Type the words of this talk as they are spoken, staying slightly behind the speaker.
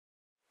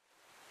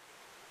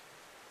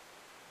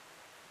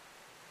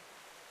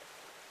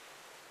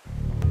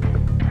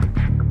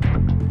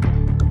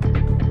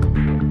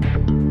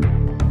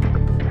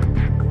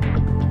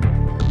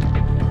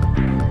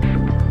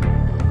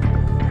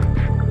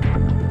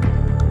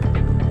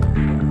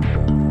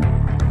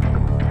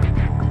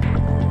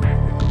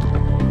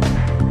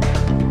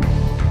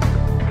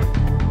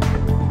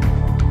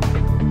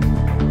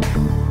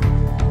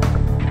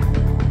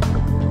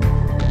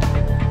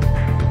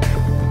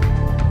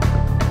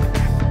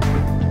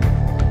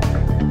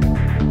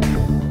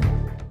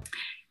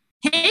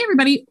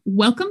everybody.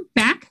 Welcome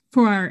back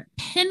for our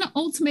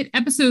penultimate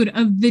episode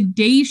of The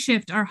Day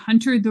Shift, our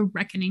Hunter the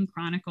Reckoning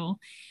Chronicle,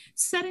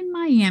 set in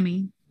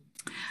Miami.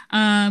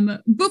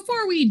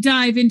 Before we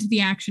dive into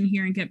the action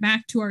here and get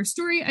back to our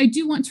story, I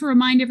do want to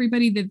remind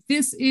everybody that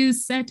this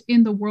is set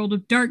in the world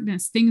of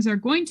darkness. Things are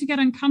going to get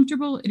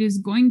uncomfortable. It is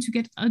going to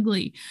get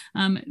ugly.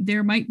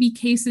 There might be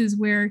cases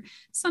where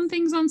some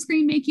things on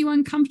screen make you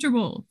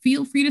uncomfortable.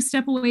 Feel free to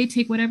step away,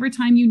 take whatever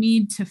time you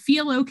need to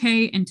feel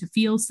okay and to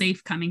feel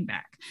safe coming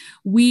back.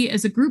 We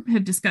as a group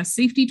have discussed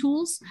safety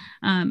tools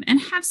and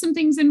have some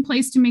things in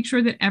place to make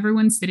sure that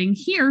everyone sitting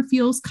here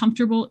feels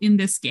comfortable in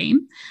this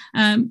game.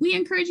 We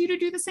encourage you to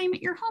do the same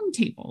at your home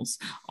tables.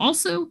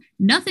 Also,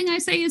 nothing I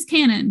say is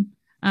canon.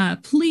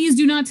 Please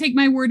do not take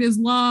my word as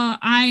law.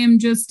 I am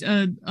just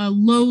a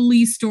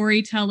lowly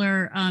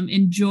storyteller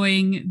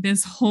enjoying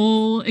this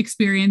whole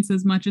experience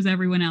as much as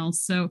everyone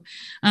else. So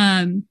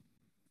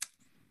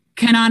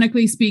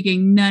canonically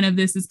speaking, none of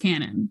this is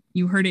canon.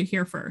 You heard it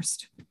here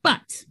first.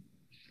 But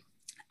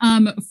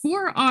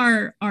for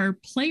our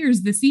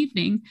players this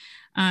evening,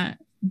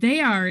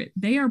 they are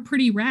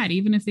pretty rad,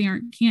 even if they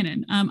aren't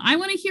canon. I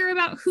want to hear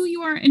about who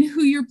you are and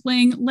who you're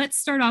playing. Let's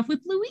start off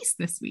with Luis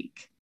this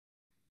week.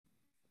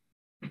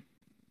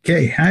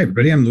 Okay, hi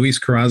everybody. I'm Luis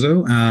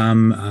Carazo.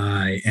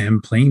 I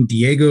am playing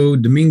Diego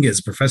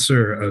Dominguez,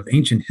 professor of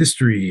ancient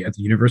history at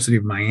the University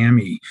of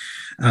Miami,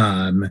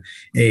 an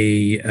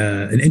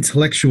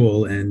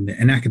intellectual and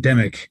an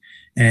academic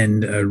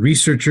and a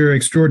researcher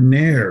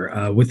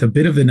extraordinaire with a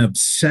bit of an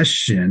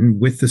obsession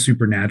with the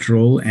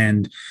supernatural.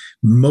 And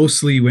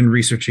mostly when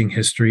researching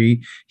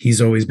history, he's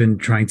always been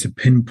trying to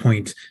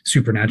pinpoint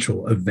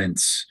supernatural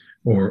events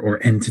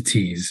or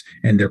entities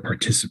and their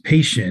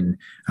participation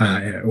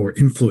or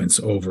influence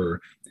over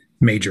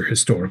major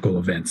historical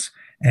events.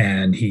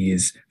 And he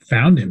has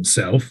found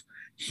himself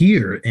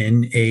here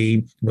in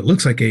what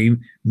looks like a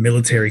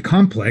military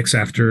complex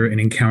after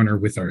an encounter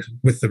with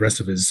the rest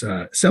of his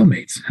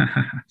cellmates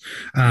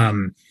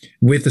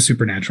with the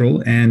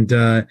supernatural, and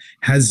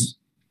has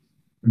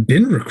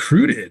been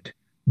recruited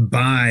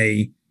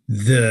by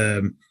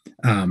the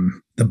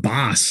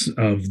boss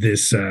of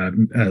this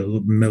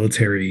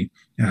military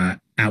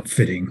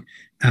outfitting,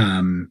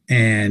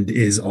 and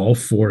is all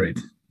for it.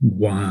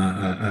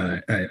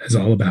 Is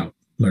all about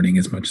learning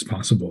as much as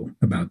possible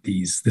about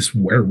this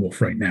werewolf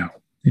right now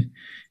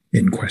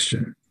in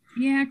question.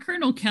 Yeah,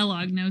 Colonel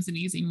Kellogg knows an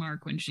easy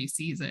mark when she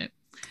sees it.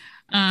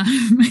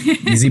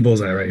 Easy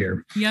bullseye right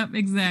here. Yep,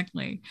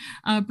 exactly.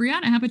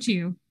 Briana, how about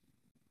you?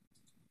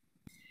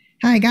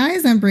 Hi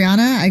guys, I'm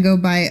Briana. I go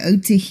by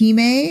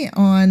Utahime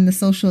on the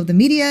social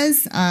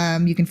medias.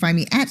 You can find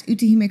me at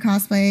Utahime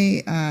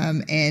Cosplay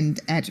and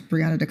at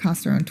Briana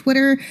DeCoster on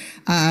Twitter.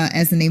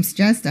 As the name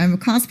suggests, I'm a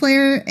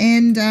cosplayer,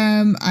 and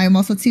I'm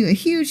also too a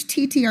huge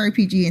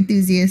TTRPG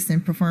enthusiast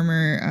and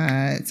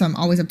performer. So I'm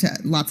always up to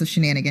lots of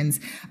shenanigans.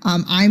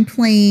 I'm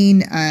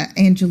playing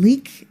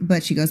Angelique,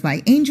 but she goes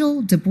by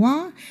Angel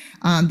Dubois,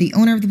 the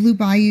owner of the Blue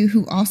Bayou,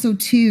 who also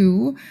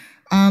too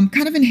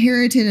kind of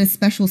inherited a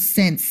special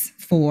sense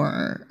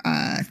for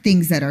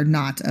things that are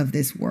not of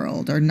this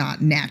world or not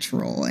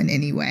natural in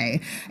any way.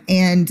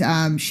 And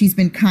she's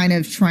been kind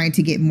of trying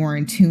to get more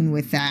in tune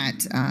with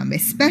that,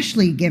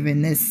 especially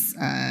given this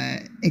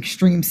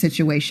extreme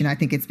situation. I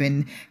think it's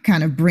been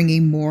kind of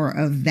bringing more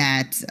of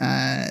that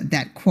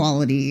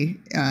quality,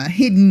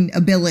 hidden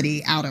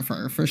ability out of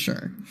her, for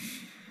sure.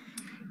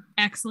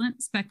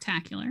 Excellent.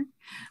 Spectacular.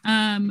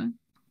 Markeia,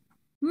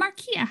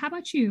 how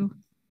about you?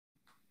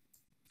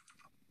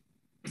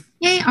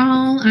 Hey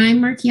all, I'm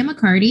Markeia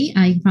McCarty.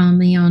 You can follow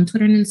me on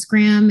Twitter and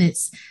Instagram.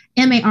 It's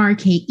Markeia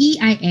McCarty,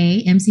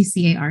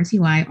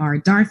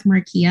 Darth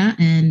Markeia,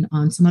 and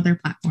on some other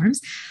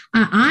platforms.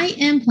 I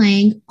am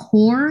playing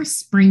Core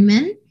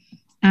Springman.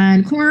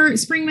 And Core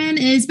Springman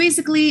is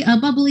basically a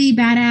bubbly,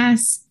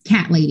 badass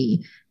cat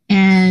lady.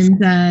 And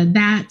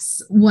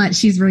that's what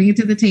she's bringing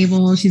to the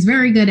table. She's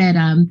very good at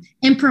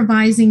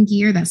improvising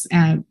gear. That's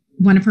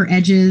one of her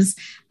edges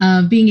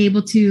of being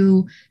able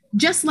to,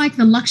 just like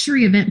the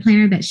luxury event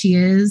planner that she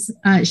is,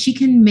 she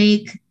can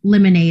make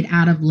lemonade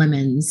out of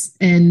lemons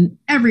in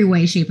every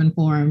way, shape, and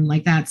form.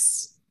 Like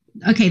that's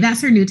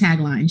her new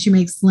tagline. She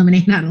makes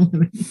lemonade out of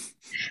lemons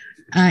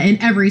in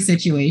every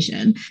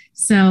situation.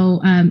 So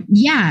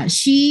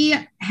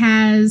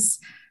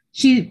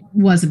she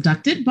was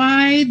abducted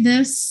by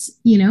this,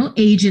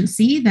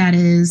 agency that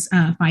is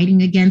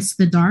fighting against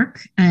the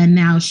dark. And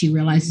now she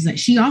realizes that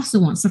she also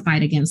wants to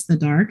fight against the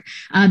dark.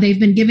 They've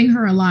been giving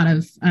her a lot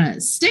of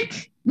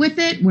stick with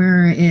it,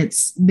 where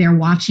they're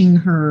watching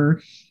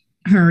her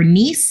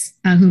niece,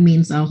 who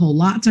means a whole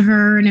lot to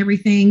her and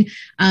everything.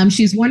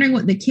 She's wondering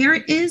what the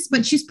carrot is,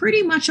 but she's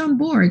pretty much on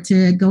board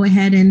to go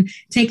ahead and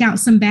take out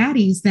some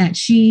baddies that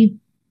she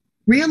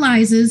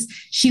realizes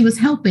she was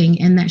helping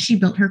and that she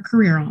built her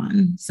career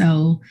on.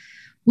 So,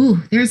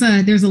 there's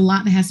a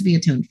lot that has to be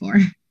atoned for.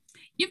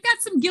 You've got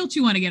some guilt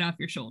you want to get off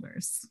your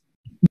shoulders.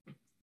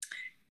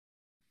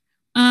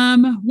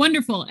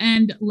 Wonderful.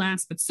 And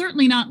last but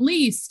certainly not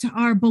least,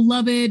 our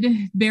beloved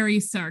Barry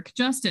Sark.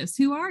 Justus,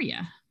 who are you?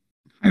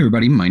 Hi,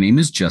 everybody. My name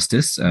is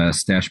Justus,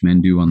 Stash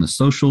Mandu on the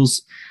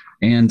socials,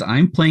 and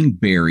I'm playing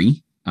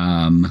Barry,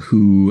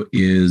 who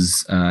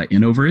is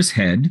in over his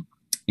head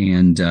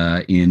and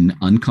in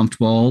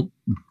uncomfortable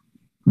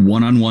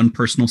one-on-one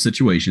personal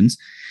situations.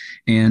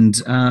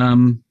 And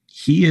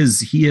he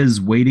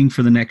is waiting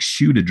for the next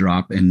shoe to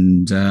drop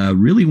and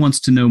really wants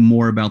to know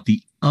more about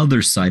the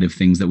other side of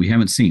things that we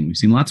haven't seen. We've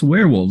seen lots of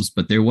werewolves,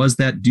 but there was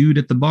that dude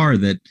at the bar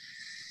that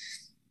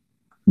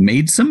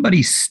made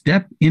somebody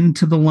step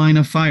into the line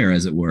of fire,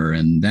 as it were,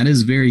 and that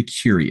is very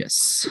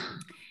curious.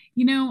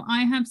 You know,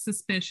 I have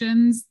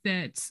suspicions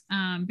that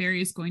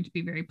Barry is going to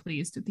be very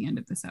pleased at the end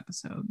of this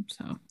episode.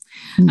 So,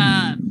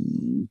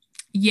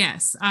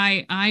 yes,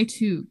 I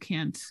too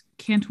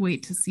can't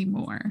wait to see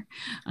more.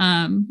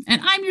 And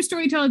I'm your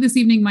storyteller this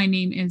evening. My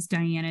name is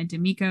Diana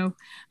DiMicco.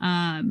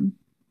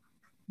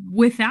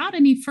 Without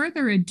any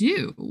further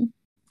ado,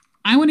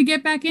 I want to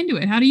get back into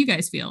it. How do you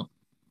guys feel?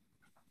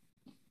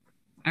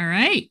 All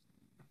right,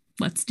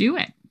 let's do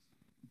it.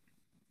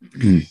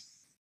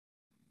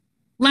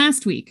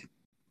 Last week,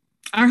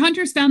 our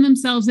hunters found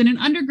themselves in an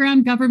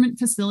underground government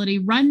facility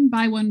run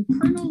by one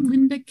Colonel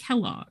Linda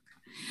Kellogg.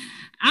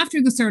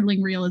 After the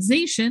startling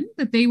realization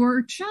that they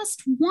were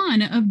just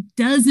one of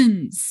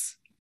dozens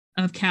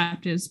of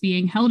captives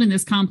being held in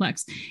this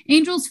complex,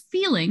 Angel's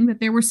feeling that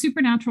there were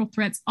supernatural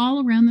threats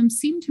all around them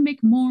seemed to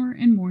make more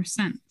and more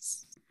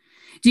sense.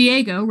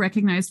 Diego,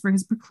 recognized for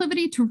his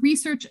proclivity to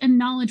research and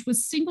knowledge,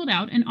 was singled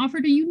out and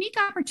offered a unique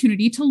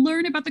opportunity to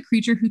learn about the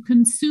creature who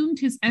consumed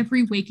his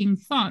every waking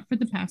thought for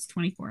the past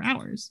 24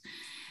 hours.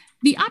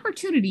 The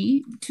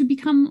opportunity to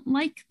become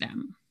like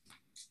them.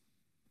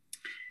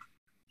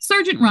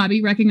 Sergeant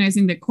Robbie,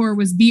 recognizing that Cor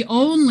was the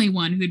only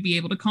one who'd be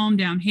able to calm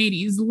down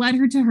Hades, led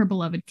her to her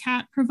beloved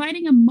cat,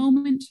 providing a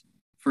moment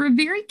for a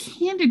very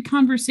candid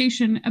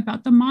conversation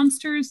about the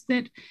monsters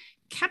that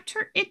kept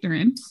her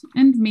ignorant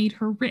and made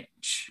her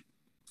rich.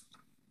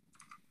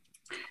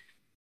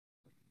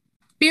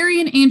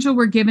 Barry and Angel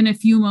were given a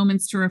few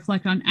moments to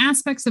reflect on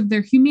aspects of their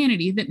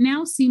humanity that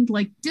now seemed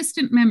like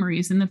distant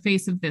memories in the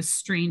face of this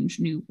strange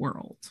new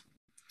world.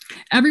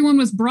 Everyone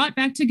was brought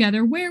back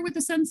together where, with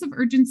a sense of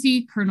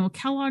urgency, Colonel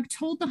Kellogg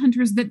told the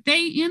hunters that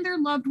they and their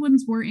loved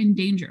ones were in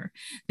danger,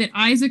 that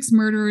Isaac's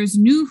murderers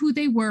knew who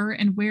they were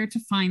and where to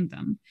find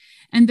them,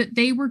 and that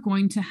they were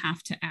going to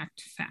have to act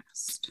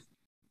fast.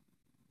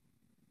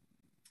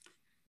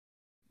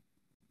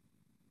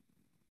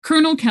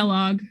 Colonel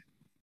Kellogg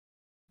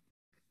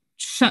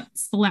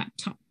shuts the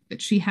laptop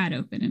that she had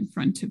open in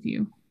front of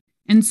you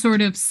and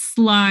sort of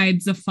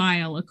slides a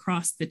file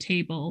across the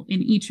table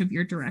in each of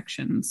your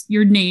directions,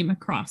 your name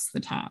across the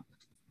top.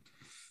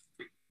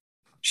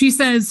 She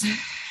says,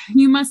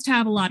 "You must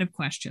have a lot of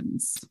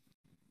questions,"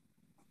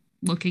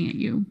 looking at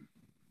you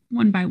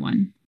one by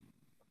one.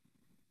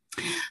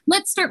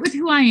 "Let's start with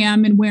who I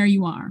am and where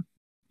you are.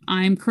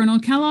 I'm Colonel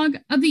Kellogg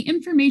of the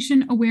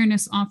Information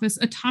Awareness Office,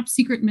 a top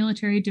secret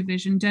military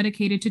division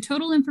dedicated to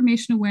total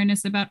information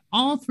awareness about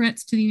all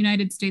threats to the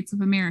United States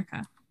of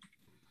America.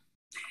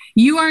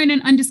 You are in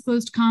an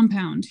undisclosed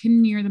compound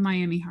hidden near the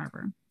Miami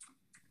harbor.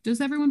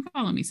 Does everyone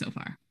follow me so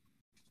far?"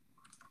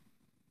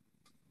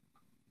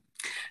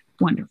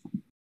 Wonderful.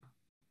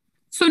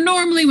 So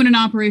normally when an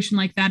operation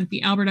like that at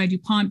the Albert I.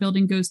 DuPont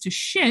building goes to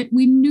shit,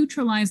 we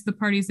neutralize the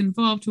parties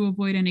involved to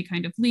avoid any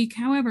kind of leak.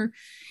 However,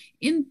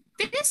 in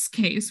this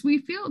case, we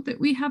feel that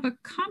we have a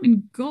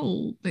common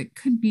goal that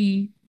could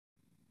be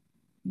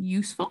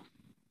useful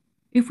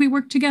if we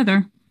work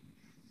together.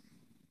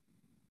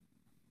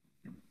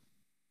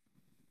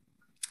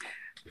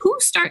 Who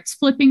starts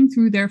flipping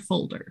through their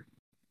folder?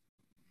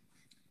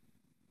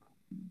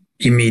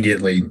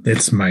 Immediately.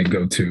 It's my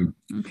go-to.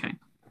 Okay.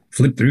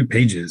 Flip through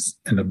pages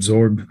and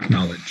absorb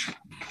knowledge.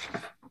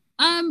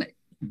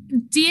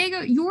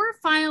 Diego, your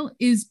file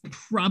is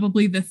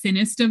probably the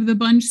thinnest of the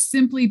bunch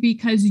simply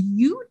because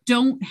you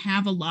don't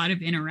have a lot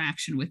of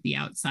interaction with the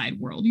outside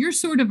world. You're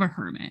sort of a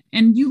hermit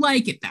and you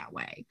like it that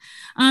way.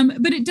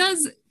 But it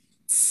does,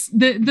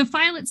 the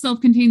file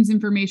itself contains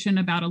information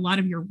about a lot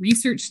of your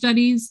research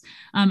studies,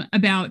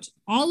 about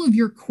all of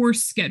your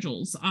course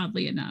schedules,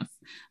 oddly enough.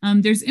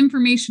 There's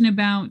information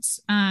about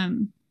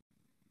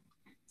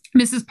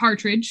Mrs.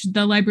 Partridge,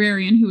 the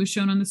librarian who was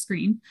shown on the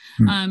screen,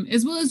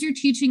 as well as your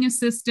teaching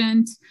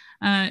assistant,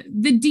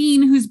 the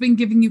dean who's been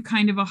giving you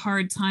kind of a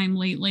hard time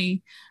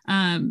lately.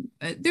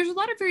 There's a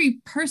lot of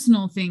very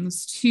personal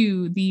things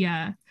too.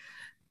 The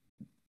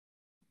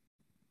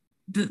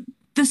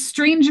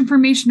strange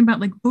information about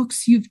like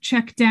books you've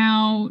checked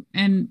out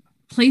and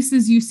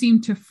places you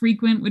seem to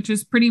frequent, which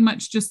is pretty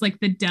much just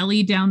like the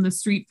deli down the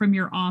street from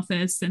your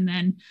office, and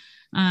then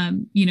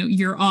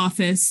your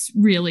office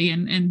really,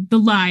 and the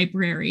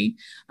library.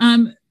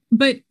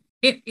 But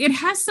it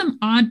has some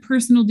odd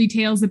personal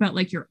details about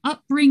like your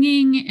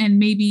upbringing and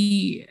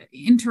maybe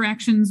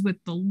interactions with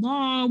the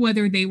law,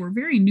 whether they were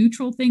very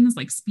neutral things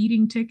like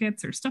speeding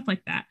tickets or stuff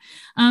like that.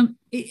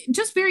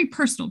 Just very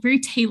personal, very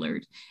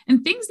tailored,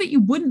 and things that you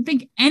wouldn't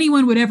think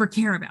anyone would ever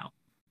care about.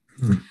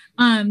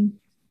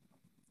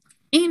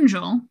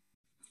 Angel,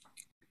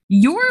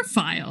 your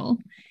file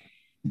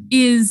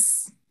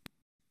is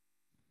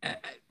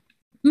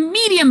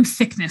medium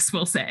thickness,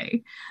 we'll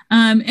say.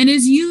 And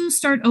as you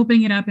start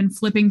opening it up and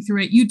flipping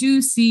through it, you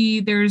do see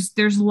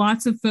there's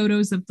lots of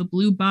photos of the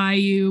Blue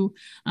Bayou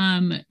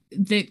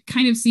that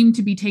kind of seem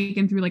to be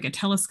taken through like a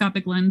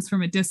telescopic lens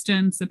from a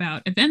distance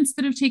about events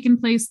that have taken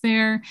place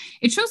there.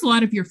 It shows a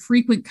lot of your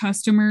frequent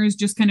customers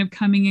just kind of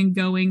coming and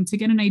going to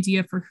get an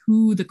idea for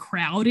who the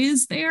crowd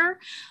is there.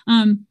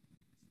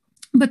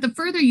 But the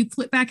further you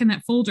flip back in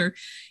that folder,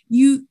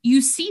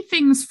 you see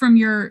things from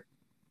your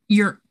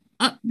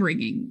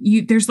upbringing.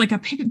 There's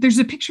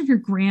a picture of your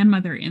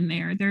grandmother in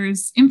there.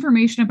 There's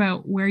information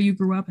about where you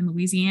grew up in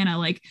Louisiana.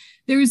 Like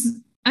there's,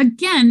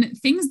 again,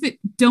 things that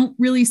don't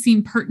really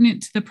seem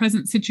pertinent to the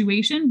present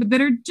situation, but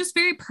that are just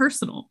very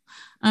personal,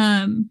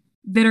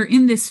 that are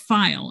in this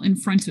file in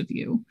front of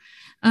you.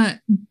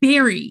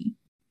 Barry,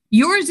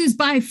 yours is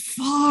by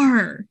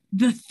far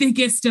the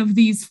thickest of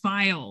these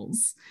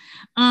files.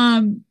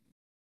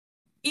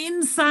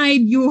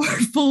 Inside your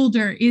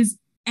folder is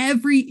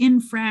every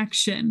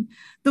infraction,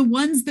 the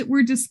ones that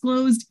were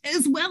disclosed,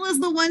 as well as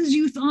the ones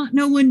you thought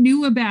no one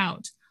knew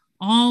about,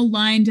 all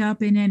lined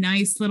up in a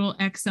nice little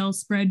Excel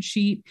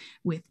spreadsheet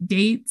with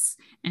dates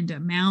and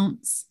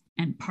amounts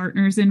and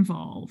partners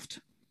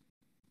involved.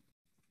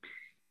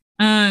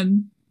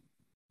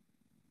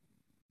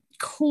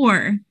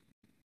 Core,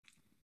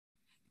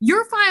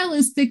 your file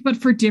is thick, but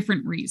for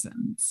different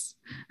reasons.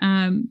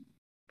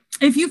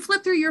 If you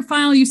flip through your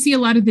file, you see a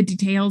lot of the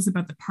details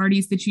about the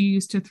parties that you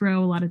used to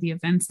throw, a lot of the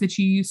events that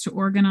you used to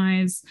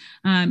organize,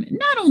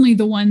 not only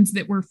the ones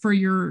that were for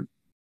your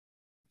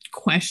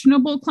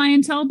questionable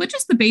clientele, but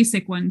just the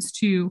basic ones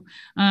too.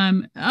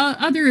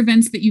 Other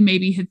events that you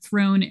maybe had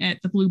thrown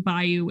at the Blue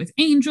Bayou with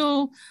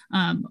Angel,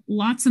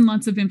 lots and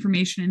lots of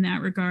information in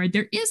that regard.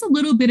 There is a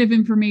little bit of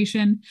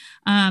information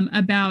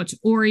about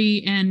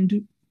Ori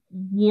and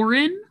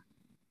Warren.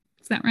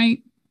 Is that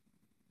right?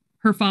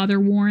 Her father,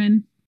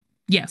 Warren.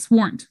 Yes,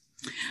 Warrant.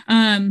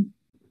 And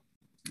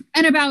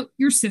about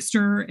your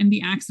sister and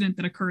the accident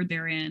that occurred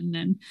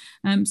therein.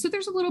 And so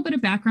there's a little bit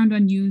of background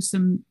on you,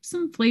 some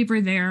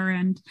flavor there.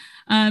 And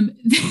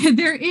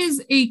there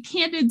is a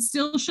candid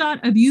still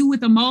shot of you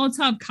with a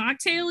Molotov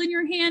cocktail in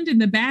your hand in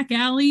the back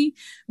alley,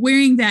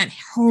 wearing that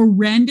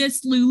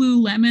horrendous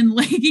Lululemon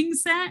legging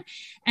set.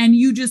 And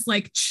you just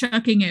like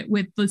chucking it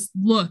with this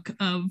look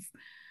of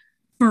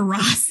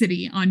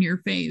ferocity on your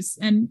face.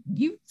 And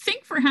you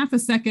think for half a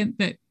second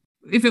that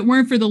if it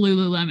weren't for the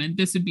Lululemon,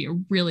 this would be a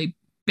really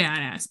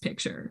badass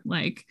picture.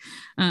 Like,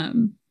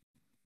 and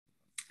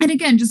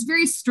again, just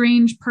very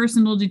strange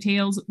personal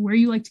details, where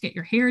you like to get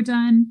your hair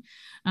done,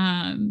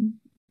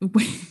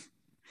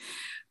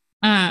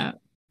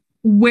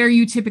 where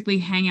you typically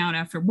hang out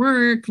after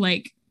work,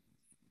 like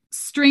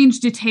strange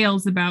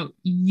details about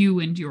you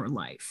and your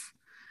life.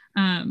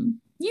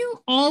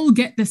 You all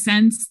get the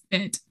sense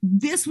that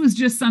this was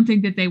just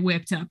something that they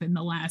whipped up in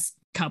the last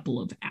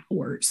couple of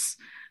hours.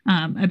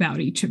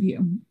 About each of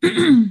you.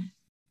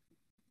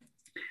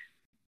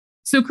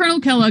 So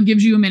Colonel Kellogg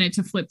gives you a minute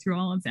to flip through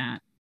all of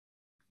that.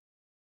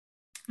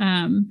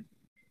 And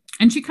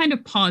she kind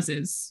of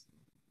pauses,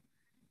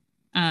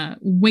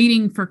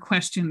 waiting for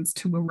questions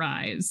to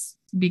arise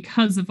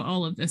because of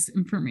all of this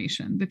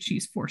information that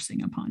she's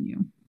forcing upon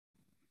you.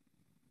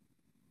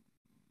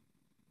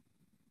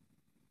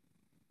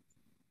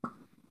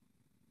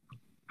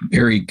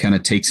 Barry kind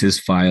of takes his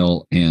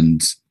file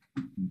and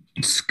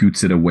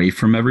scoots it away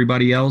from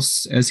everybody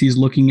else as he's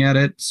looking at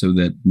it so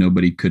that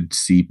nobody could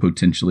see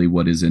potentially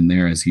what is in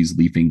there as he's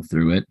leafing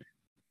through it.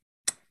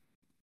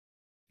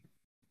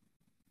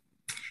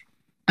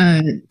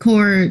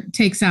 Core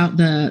takes out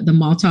the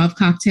Molotov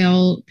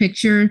cocktail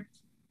picture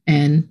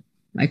and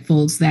like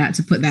folds that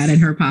to put that in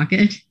her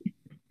pocket.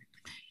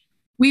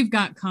 We've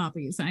got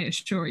copies, I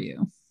assure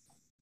you.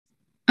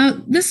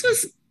 This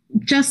was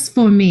just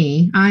for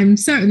me. I'm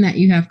certain that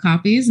you have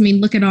copies. I mean,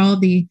 look at all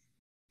the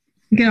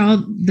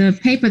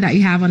paper that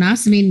you have on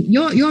us. I mean,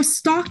 your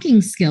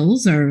stalking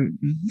skills are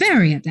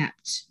very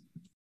adept.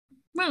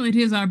 Well, it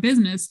is our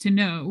business to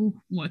know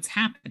what's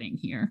happening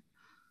here.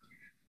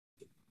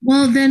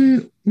 Well,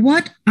 then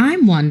what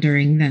I'm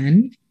wondering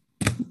then,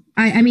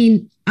 I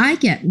mean, I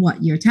get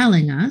what you're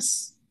telling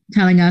us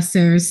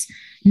there's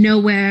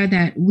nowhere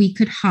that we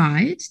could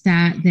hide,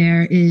 that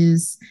there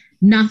is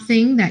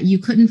nothing that you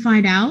couldn't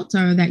find out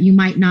or that you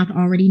might not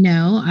already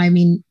know. I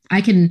mean, I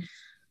can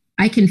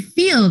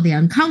feel the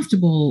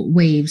uncomfortable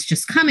waves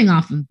just coming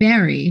off of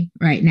Barry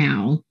right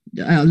now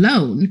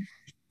alone.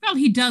 Well,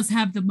 he does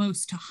have the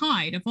most to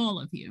hide of all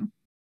of you.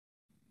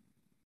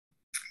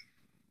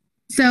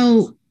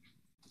 So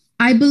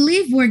I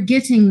believe we're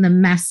getting the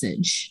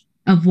message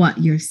of what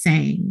you're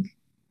saying.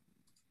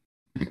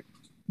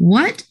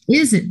 What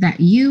is it that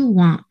you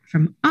want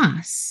from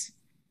us?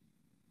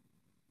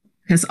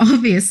 Because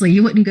obviously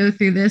you wouldn't go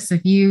through this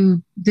if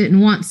you didn't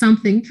want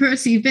something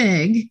pretty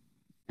big.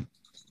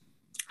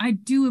 I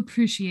do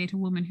appreciate a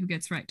woman who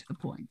gets right to the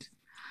point.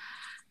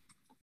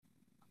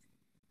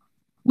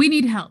 We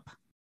need help.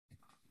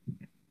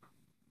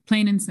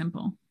 Plain and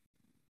simple.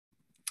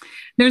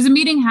 There's a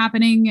meeting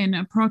happening in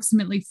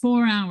approximately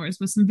 4 hours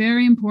with some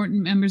very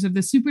important members of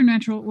the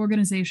supernatural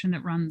organization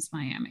that runs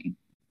Miami.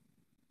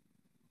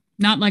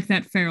 Not like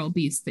that feral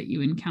beast that you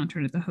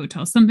encountered at the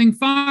hotel. Something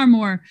far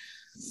more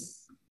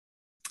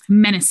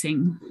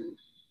menacing.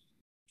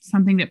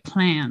 Something that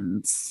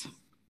plans.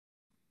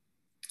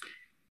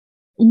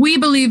 We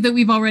believe that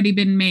we've already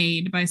been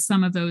made by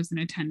some of those in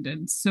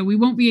attendance, so we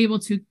won't be able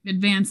to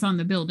advance on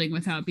the building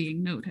without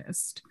being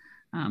noticed.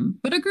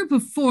 But a group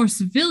of 4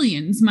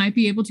 civilians might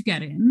be able to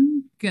get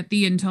in, get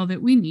the intel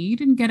that we need,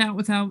 and get out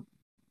without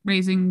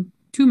raising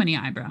too many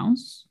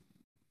eyebrows.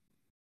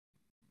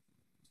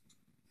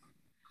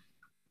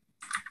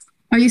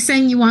 Are you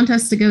saying you want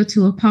us to go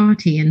to a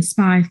party and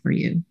spy for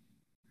you?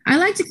 I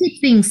like to keep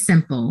things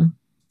simple.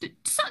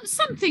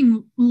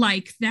 Something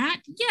like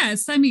that,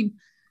 yes. I mean,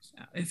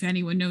 if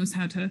anyone knows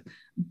how to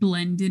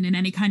blend in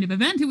any kind of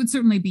event, it would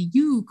certainly be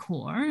you,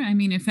 Core. I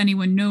mean, if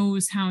anyone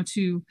knows how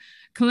to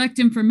collect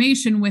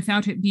information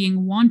without it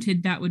being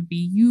wanted, that would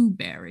be you,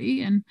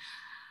 Barry. And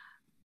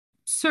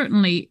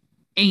certainly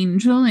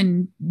Angel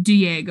and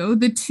Diego,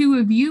 the 2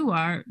 of you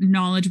are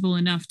knowledgeable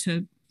enough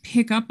to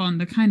pick up on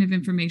the kind of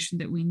information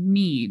that we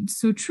need.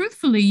 So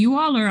truthfully, you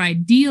all are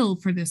ideal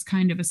for this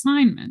kind of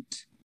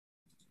assignment.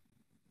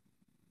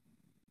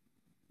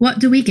 What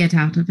do we get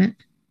out of it?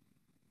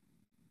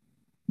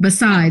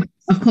 Besides,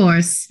 of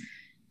course,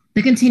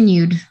 the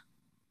continued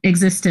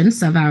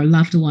existence of our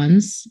loved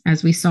ones,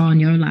 as we saw on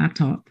your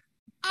laptop.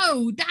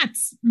 Oh,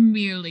 that's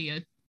merely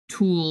a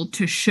tool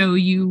to show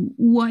you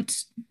what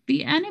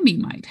the enemy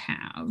might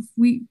have.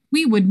 We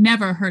would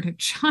never hurt a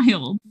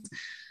child.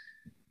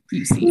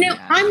 You see, no,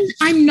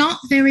 I'm not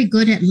very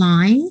good at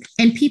lying,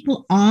 and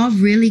people are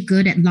really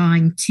good at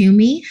lying to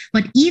me,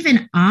 but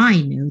even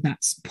I know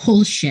that's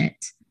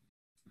bullshit.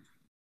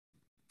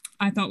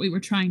 I thought we were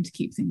trying to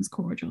keep things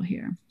cordial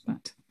here,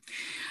 but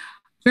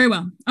very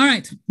well. All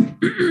right.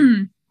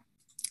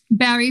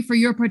 Barry, for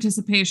your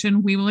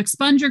participation, we will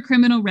expunge your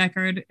criminal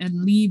record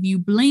and leave you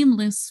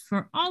blameless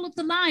for all of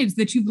the lives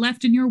that you've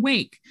left in your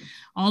wake,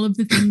 all of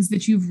the things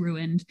that you've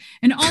ruined,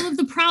 and all of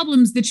the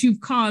problems that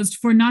you've caused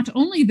for not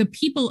only the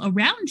people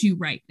around you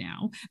right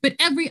now, but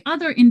every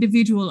other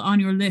individual on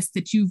your list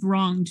that you've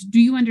wronged. Do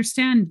you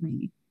understand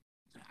me?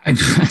 I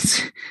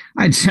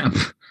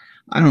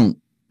don't,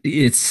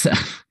 it's,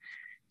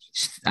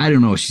 I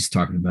don't know what she's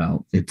talking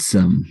about. It's,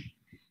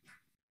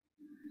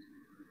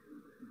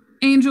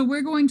 Angel,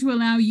 we're going to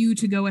allow you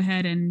to go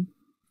ahead and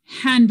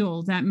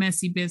handle that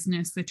messy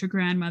business that your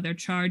grandmother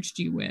charged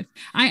you with.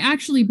 I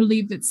actually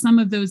believe that some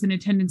of those in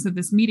attendance of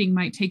this meeting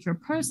might take your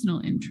personal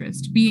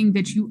interest, being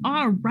that you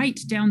are right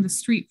down the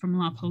street from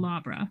La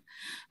Palabra.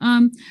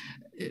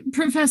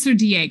 Professor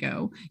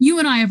Diego, you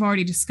and I have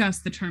already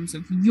discussed the terms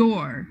of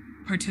your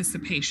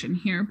participation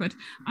here, but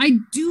I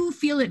do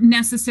feel it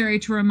necessary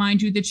to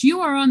remind you that you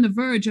are on the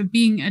verge of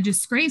being a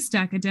disgraced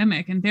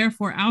academic and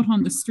therefore out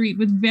on the street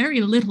with very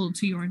little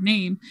to your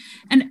name.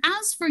 And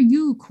as for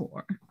you,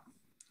 Core,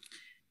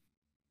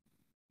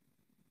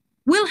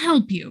 we'll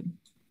help you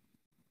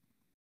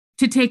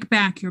to take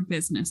back your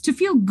business, to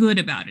feel good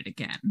about it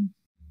again.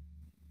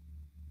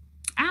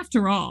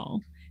 After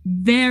all,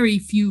 very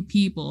few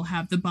people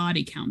have the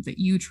body count that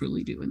you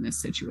truly do in this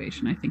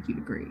situation. I think you'd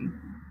agree.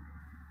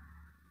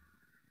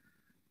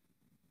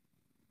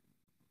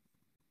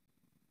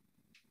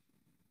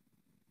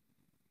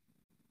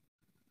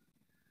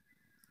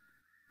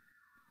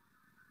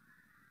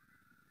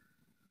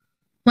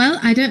 Well,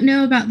 I don't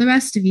know about the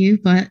rest of you,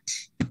 but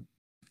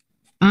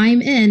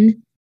I'm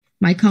in.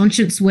 My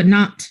conscience would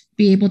not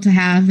be able to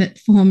have it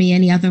for me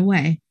any other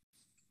way.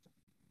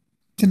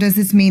 So does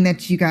this mean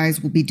that you guys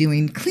will be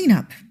doing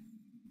cleanup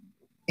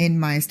in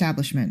my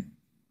establishment?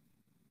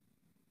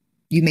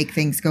 You make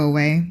things go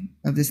away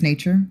of this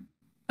nature?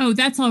 Oh,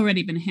 that's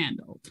already been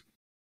handled.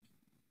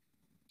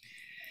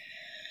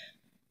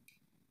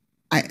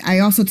 I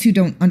also, too,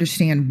 don't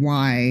understand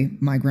why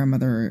my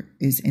grandmother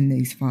is in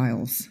these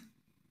files.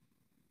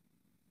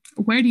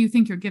 Where do you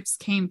think your gifts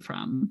came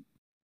from?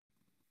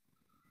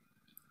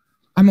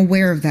 I'm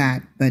aware of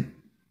that, but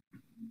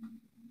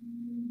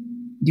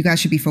you guys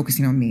should be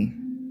focusing on me,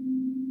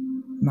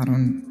 not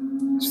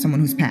on someone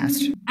who's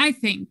passed. I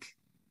think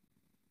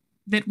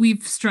that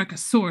we've struck a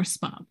sore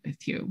spot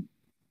with you.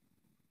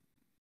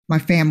 My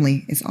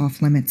family is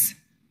off limits.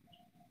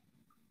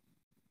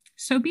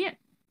 So be it.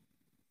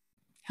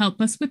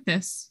 Help us with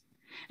this,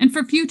 and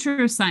for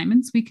future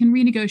assignments, we can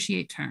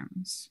renegotiate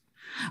terms.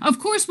 Of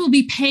course, we'll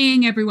be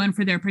paying everyone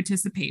for their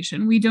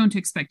participation. We don't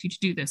expect you to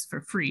do this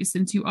for free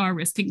since you are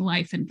risking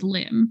life and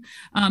limb.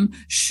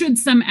 Should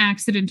some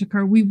accident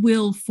occur, we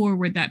will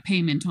forward that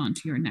payment on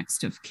to your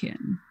next of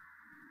kin.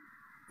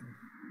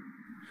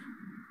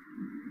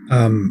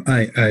 I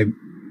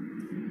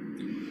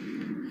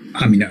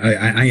mean,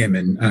 I am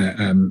in.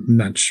 I'm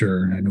not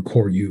sure. I know,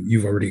 Core,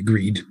 you've already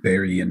agreed,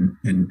 Barry and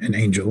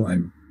Angel.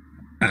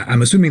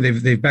 I'm assuming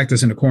they've backed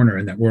us in a corner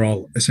and that we're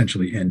all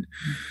essentially in.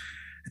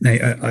 And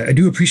I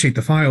do appreciate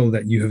the file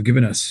that you have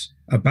given us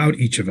about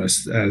each of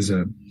us as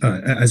a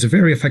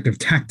very effective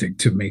tactic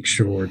to make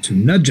sure to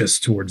nudge us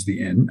towards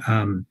the end.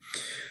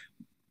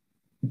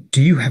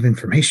 Do you have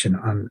information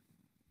on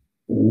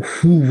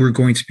who we're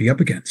going to be up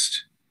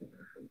against?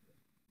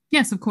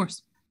 Yes, of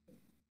course.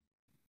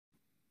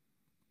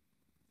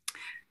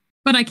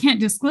 But I can't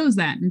disclose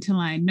that until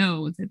I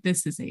know that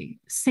this is a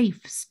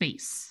safe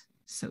space,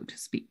 so to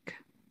speak.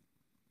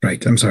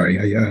 Right. I'm sorry.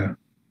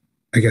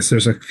 I guess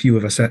there's a few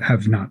of us that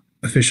have not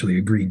officially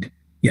agreed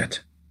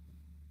yet.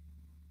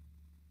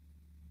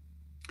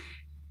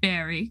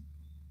 Barry.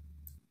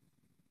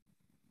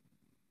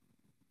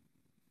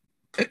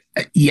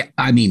 Yeah,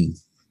 I mean,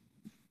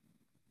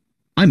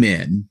 I'm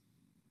in.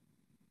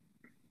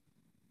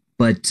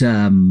 But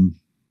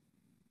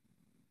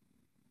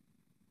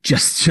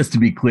just to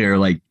be clear,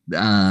 like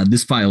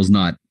this file's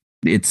not.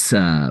 It's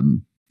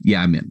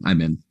yeah, I'm in.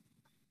 I'm in.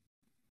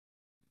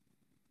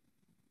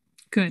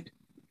 Good.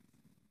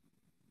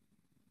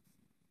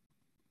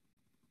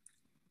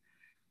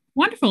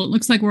 Wonderful. It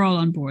looks like we're all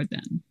on board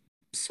then.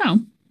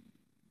 So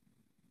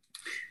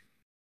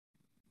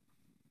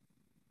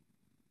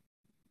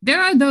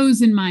there are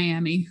those in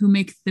Miami who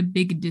make the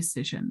big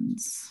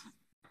decisions.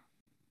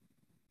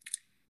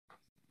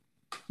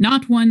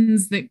 Not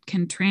ones that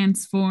can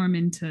transform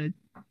into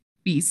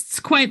beasts,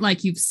 quite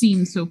like you've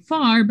seen so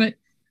far, but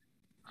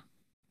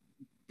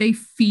they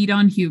feed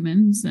on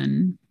humans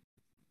and,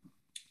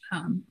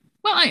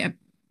 well, I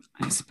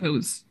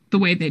suppose the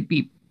way they'd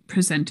be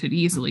presented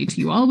easily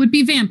to you all would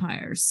be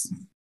vampires.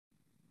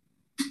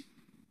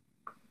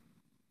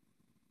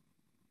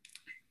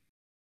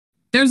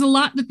 There's a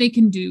lot that they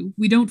can do.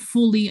 We don't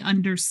fully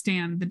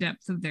understand the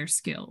depth of their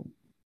skill.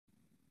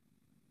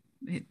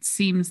 It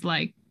seems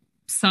like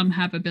some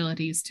have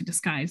abilities to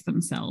disguise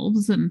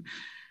themselves and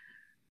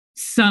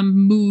some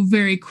move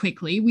very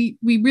quickly. We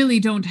really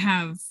don't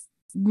have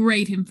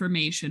great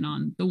information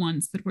on the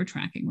ones that we're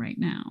tracking right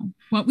now.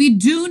 What we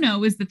do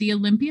know is that the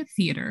Olympia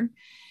Theater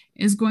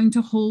is going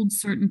to hold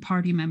certain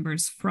party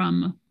members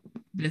from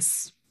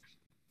this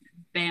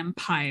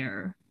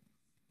vampire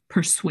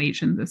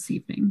persuasion this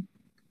evening.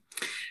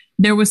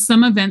 There was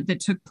some event that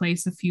took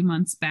place a few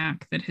months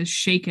back that has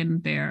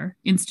shaken their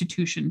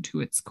institution to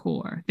its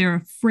core. They're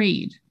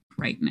afraid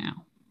right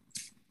now.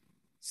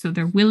 So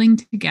they're willing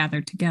to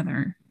gather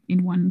together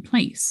in one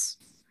place,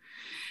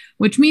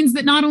 which means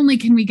that not only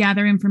can we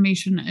gather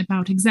information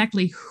about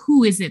exactly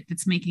who is it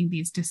that's making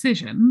these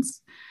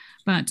decisions,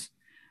 but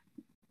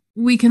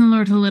we can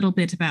learn a little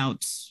bit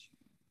about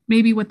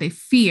maybe what they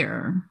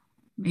fear,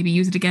 maybe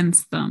use it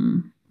against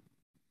them.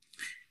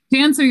 To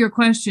answer your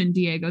question,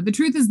 Diego, the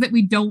truth is that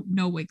we don't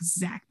know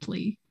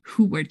exactly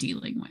who we're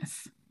dealing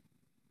with.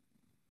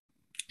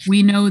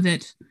 We know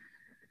that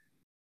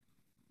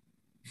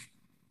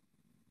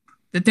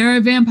there are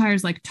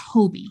vampires like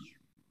Toby,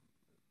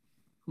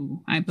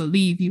 who I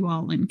believe you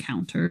all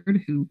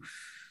encountered, who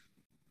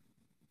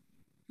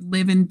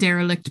live in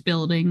derelict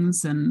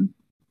buildings and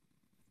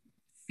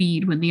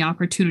feed when the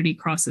opportunity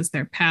crosses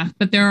their path.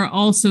 But there are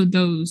also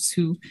those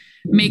who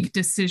make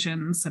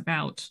decisions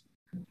about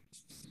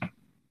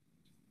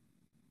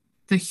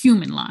the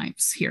human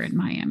lives here in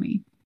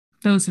Miami.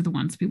 Those are the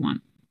ones we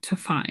want to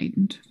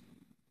find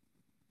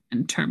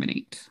and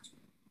terminate.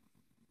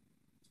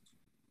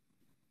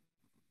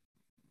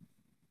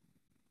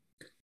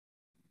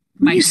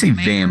 When you say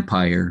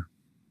vampire,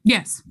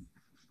 yes,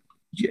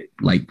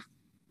 like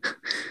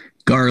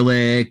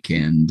garlic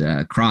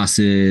and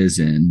crosses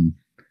and,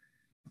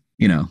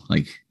 you know,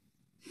 like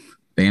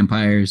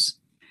vampires.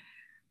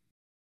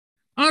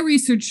 Our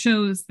research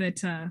shows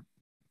that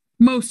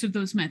most of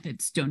those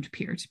methods don't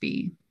appear to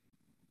be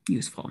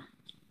useful.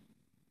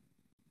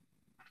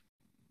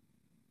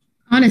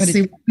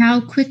 Honestly,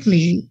 how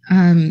quickly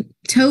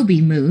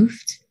Toby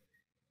moved,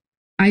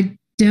 I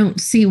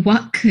don't see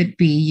what could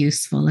be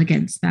useful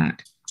against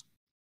that.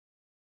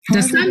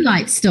 Does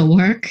sunlight still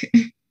work?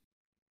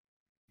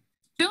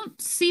 Don't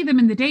see them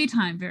in the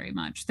daytime very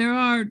much. There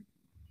are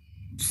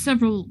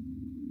several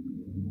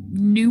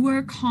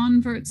newer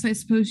converts, I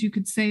suppose you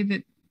could say,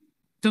 that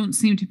don't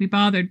seem to be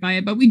bothered by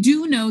it, but we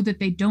do know that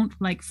they don't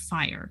like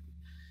fire.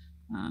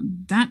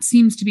 That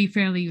seems to be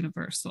fairly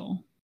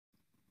universal.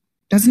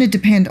 Doesn't it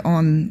depend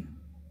on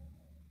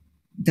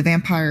the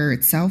vampire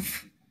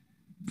itself?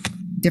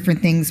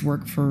 Different things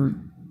work for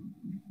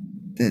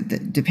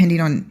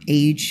depending on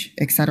age,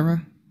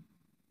 etc.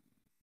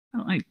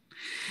 Well, it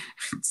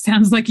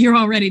sounds like you're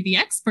already the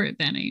expert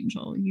then,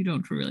 Angel. You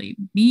don't really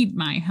need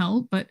my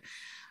help, but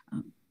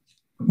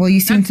well, you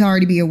seem to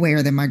already be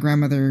aware that my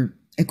grandmother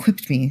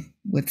equipped me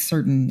with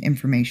certain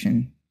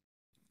information,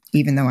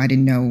 even though I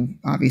didn't know,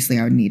 obviously,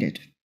 I would need it.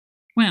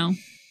 Well,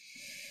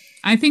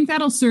 I think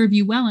that'll serve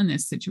you well in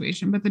this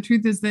situation. But the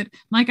truth is that,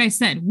 like I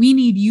said, we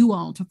need you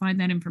all to find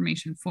that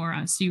information for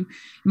us. You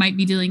might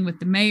be dealing with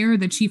the mayor,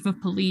 the chief of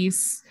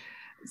police,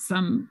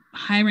 some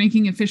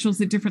high-ranking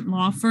officials at different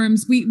law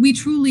firms. We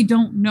truly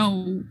don't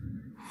know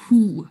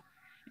who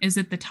is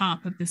at the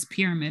top of this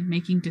pyramid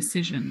making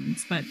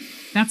decisions, but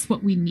that's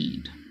what we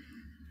need.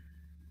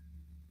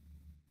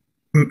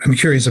 I'm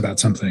curious about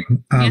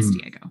something. Yes,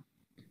 Diego.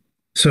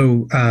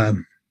 So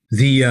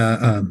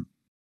the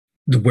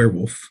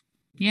werewolf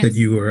Yes. that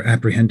you were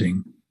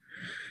apprehending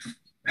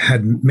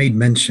had made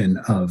mention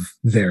of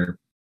their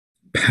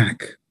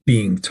pack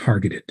being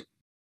targeted.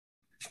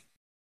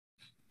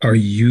 Are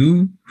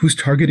you who's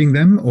targeting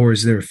them, or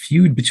is there a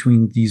feud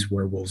between these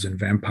werewolves and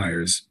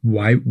vampires?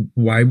 Why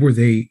were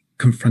they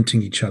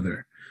confronting each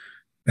other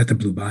at the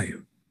Blue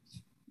Bayou?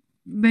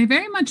 They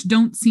very much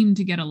don't seem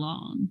to get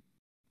along.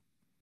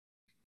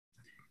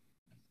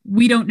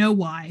 We don't know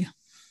why.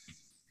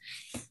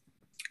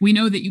 We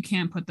know that you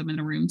can't put them in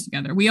a room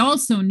together. We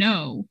also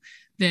know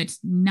that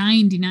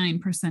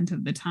 99%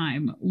 of the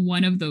time,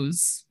 one of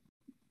those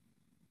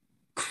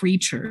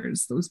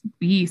creatures, those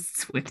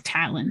beasts with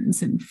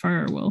talons and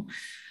fur, will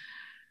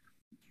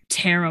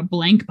tear a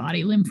blank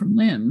body limb from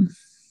limb.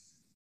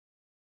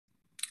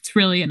 It's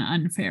really an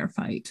unfair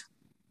fight.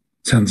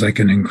 Sounds like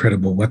an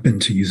incredible weapon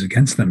to use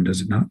against them,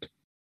 does it not?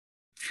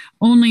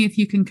 Only if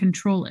you can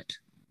control it.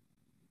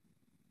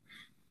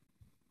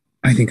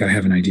 I think I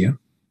have an idea.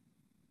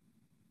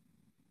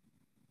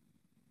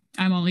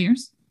 I'm all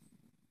ears.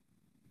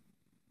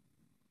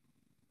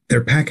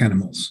 They're pack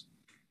animals.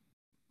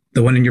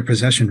 The one in your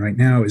possession right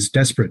now is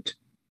desperate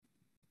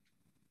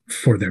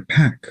for their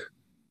pack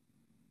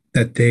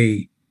that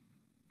they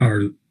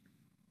are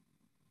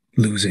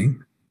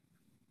losing.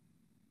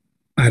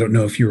 I don't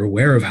know if you're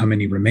aware of how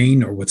many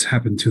remain or what's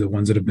happened to the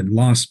ones that have been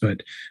lost,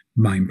 but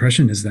my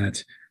impression is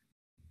that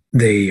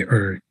they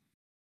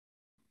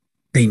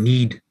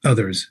need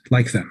others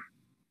like them.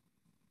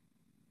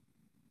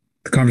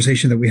 The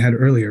conversation that we had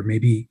earlier,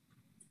 maybe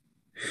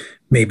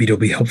it'll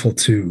be helpful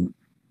to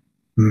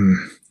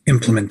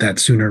implement that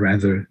sooner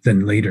rather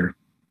than later.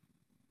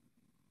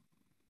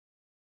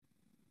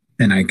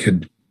 And I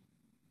could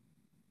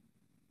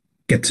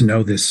get to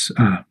know this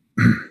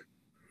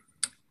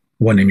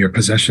one in your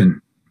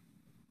possession.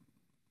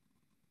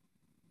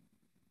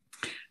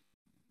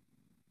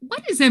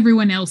 What is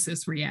everyone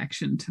else's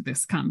reaction to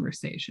this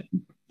conversation?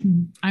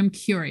 I'm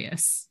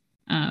curious.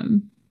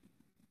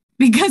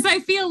 Because I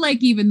feel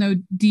like even though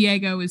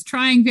Diego is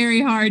trying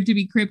very hard to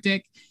be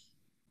cryptic,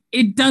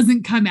 it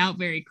doesn't come out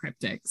very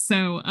cryptic.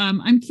 So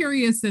I'm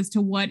curious as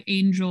to what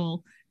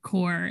Angel,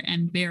 Core,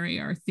 and Barry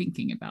are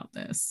thinking about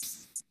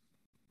this.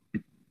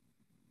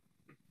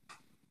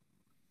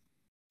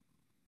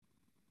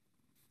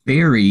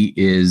 Barry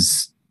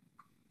is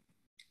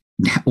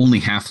only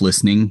half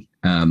listening.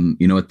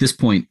 At this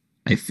point,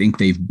 I think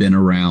they've been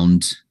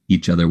around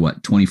each other,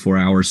 24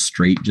 hours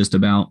straight, just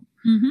about.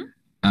 Mm-hmm.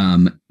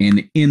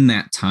 And in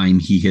that time,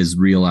 he has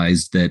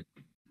realized that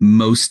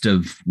most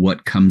of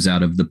what comes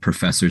out of the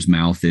professor's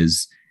mouth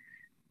is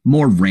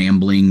more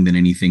rambling than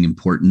anything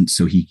important.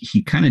 So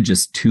he kind of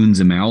just tunes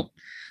him out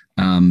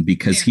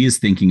because he is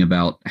thinking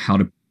about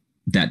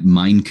that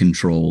mind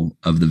control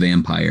of the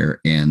vampire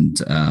and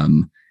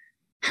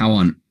how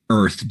on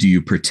earth do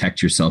you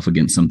protect yourself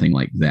against something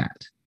like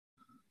that?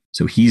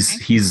 So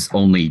he's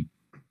only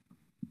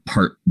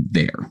part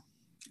there.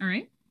 All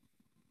right.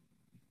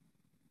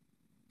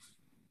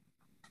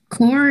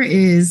 Core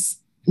is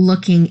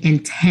looking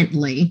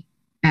intently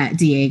at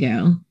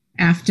Diego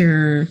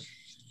after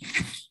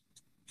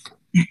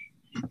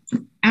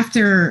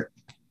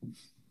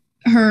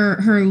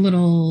her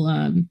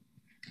little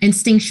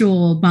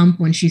instinctual bump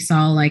when she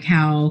saw like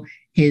how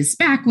his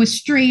back was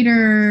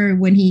straighter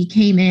when he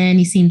came in.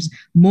 He seems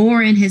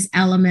more in his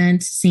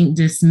element, seemed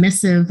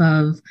dismissive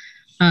of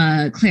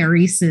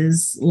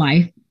Clarice's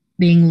life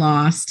being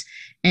lost.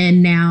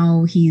 And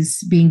now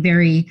he's being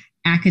very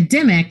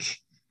academic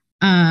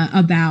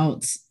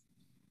about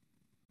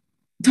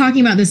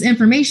talking about this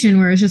information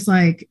where it's just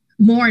like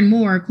more and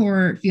more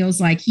Core feels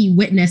like he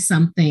witnessed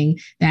something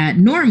that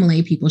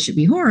normally people should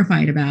be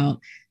horrified about,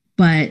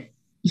 but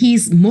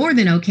he's more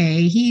than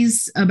okay.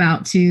 He's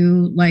about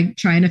to like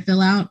trying to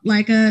fill out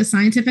like a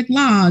scientific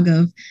log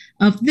of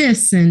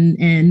this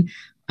and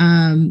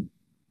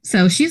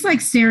so she's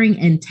like staring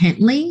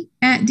intently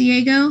at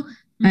Diego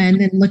and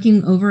then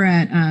looking over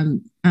at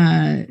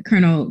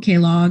Colonel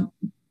Kellogg.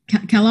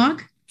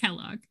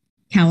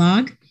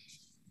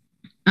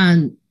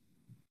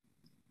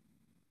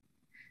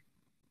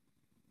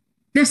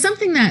 There's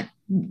something that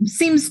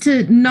seems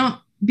to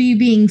not be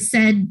being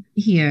said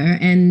here,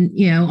 and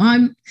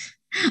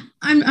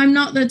I'm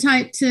not the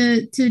type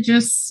to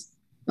just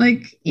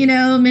like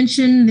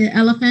mention the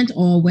elephant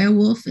or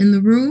werewolf in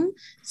the room,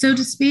 so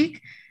to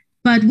speak.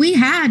 But we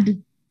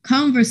had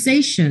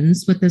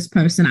conversations with this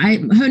person.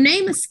 Her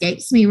name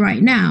escapes me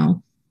right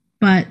now,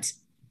 but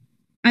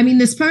I mean,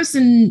 this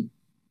person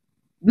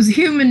was a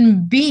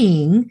human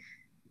being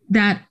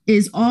that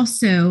is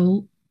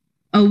also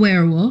a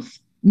werewolf,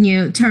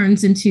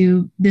 turns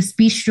into this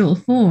bestial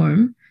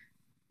form.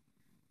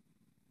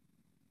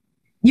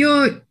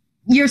 You're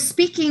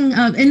speaking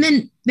of, and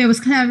then there was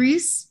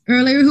Clarice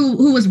earlier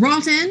who was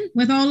brought in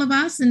with all of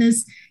us and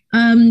is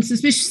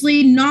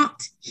suspiciously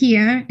not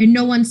here, and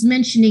no one's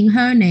mentioning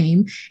her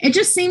name. It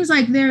just seems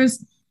like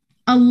there's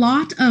a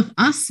lot of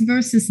us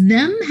versus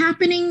them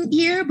happening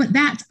here, but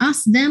that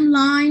us them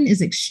line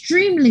is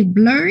extremely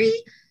blurry,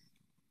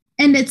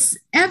 and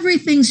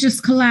everything's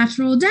just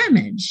collateral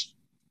damage.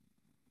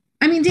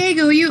 I mean,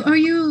 Diego, are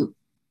you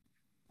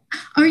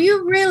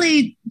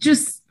really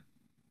just,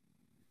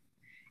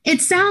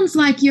 it sounds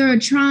like you're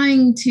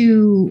trying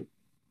to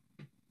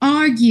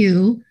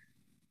argue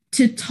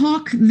to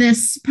talk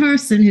this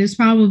person who's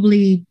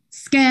probably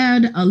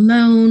scared,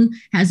 alone,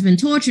 has been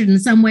tortured in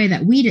some way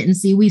that we didn't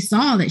see. We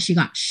saw that she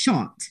got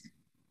shot.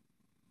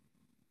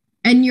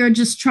 And you're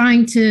just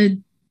trying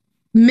to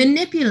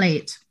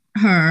manipulate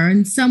her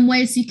in some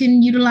way so you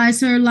can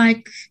utilize her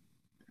like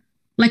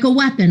a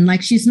weapon,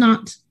 like she's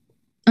not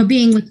a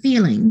being with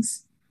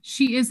feelings.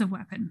 She is a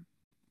weapon.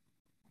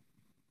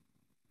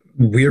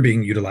 We're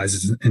being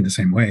utilized in the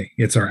same way.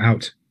 It's our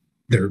out.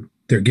 They're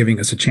giving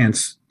us a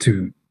chance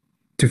to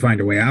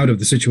find a way out of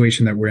the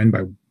situation that we're in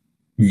by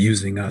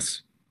using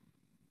us.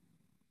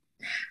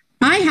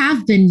 I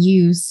have been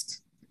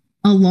used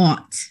a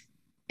lot,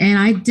 and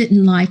I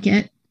didn't like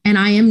it. And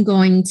I am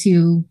going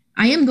to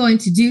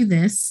do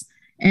this,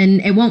 and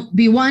it won't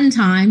be one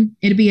time.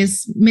 It'll be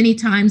as many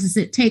times as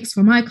it takes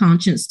for my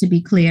conscience to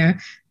be clear.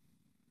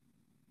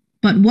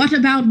 But what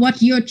about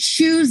what you're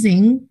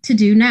choosing to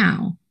do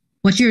now?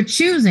 What you're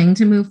choosing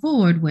to move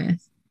forward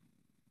with?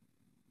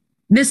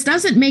 This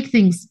doesn't make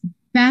things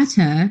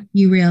better,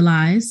 you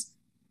realize.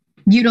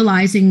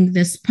 Utilizing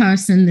this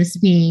person, this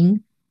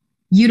being,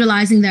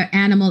 utilizing their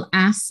animal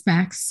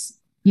aspects,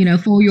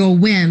 for your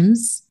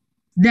whims,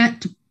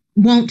 that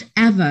won't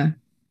ever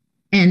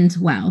end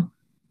well.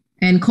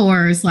 And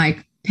Cora's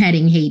like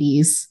petting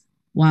Hades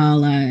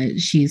while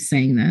she's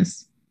saying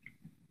this.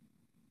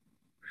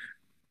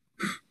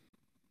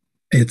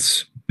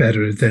 It's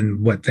better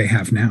than what they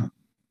have now.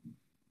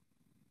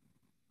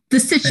 The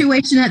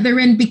situation that they're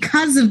in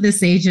because of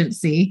this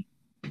agency.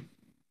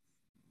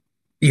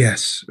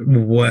 Yes,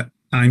 what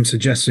I'm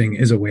suggesting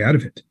is a way out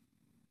of it.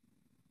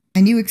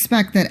 And you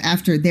expect that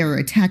after they're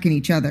attacking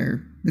each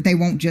other, that they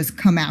won't just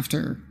come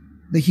after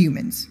the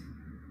humans,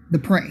 the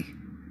prey.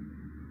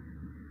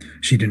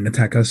 She didn't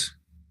attack us.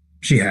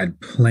 She had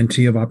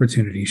plenty of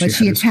opportunity. But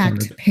she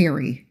attacked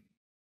Perry.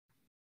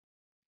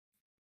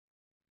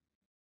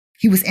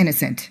 He was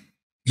innocent.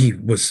 He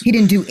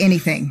didn't do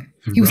anything.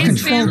 He was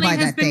controlled by that thing. His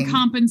family has been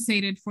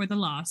compensated for the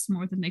loss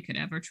more than they could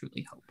ever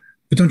truly hope.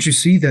 But don't you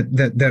see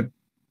that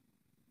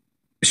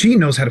she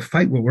knows how to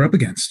fight what we're up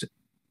against?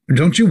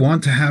 Don't you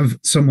want to have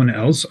someone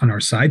else on our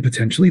side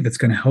potentially that's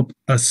going to help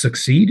us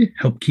succeed,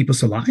 help keep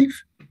us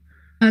alive?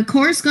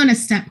 Cora's going to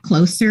step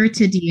closer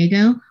to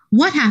Diego.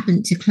 What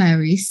happened to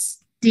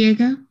Clarice,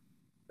 Diego?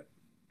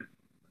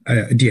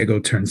 Diego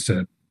turns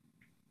to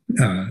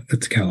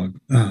Kellogg.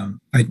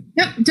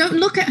 Don't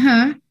look at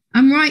her.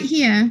 I'm right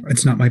here.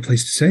 It's not my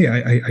place to say.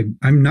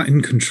 I'm not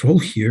in control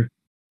here.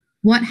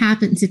 What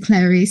happened to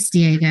Clarice,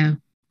 Diego?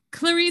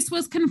 Clarice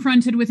was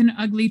confronted with an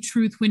ugly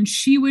truth when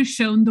she was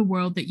shown the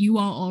world that you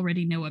all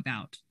already know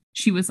about.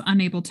 She was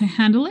unable to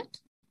handle it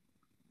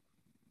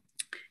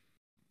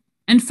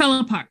and fell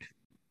apart,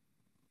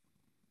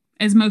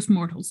 as most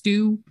mortals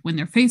do when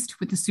they're faced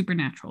with the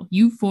supernatural.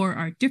 You four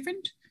are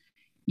different.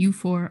 You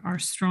four are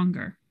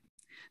stronger.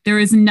 There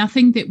is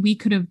nothing that we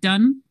could have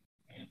done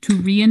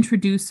to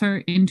reintroduce her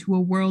into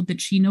a world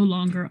that she no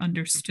longer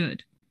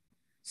understood.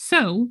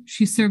 So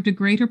she served a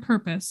greater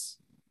purpose,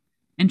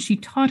 and she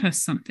taught us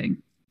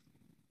something.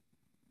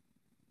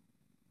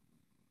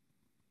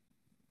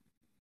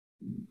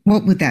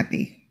 What would that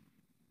be?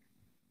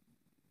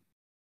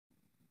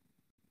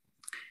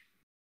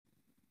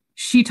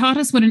 She taught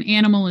us what an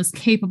animal is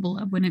capable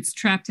of when it's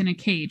trapped in a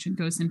cage and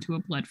goes into a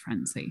blood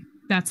frenzy.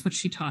 That's what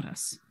she taught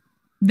us.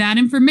 That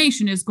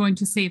information is going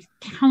to save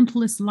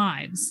countless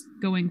lives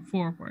going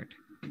forward.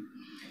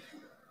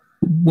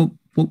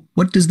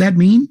 What does that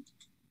mean?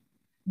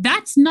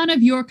 That's none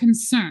of your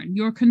concern.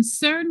 Your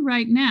concern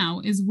right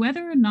now is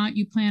whether or not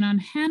you plan on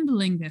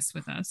handling this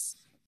with us.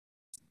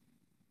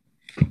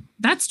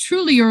 That's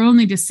truly your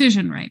only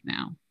decision right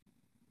now.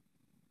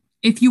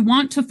 If you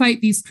want to fight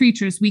these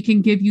creatures, we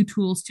can give you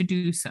tools to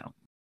do so.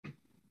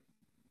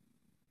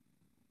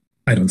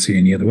 I don't see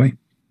any other way.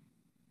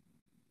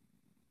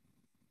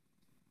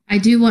 I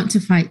do want to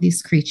fight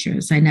these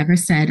creatures. I never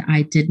said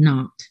I did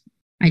not.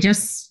 I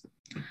just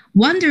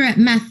wonder at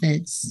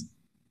methods.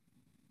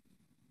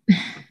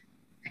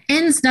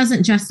 Ends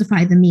doesn't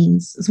justify the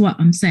means, is what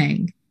I'm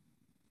saying.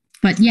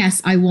 But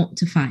yes, I want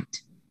to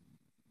fight.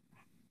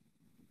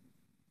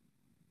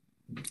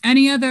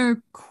 Any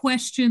other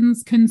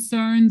questions,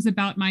 concerns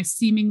about my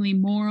seemingly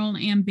moral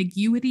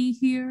ambiguity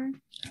here?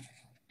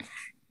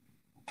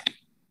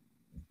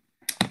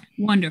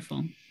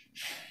 Wonderful.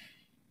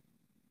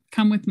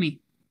 Come with me.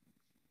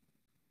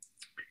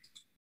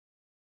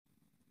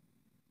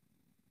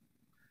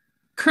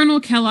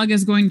 Colonel Kellogg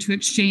is going to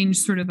exchange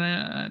sort of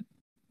a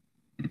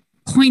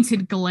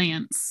pointed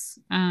glance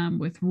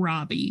with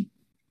Robbie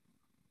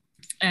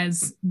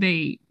as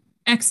they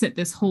exit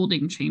this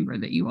holding chamber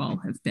that you all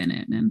have been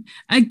in. And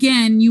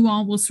again, you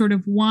all will sort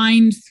of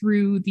wind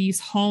through these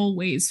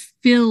hallways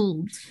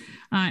filled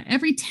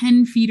every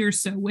 10 feet or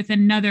so with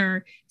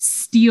another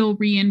steel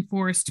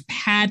reinforced,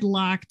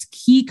 padlocked,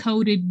 key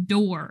coded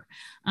door,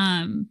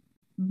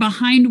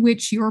 behind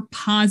which you're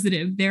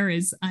positive there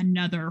is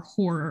another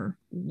horror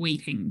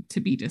waiting to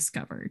be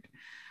discovered.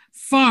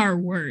 Far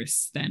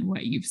worse than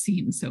what you've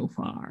seen so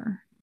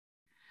far.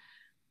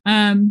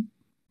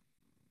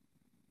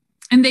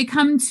 And they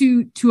come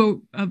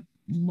to a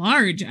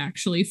large,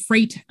 actually,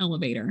 freight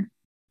elevator.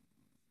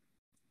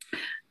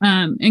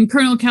 And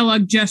Colonel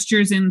Kellogg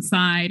gestures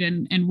inside,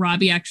 and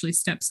Robbie actually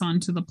steps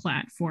onto the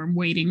platform,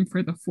 waiting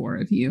for the four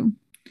of you.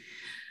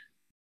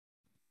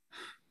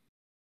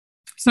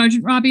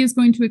 Sergeant Robbie is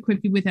going to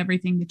equip you with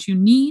everything that you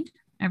need,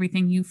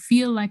 everything you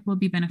feel like will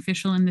be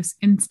beneficial in this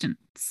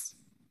instance.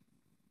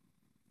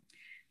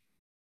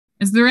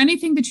 Is there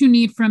anything that you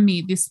need from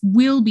me? This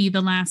will be the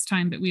last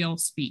time that we all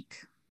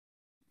speak.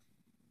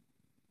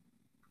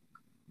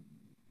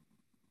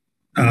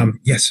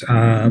 Yes,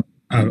 I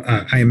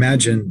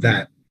imagine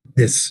that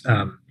this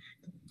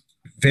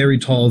very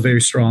tall,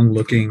 very strong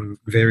looking,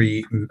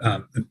 very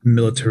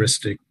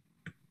militaristic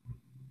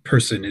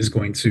person is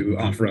going to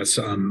offer us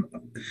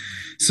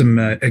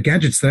some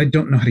gadgets that I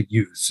don't know how to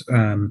use.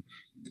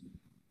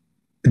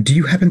 Do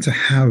you happen to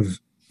have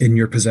in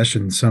your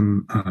possession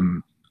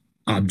some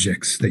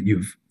objects that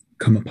you've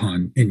come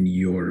upon in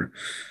your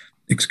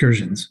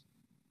excursions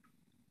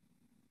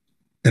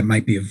that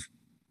might be of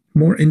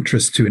more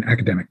interest to an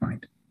academic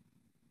mind?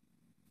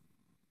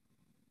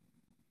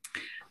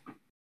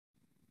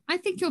 I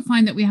think you'll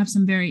find that we have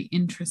some very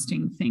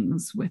interesting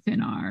things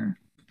within our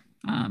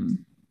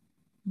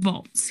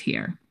vaults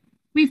here.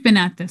 We've been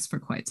at this for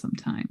quite some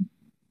time.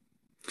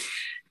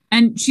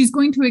 And she's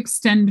going to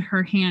extend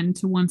her hand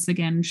to once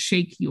again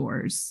shake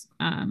yours,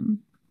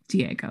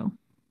 Diego.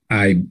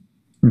 I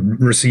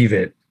receive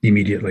it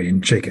immediately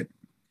and shake it.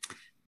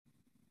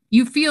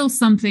 You feel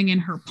something in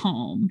her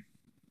palm.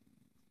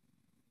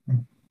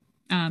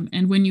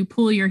 And when you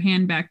pull your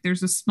hand back,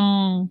 there's a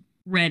small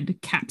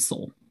red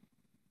capsule.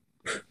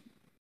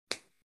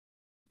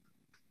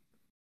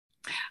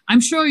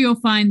 I'm sure you'll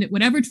find that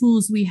whatever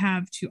tools we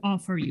have to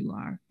offer you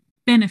are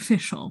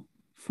beneficial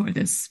for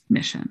this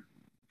mission.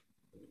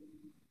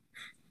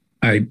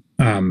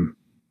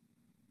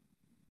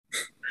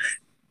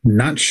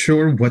 Not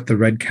sure what the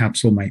red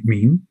capsule might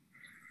mean.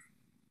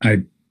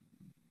 I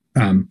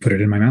put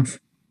it in my mouth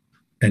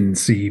and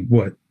see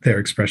what their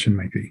expression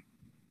might be.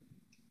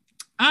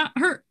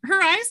 Her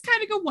eyes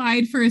kind of go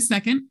wide for a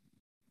second.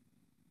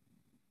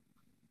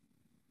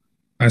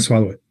 I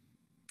swallow it.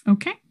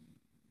 Okay.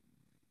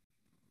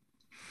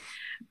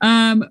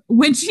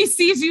 When she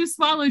sees you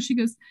swallow, she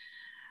goes,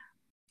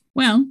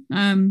 well,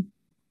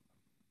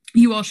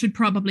 you all should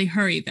probably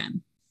hurry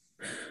then.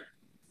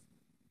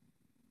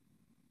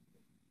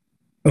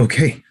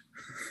 Okay.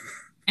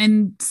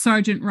 And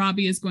Sergeant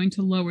Robbie is going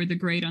to lower the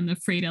grate on the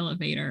freight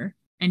elevator,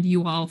 and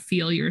you all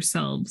feel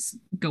yourselves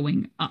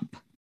going up.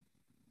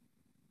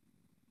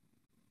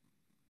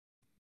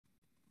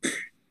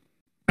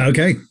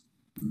 Okay.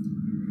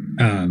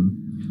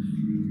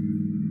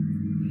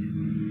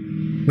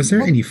 Was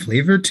there any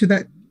flavor to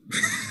that?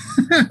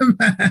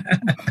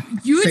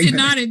 You did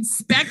not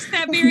inspect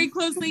that very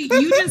closely.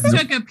 You just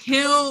took a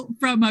pill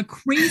from a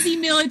crazy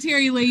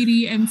military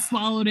lady and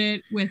swallowed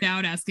it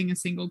without asking a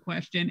single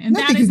question. And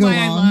that is why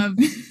I love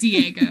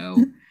Diego.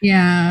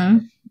 Yeah.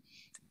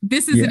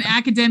 This is an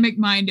academic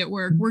mind at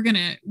work. We're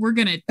gonna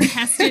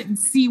test it and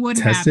see what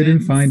happens. Test it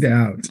and find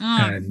out,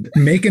 and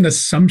make an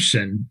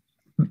assumption.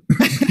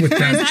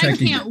 Guys, I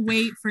can't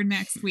wait for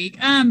next week.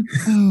 Oh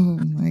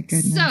my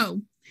goodness.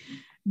 So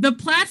the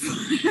platform,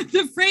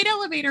 the freight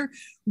elevator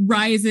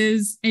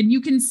rises, and you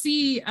can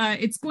see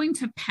it's going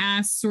to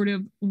pass sort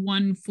of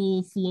one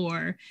full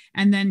floor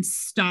and then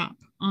stop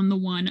on the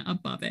one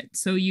above it.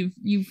 So you've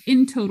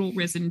in total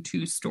risen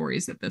 2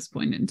 stories at this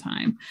point in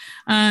time.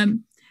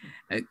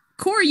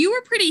 Cor, you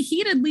were pretty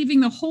heated leaving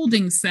the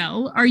holding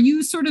cell. Are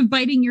you sort of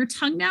biting your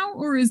tongue now,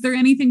 or is there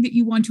anything that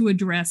you want to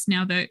address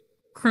now that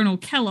Colonel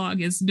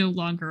Kellogg is no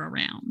longer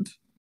around?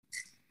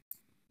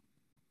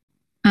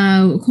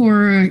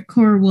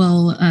 Cor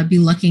will be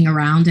looking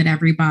around at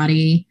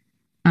everybody,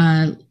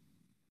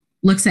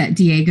 looks at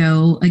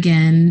Diego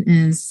again,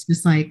 and is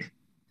just like,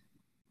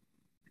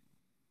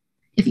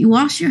 if you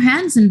wash your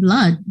hands in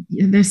blood,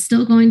 they're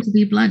still going to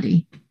be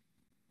bloody.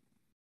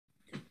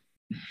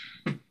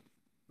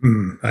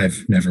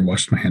 I've never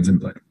washed my hands in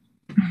blood.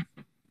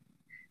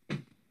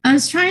 I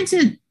was trying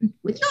to,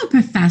 with your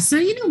professor,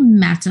 you know,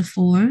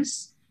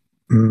 metaphors.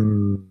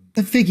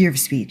 The figure of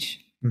speech.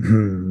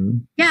 Mm-hmm.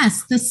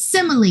 Yes, the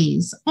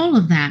similes, all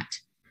of that.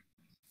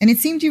 And it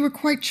seemed you were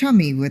quite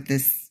chummy with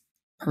this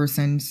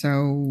person.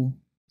 So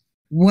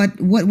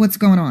what's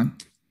going on?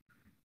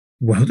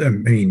 Well, I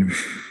mean,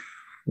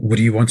 what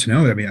do you want to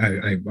know? I mean,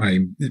 I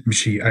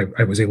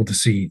was able to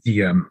see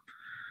the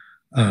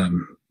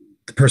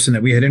person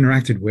that we had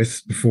interacted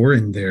with before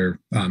in their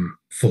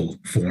full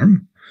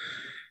form,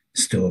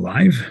 still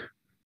alive.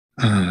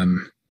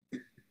 And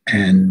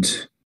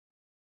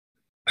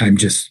I'm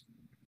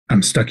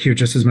stuck here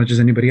just as much as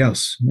anybody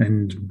else.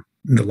 And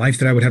the life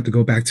that I would have to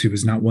go back to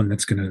is not one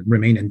that's going to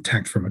remain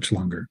intact for much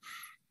longer.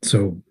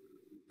 So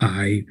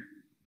I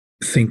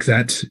think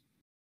that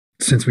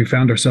since we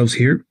found ourselves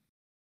here,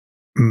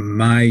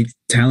 my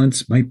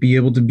talents might be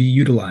able to be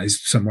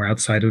utilized somewhere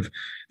outside of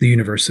the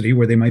university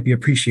where they might be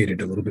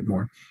appreciated a little bit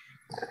more.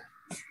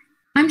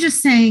 I'm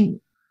just saying,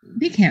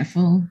 be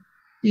careful,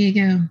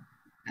 Diego.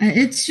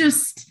 It's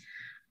just,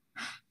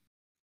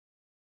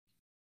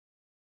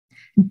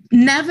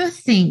 never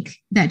think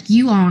that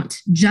you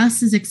aren't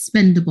just as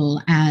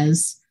expendable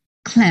as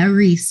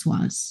Clarice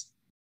was.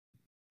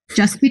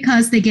 Just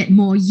because they get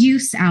more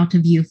use out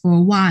of you for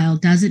a while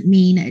doesn't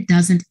mean it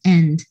doesn't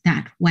end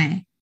that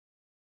way.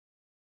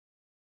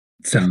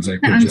 Sounds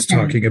like we're just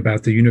talking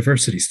about the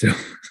university still.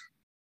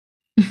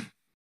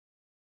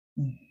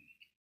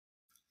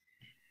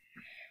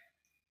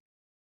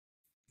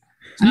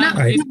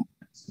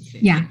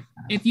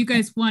 If you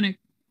guys want to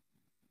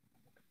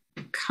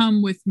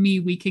come with me,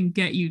 we can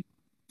get you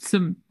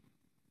some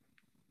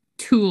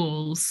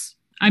tools.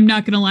 I'm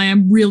not going to lie,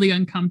 I'm really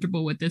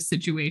uncomfortable with this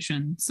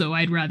situation, so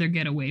I'd rather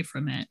get away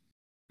from it.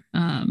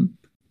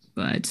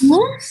 But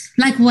tools?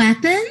 Like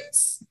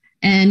weapons?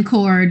 And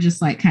Core just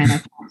like kind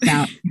of pops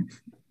out.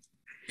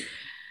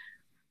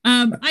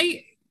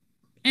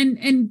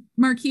 And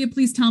Markeia,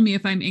 please tell me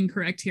if I'm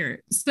incorrect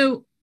here.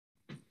 So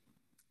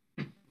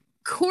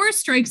Core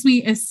strikes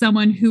me as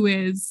someone who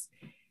is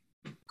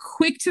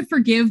quick to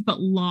forgive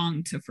but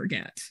long to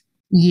forget.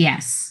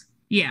 Yes.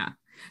 Yeah.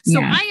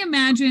 So yeah. I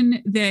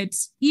imagine that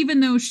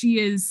even though she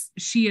is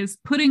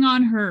putting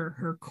on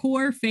her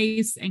core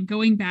face and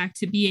going back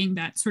to being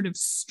that sort of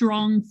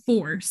strong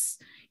force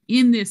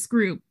in this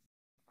group,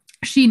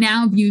 she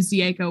now views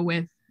Diego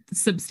with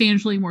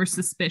substantially more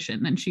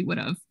suspicion than she would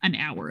have an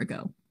hour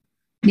ago.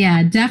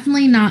 Yeah,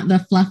 definitely not the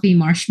fluffy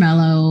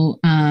marshmallow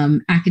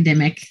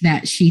academic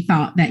that she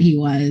thought that he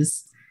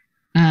was.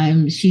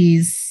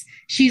 She's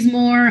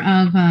more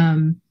of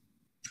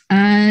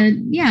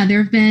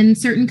there have been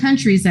certain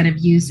countries that have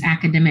used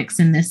academics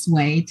in this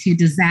way to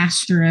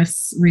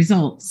disastrous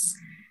results.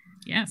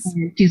 Yes.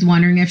 And she's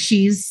wondering if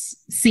she's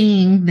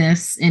seeing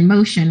this in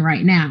motion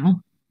right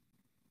now.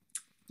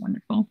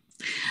 Wonderful.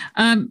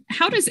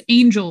 How does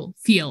Angel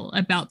feel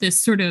about this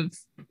sort of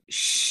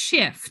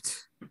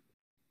shift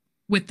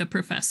with the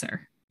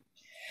professor?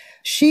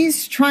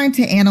 She's trying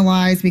to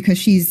analyze because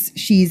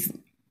she's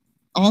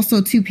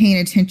also too paying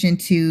attention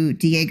to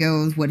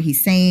Diego's, what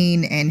he's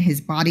saying and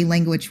his body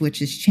language, which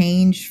has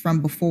changed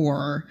from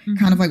before,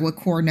 kind of like what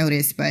Core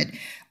noticed, but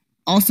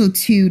also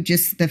to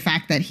just the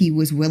fact that he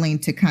was willing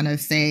to kind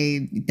of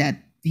say that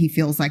he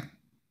feels like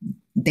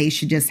they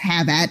should just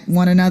have at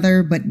one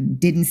another, but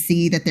didn't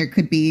see that there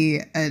could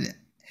be a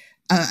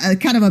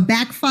kind of a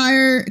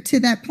backfire to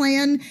that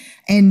plan.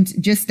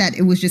 And just that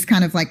it was just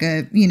kind of like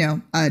a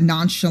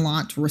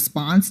nonchalant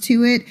response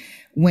to it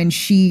when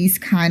she's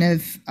kind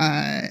of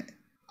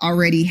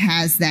already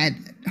has that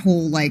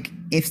whole, like,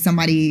 if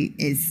somebody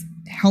is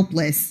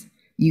helpless,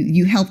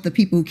 you help the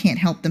people who can't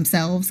help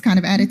themselves kind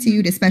of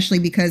attitude, especially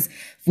because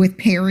with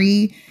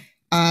Perry,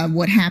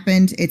 what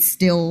happened, it's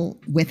still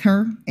with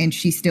her and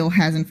she still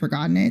hasn't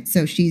forgotten it.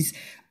 So she's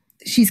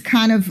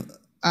kind of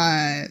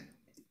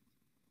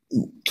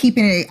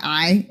keeping an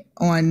eye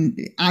on,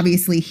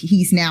 obviously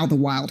he's now the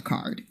wild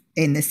card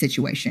in this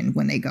situation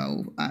when they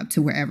go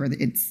to wherever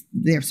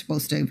they're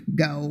supposed to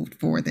go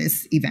for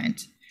this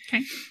event.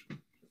 Okay.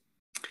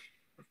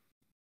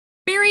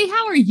 Barry,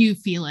 how are you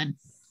feeling?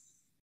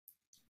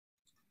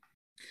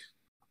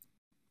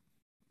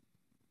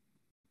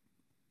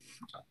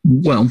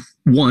 Well,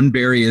 one,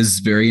 Barry is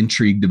very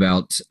intrigued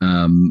about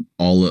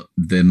all of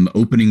them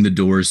opening the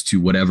doors to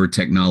whatever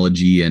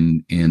technology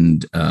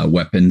and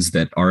weapons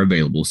that are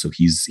available. So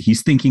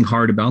he's thinking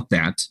hard about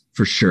that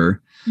for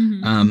sure.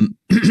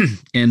 Mm-hmm.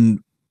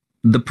 And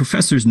the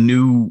professor's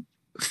new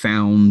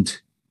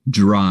found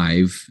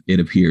drive,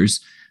 it appears,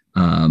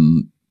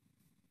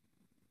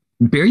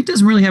 Barry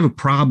doesn't really have a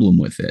problem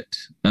with it.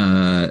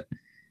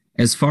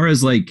 As far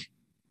as like,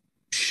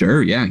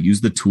 sure, yeah,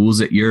 use the tools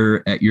at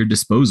your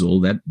disposal.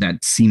 That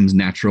seems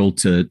natural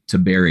to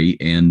Barry,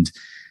 and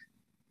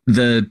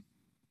the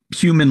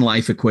human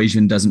life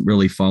equation doesn't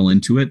really fall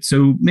into it.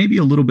 So maybe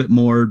a little bit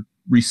more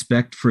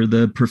respect for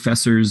the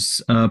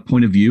professor's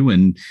point of view,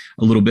 and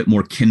a little bit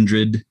more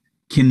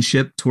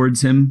kinship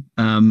towards him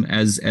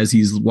as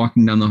he's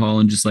walking down the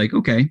hall, and just like,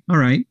 okay, all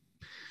right,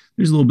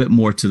 there's a little bit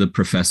more to the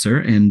professor,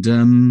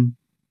 and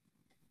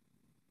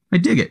I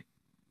dig it.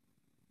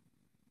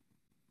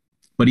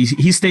 But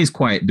he stays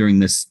quiet during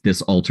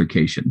this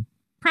altercation.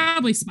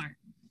 Probably smart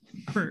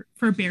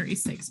for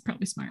Barry's sake.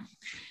 Probably smart.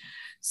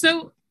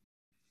 So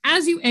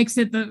as you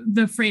exit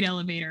the freight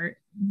elevator,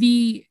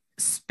 the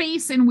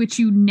space in which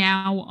you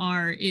now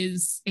are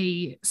is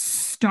a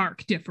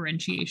stark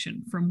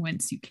differentiation from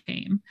whence you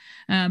came.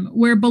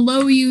 Where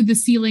below you, the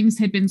ceilings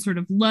had been sort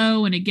of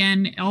low, and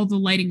again, all the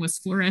lighting was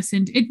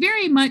fluorescent. It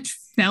very much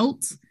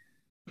felt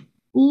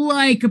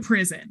like a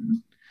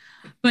prison.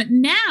 But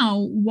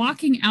now,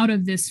 walking out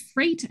of this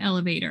freight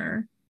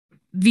elevator,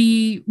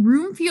 the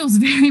room feels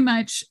very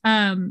much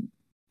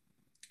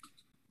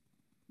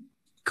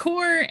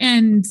Core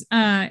and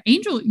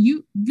Angel,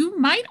 you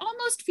might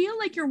almost feel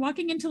like you're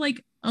walking into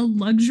like a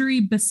luxury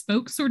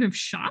bespoke sort of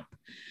shop.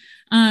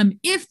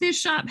 If this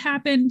shop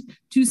happened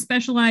to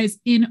specialize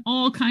in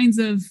all kinds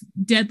of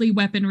deadly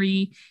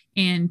weaponry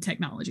and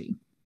technology.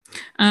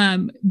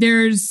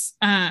 There's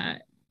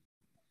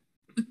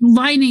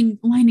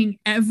lining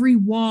every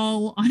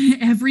wall,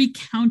 on every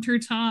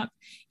countertop,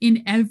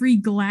 in every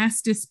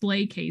glass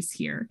display case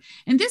here.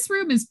 And this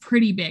room is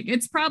pretty big.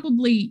 It's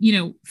probably,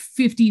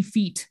 50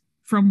 feet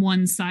from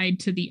one side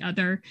to the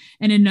other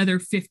and another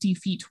 50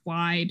 feet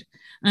wide.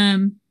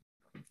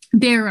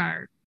 There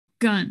are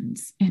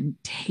guns and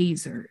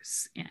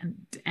tasers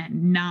and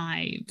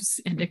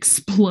knives and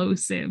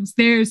explosives.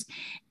 There's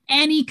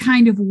any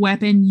kind of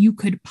weapon you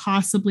could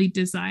possibly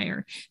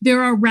desire.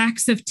 There are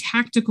racks of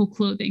tactical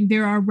clothing.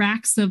 There are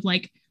racks of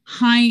like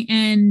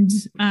high-end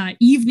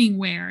evening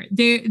wear.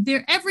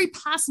 They're every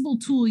possible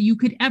tool you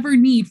could ever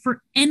need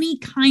for any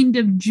kind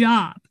of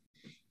job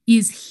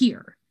is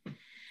here.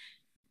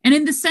 And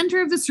in the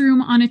center of this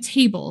room on a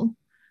table,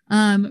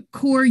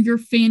 Core, your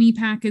fanny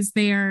pack is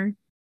there.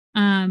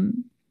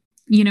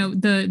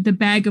 The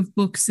bag of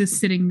books is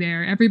sitting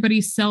there.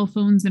 Everybody's cell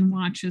phones and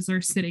watches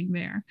are sitting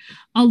there,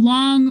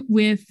 along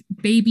with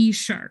Baby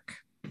Shark,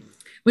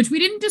 which we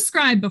didn't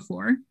describe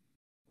before,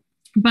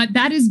 but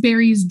that is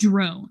Barry's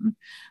drone.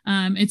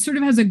 It sort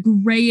of has a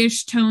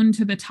grayish tone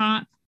to the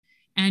top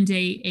and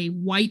a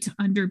white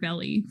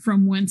underbelly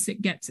from whence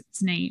it gets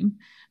its name.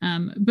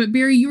 But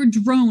Barry, your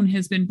drone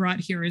has been brought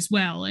here as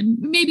well. And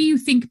maybe you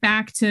think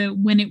back to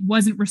when it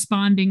wasn't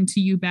responding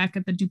to you back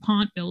at the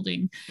DuPont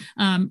building,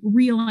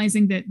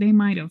 realizing that they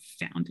might have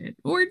found it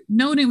or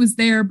known it was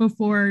there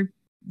before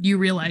you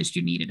realized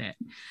you needed it,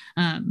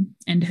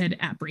 and had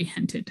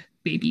apprehended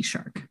Baby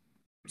Shark.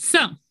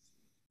 So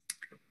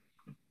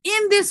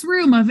in this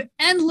room of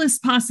endless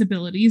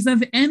possibilities,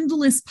 of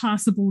endless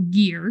possible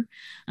gear,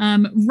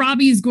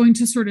 Robbie is going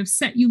to sort of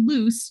set you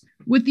loose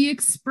with the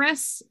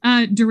express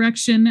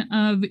direction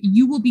of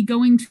you will be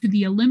going to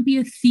the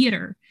Olympia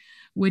Theater,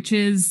 which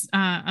is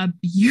a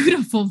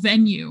beautiful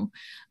venue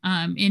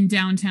in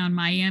downtown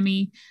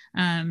Miami,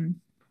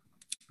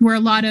 where a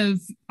lot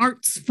of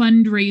arts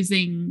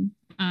fundraising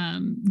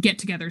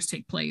get-togethers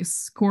take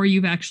place. Corey,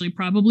 you've actually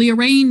probably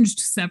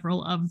arranged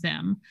several of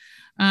them.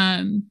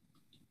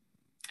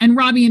 And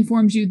Robbie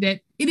informs you that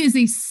it is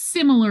a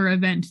similar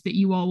event that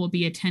you all will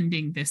be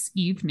attending this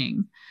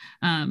evening.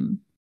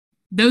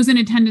 Those in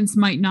attendance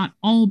might not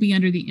all be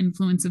under the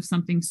influence of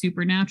something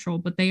supernatural,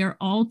 but they are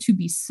all to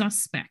be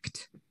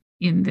suspect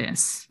in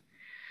this.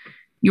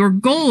 Your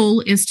goal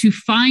is to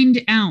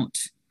find out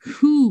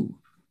who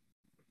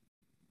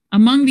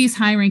among these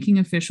high-ranking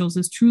officials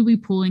is truly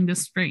pulling the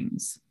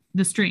strings,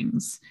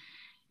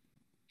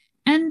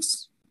 and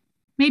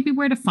maybe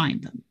where to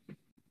find them.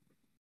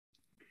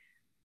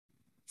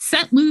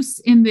 Set loose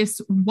in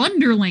this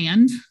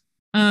wonderland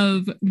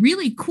of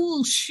really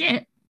cool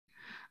shit.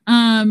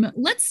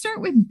 Let's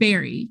start with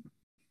Barry.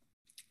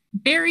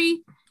 Barry,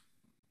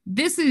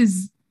 this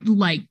is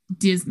like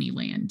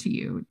Disneyland to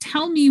you.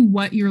 Tell me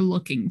what you're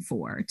looking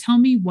for. Tell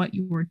me what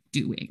you're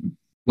doing.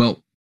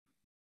 Well,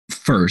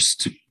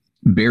 first,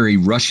 Barry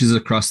rushes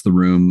across the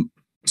room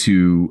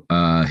to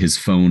his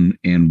phone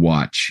and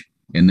watch.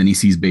 And then he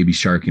sees Baby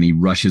Shark and he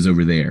rushes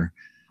over there.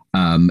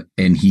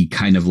 And he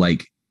kind of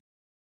like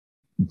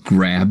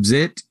grabs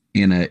it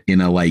in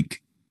a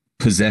like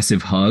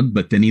possessive hug,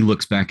 but then he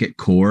looks back at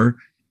Core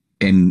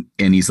and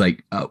he's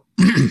like, oh,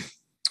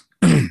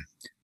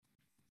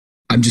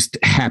 I'm just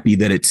happy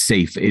that it's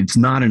safe. It's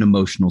not an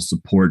emotional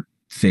support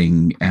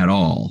thing at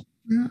all.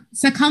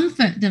 It's a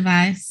comfort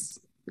device.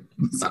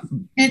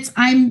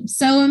 I'm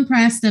so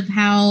impressed of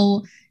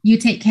how you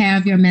take care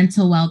of your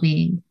mental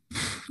well-being.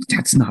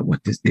 That's not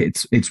what this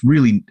it's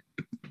really.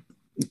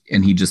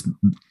 And he just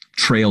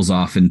trails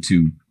off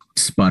into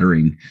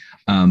sputtering.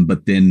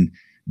 But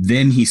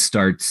then he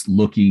starts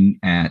looking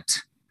at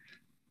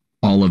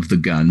all of the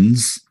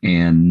guns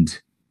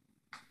and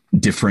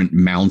different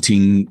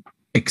mounting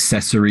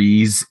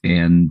accessories.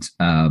 And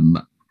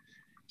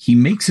he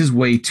makes his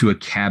way to a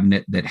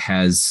cabinet that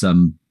has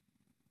some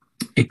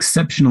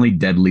exceptionally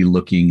deadly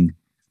looking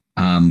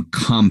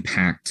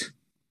compact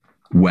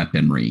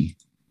weaponry.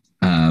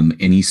 And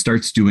he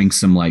starts doing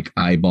some like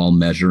eyeball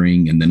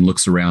measuring and then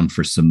looks around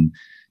for some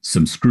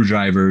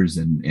screwdrivers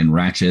and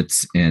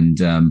ratchets. And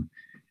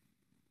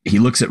he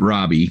looks at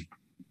Robbie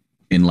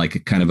in like a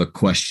kind of a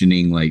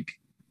questioning, like.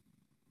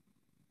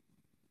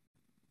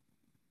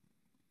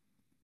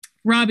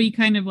 Robbie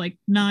kind of like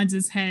nods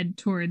his head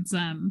towards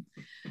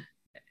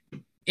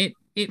it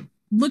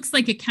looks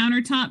like a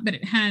countertop, but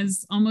it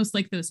has almost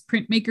like those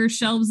printmaker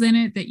shelves in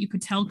it that you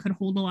could tell could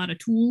hold a lot of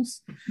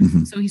tools.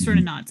 Mm-hmm. So he sort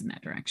of nods in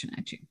that direction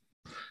at you.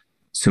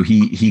 So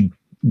he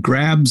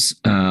grabs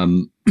a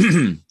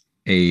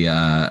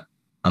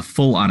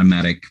full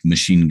automatic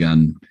machine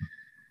gun,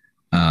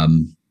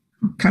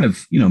 kind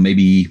of,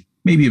 maybe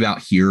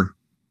about here,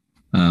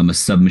 a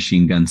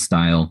submachine gun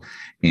style,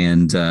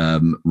 and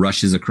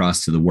rushes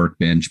across to the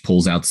workbench,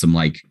 pulls out some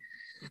like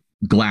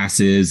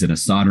glasses and a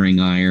soldering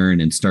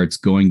iron, and starts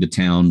going to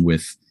town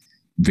with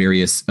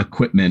various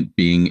equipment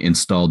being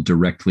installed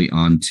directly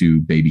onto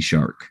Baby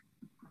Shark.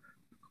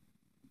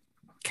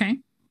 Okay.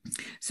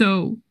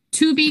 So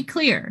to be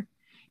clear,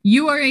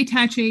 you are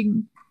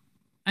attaching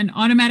an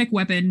automatic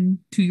weapon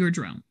to your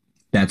drone.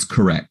 That's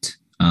correct.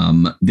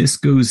 This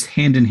goes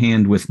hand in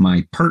hand with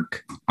my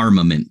perk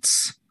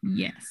armaments.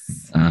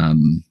 Yes.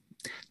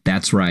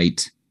 That's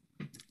right.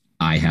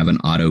 I have an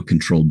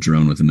auto-controlled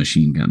drone with a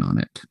machine gun on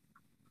it.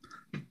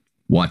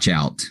 Watch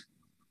out.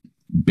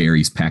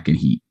 Barry's packing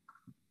heat.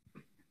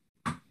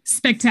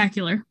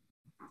 Spectacular.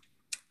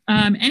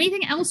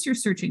 Anything else you're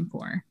searching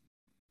for?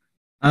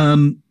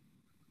 I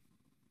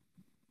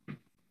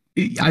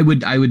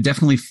would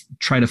definitely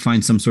try to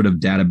find some sort of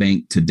data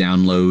bank to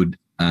download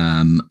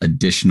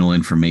additional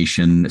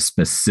information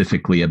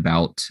specifically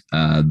about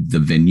the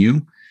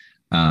venue.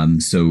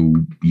 So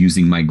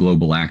using my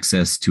global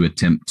access to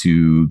attempt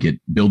to get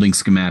building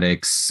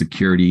schematics,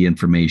 security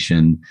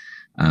information,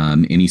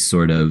 any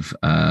sort of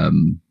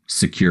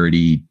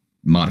security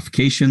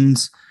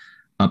modifications,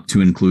 up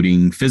to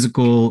including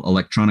physical,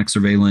 electronic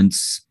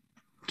surveillance,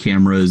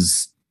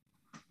 cameras,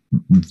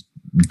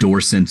 door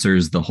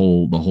sensors, the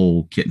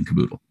whole kit and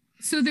caboodle.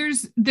 So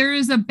there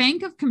is a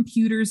bank of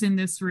computers in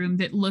this room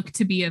that look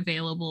to be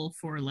available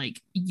for like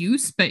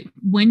use, but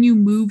when you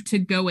move to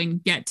go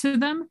and get to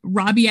them,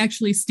 Robbie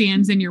actually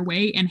stands in your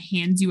way and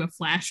hands you a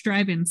flash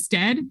drive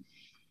instead.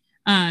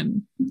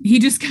 He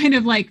just kind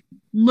of like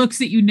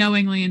looks at you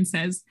knowingly and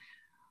says,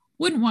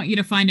 "Wouldn't want you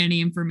to find any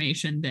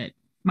information that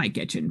might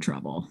get you in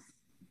trouble."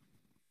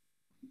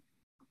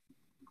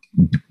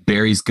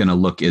 Barry's gonna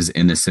look as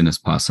innocent as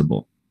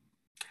possible.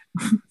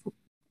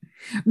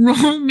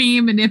 Roll me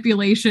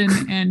manipulation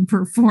and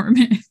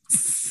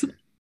performance.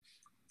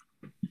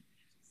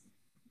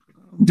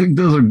 I think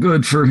those are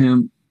good for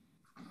him.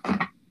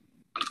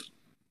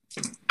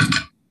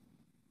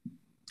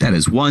 That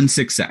is one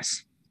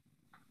success.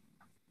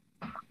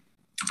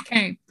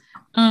 Okay.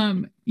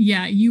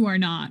 Yeah, you are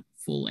not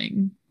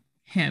fooling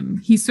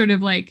him. He sort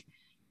of like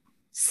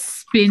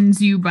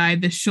spins you by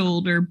the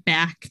shoulder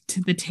back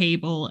to the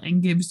table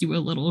and gives you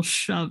a little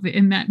shove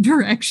in that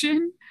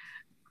direction.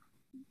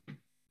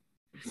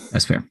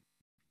 That's fair.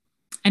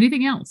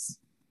 Anything else?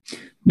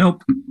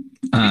 Nope.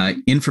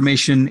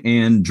 Information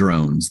and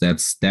drones.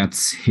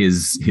 That's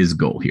his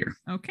goal here.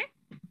 Okay.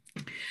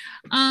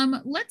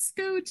 Let's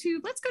go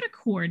to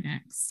Core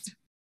next.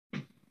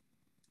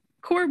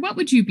 Core, what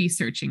would you be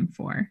searching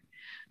for?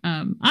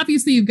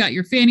 Obviously, you've got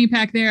your fanny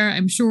pack there.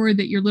 I'm sure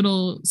that your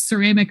little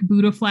ceramic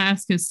Buddha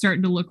flask is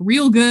starting to look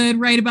real good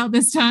right about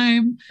this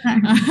time.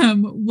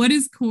 What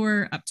is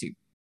Core up to?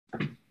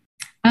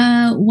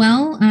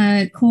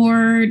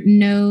 Core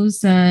knows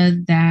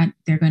that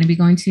they're going to be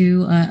going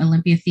to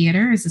Olympia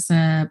Theater. Is this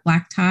a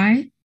black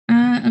tie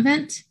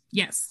event?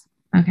 Yes.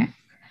 Okay.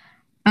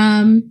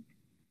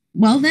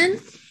 Well then,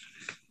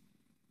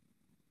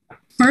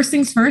 first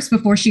things first,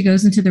 before she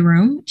goes into the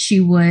room, she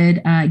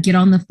would get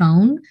on the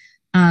phone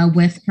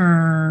with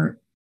her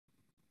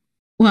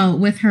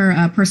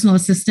personal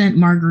assistant,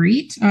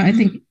 Marguerite. I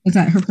think, is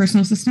that her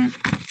personal assistant?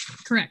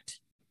 Correct.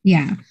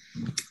 Yeah.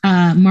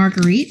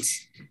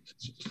 Marguerite.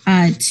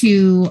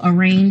 To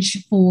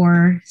arrange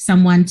for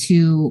someone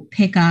to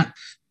pick up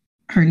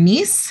her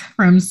niece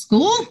from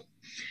school,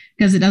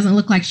 because it doesn't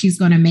look like she's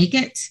going to make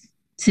it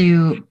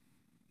to.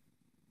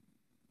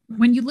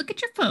 When you look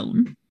at your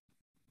phone,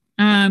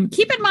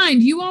 keep in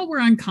mind, you all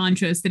were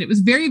unconscious, that it was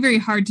very, very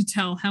hard to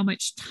tell how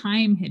much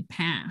time had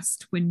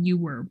passed when you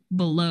were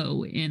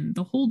below in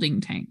the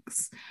holding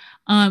tanks.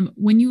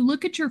 When you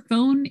look at your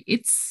phone,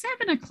 it's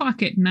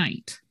 7:00 at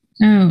night.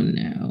 Oh,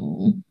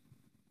 no.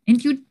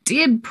 And you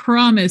did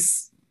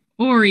promise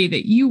Ori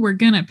that you were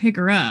going to pick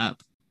her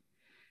up.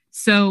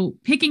 So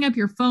picking up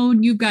your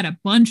phone, you've got a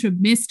bunch of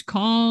missed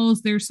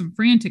calls. There's some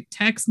frantic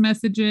text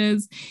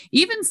messages,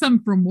 even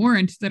some from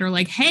Warrant that are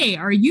like, "Hey,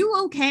 are you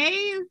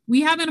okay?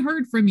 We haven't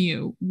heard from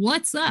you.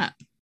 What's up?"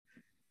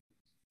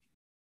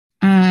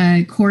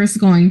 Cora's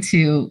going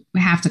to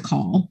have to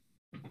call.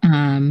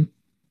 Going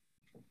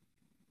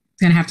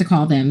to have to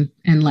call them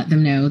and let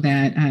them know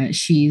that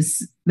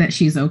she's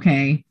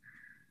okay.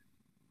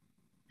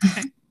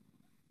 Okay.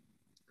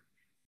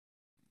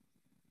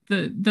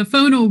 The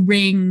phone will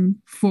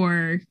ring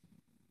for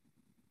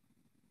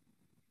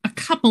a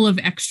couple of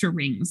extra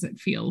rings. It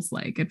feels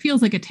like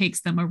it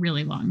takes them a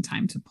really long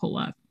time to pull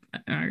up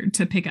or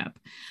to pick up.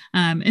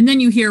 And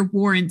then you hear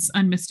Warrant's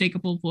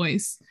unmistakable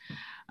voice.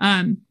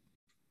 Where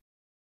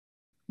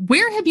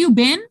have you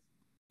been?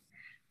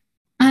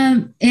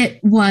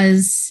 It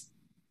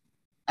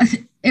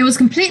was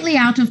completely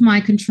out of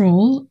my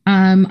control.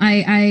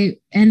 I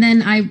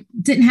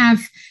didn't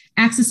have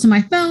access to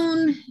my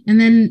phone, and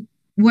then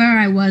where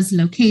I was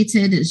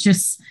located, it's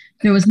just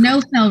there was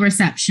no cell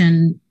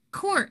reception.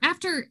 Core,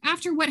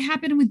 after what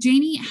happened with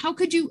Janie, how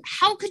could you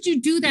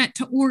do that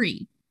to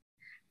Ori?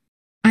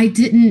 I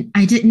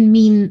didn't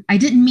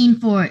mean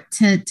for it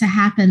to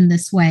happen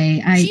this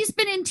way. She's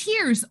been in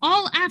tears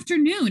all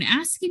afternoon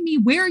asking me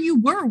where you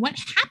were. What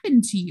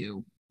happened to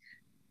you?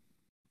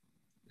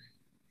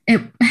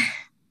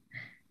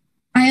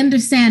 I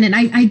understand, and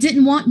I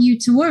didn't want you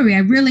to worry. I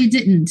really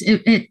didn't.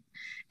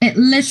 It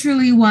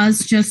literally was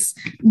just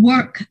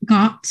work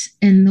got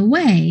in the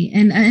way,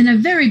 and in a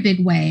very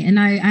big way, and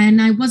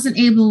I wasn't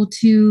able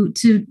to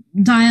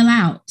dial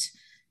out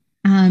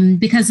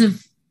because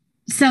of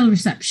cell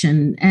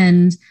reception,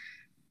 and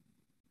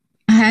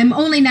I'm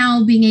only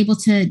now being able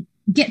to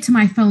get to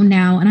my phone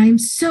now, and I'm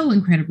so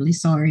incredibly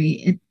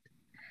sorry.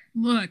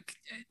 Look,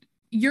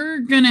 you're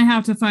gonna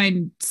have to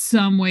find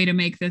some way to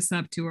make this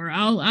up to her.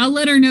 I'll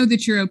let her know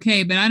that you're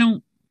okay, but I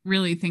don't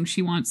really think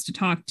she wants to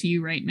talk to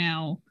you right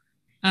now.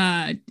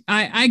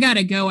 I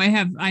gotta go. I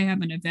have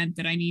an event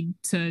that I need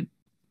to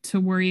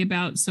worry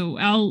about,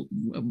 so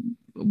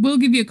we'll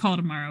give you a call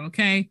tomorrow,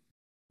 okay?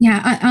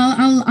 Yeah,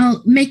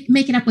 I'll make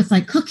it up with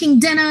like cooking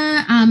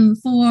dinner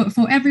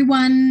for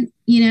everyone.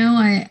 You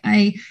know,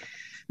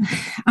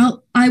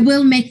 I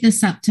will make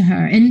this up to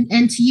her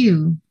and to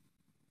you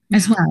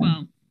as well.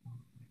 Well,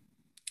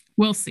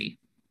 we'll see.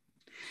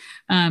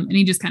 And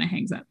he just kind of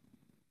hangs up.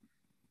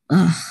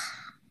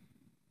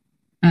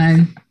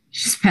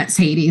 She pets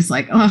Hades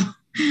like, and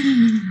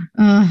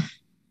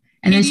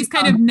then he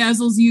kind of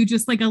nuzzles you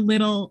just like a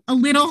little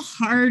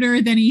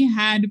harder than he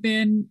had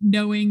been,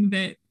 knowing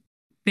that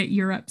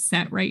you're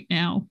upset right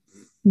now.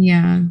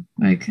 Yeah,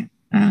 like,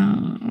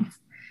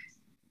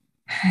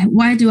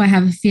 why do I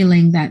have a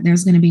feeling that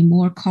there's going to be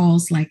more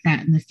calls like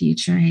that in the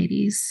future,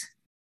 Hades?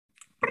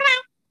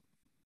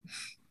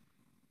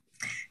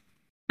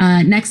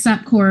 Next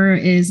up, Cora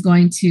is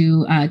going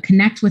to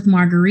connect with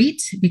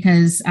Marguerite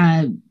because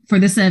for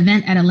this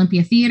event at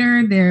Olympia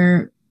Theater,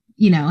 they're,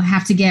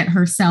 have to get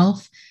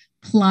herself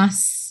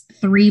plus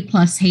 3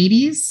 plus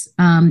Hades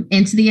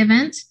into the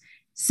event.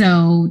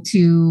 So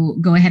to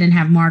go ahead and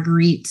have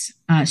Marguerite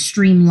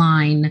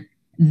streamline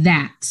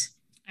that.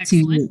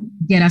 Excellent. To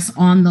get us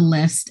on the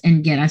list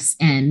and get us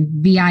in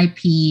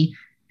VIP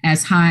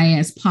as high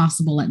as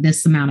possible at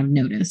this amount of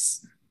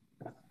notice.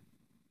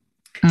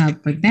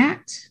 For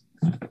that,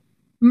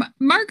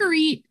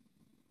 Marguerite,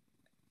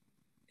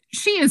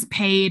 she is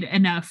paid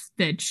enough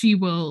that she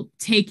will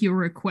take your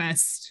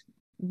request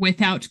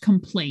without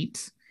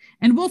complaint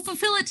and will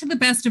fulfill it to the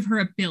best of her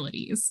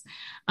abilities.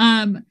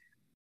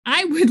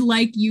 I would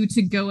like you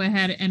to go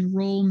ahead and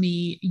roll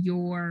me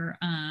your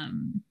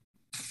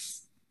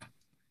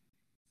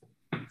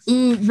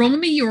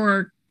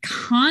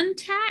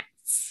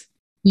contacts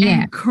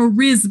and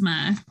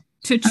charisma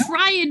to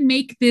try and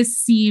make this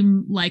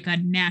seem like a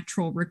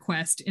natural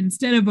request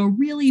instead of a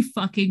really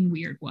fucking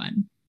weird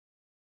one.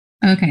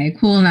 Okay,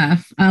 cool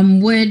enough.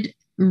 Would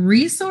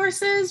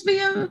resources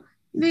be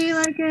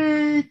like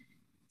a...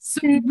 So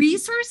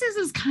resources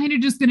is kind of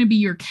just going to be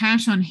your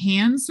cash on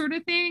hand sort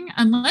of thing,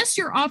 unless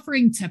you're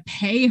offering to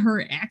pay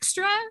her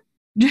extra,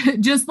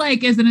 just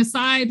like as an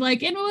aside,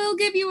 like, and we'll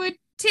give you a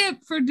tip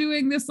for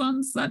doing this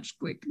on such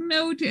quick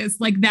notice,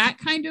 like that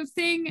kind of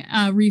thing.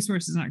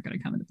 Resources aren't going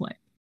to come into play.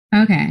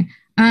 Okay.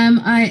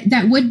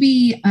 That would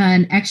be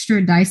an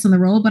extra dice on the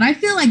roll, but I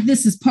feel like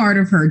this is part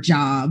of her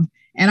job,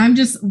 and I'm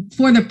just,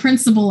 for the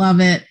principle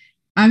of it,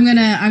 I'm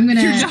gonna.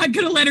 You're not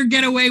gonna let her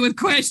get away with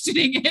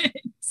questioning it.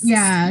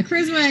 Yeah,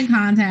 charisma and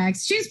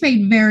contacts. She's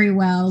paid very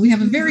well. We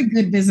have a very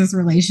good business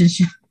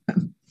relationship.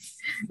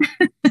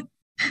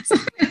 So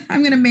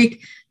I'm gonna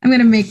make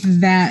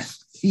that.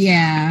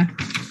 Yeah,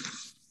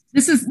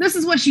 this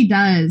is what she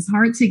does.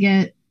 Hard to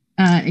get,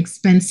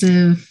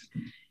 expensive.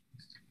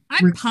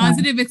 I'm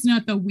positive it's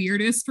not the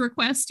weirdest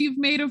request you've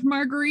made of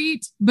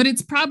Marguerite, but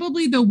it's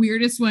probably the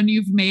weirdest one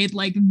you've made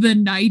like the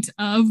night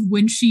of,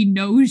 when she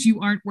knows you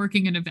aren't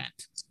working an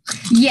event.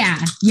 Yeah,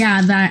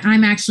 that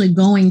I'm actually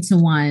going to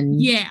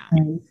one. Yeah.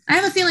 I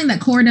have a feeling that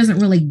Cora doesn't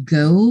really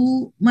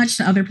go much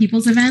to other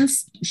people's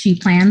events. She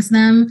plans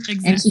them.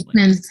 Exactly. And she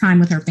spends time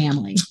with her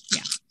family.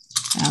 Yeah.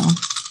 So.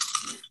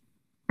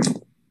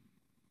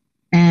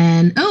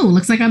 And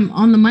looks like I'm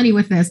on the money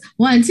with this.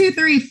 1, 2,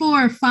 3,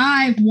 4,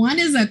 5. 1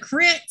 is a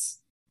crit.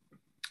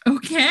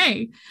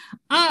 Okay.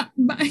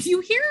 You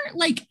hear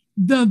like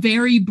the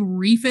very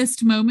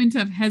briefest moment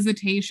of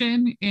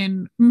hesitation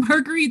in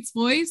Marguerite's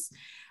voice.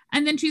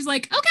 And then she's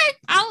like, okay,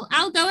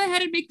 I'll go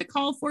ahead and make the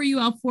call for you.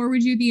 I'll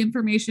forward you the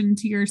information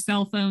to your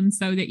cell phone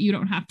so that you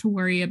don't have to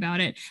worry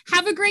about it.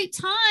 Have a great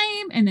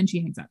time. And then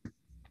she hangs up.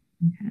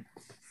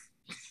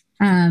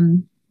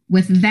 Okay.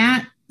 With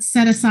that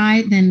set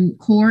aside, then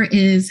Core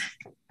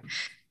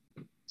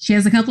she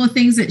has a couple of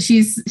things that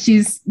she's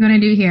going to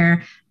do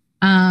here.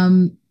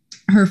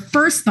 Her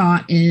first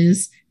thought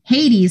is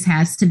Hades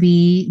has to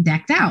be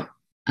decked out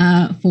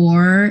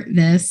for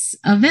this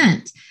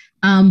event.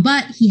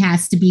 But he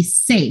has to be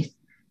safe.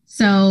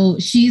 So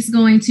she's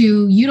going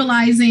to,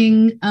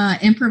 utilizing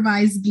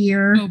improvised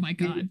gear. Oh my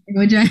God.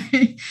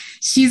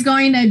 She's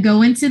going to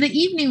go into the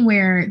evening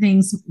wear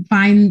things,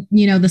 find,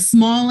 the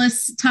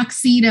smallest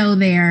tuxedo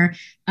there.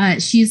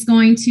 She's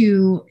going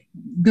to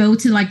go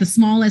to like the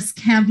smallest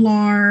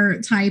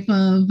Kevlar type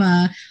of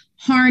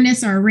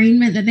harness or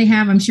arraignment that they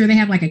have. I'm sure they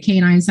have like a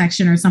canine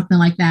section or something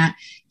like that.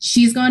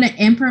 She's going to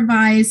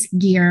improvise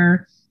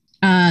gear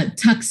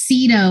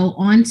tuxedo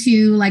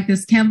onto like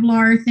this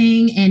Kevlar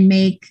thing and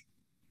make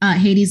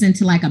Hades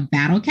into like a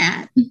battle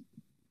cat.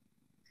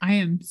 I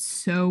am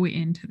so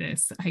into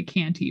this. I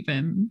can't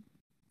even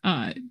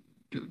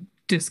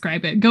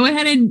describe it. Go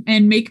ahead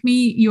and make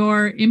me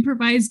your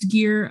improvised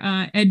gear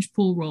edge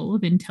pool roll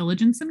of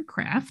intelligence and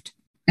craft.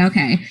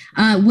 Okay.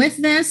 With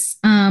this,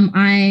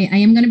 I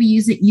am going to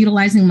be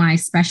utilizing my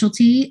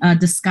specialty,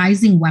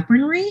 disguising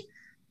weaponry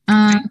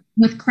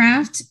with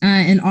craft,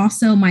 and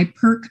also my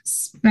perk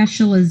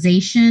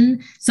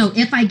specialization. So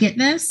if I get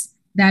this,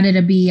 that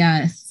it'll be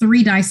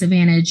 3 dice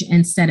advantage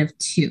instead of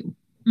 2.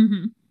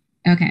 Mm-hmm.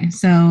 Okay.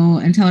 So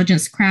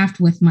intelligence craft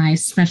with my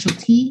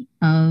specialty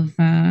of...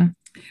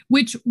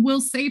 which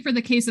will say for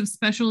the case of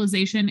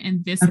specialization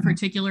and this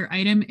particular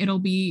item, it'll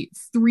be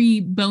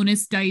 3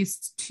 bonus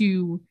dice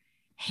to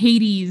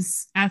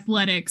Hades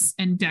athletics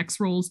and dex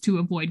rolls to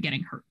avoid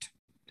getting hurt.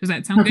 Does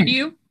that sound good to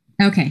you?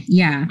 Okay,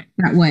 yeah,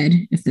 that would.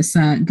 If this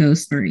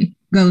goes through.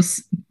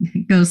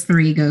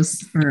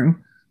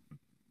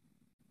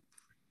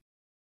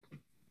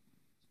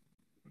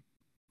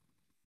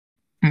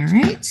 All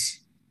right.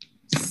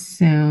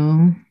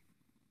 So,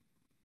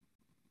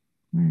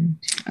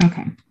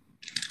 okay.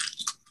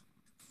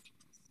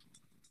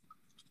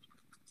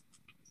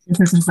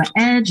 This is the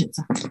edge. It's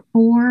a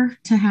 4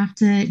 to have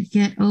to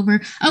get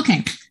over.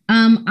 Okay.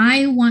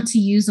 I want to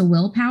use a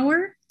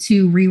willpower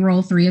to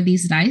re-roll 3 of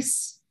these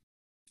dice.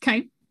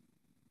 Okay.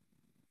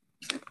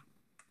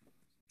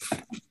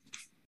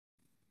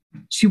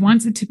 She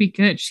wants it to be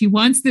good. She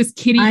wants this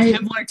kitty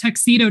Kevlar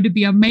tuxedo to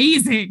be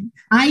amazing.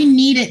 I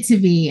need it to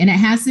be, and it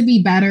has to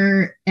be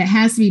better. It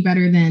has to be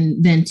better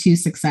than 2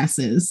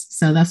 successes.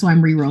 So that's why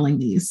I'm re-rolling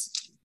these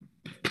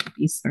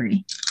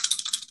 3.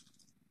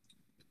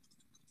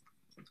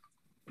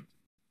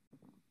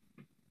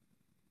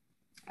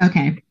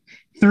 Okay,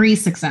 3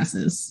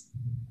 successes.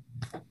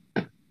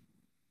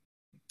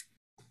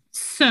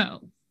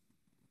 So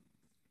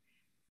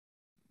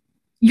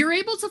you're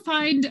able to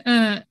find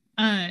a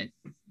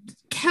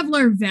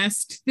Kevlar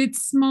vest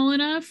that's small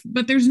enough,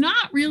 but there's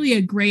not really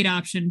a great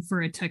option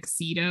for a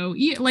tuxedo.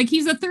 Like,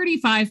 he's a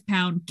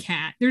 35-pound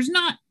cat. There's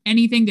not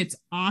anything that's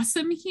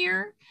awesome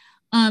here.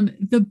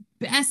 The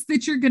best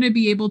that you're going to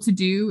be able to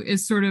do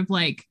is sort of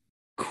like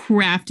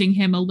crafting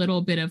him a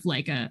little bit of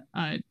like a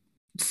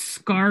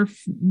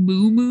scarf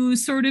moo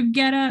sort of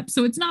get up.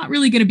 So it's not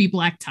really going to be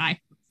black tie.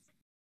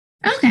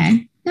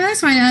 Okay. No,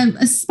 that's fine.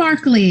 A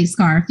sparkly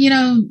scarf,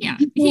 Yeah.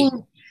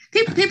 People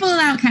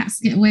without cats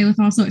get away with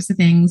all sorts of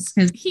things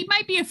because he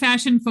might be a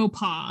fashion faux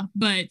pas,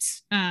 but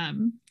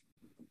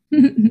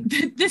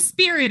the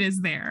spirit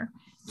is there.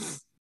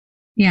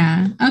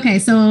 Yeah. Okay.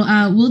 So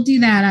we'll do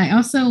that. I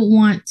also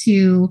want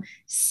to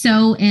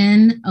sew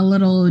in a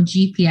little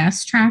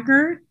GPS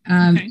tracker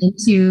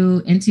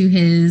into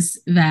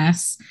his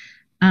vest.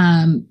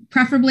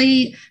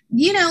 Preferably,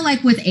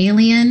 like with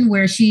Alien,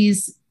 where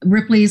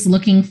Ripley's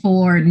looking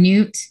for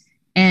Newt,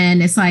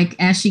 and it's like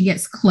as she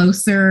gets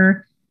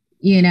closer,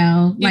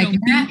 like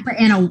that, but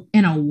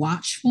in a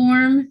watch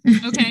form.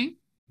 Okay.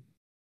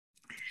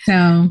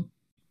 So,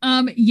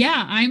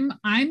 yeah,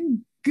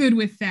 I'm good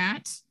with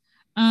that.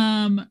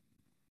 I'm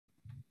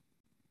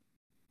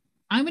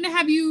going to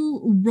have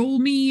you roll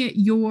me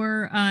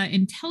your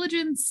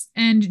intelligence.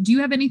 And do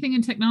you have anything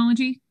in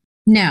technology?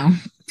 No.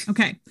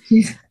 Okay.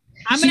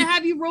 I'm going to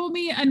have you roll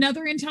me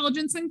another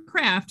intelligence and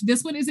craft.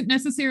 This one isn't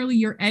necessarily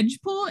your edge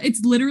pull.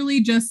 It's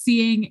literally just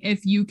seeing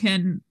if you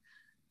can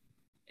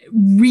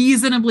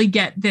reasonably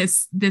get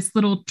this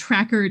little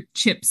tracker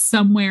chip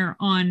somewhere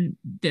on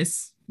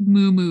this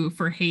moo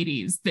for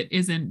Hades that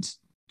isn't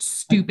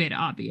stupid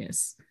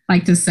obvious.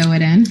 Like to sew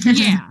it in?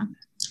 Yeah.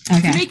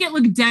 Okay. To make it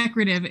look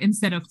decorative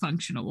instead of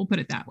functional. We'll put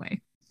it that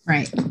way.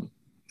 Right.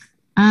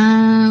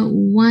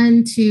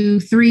 1, 2,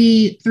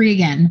 3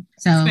 again.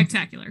 So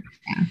spectacular.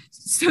 Yeah.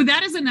 So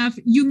that is enough.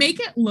 You make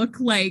it look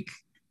like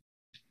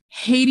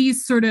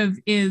Hades sort of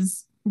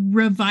is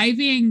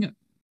reviving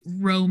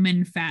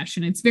Roman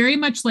fashion. It's very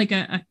much like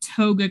a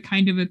toga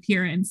kind of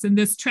appearance. And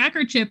this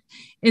tracker chip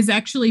is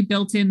actually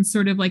built in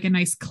sort of like a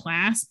nice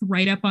clasp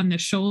right up on the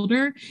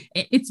shoulder.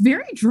 It's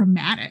very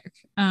dramatic.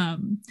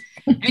 And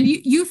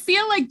you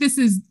feel like this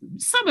is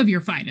some of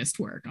your finest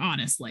work,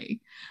 honestly.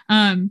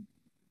 And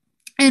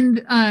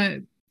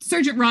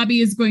Sergeant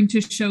Robbie is going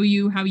to show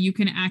you how you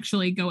can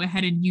actually go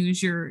ahead and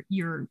use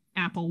your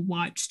Apple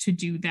Watch to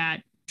do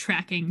that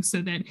tracking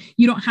so that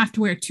you don't have to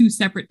wear 2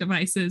 separate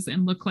devices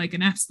and look like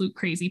an absolute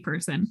crazy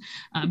person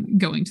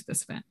going to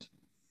this event.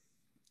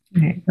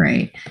 Okay,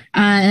 great.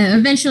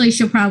 Eventually,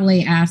 she'll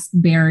probably ask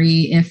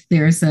Barry if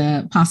there's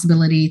a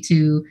possibility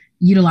to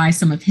utilize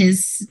some of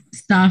his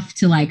stuff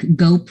to like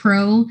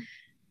GoPro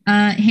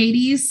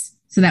Hades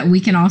so that we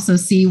can also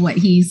see what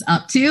he's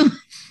up to.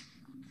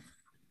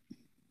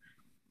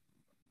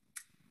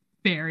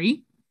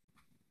 Barry?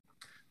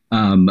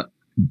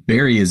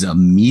 Barry is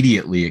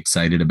immediately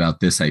excited about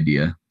this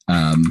idea.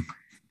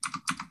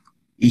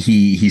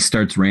 he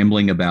starts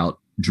rambling about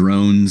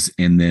drones,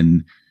 and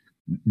then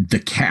the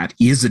cat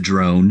is a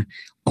drone.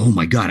 Oh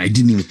my God, I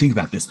didn't even think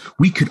about this.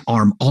 We could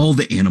arm all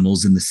the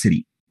animals in the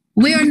city.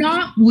 We're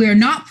not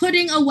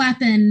putting a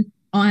weapon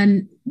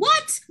on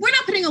what? We're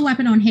not putting a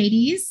weapon on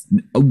Hades.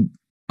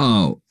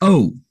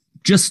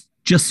 Just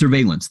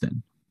surveillance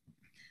then.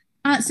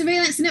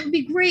 Surveillance, and it would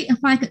be great if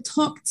I could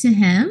talk to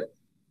him.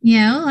 You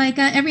know, like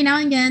every now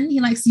and again, he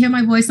likes to hear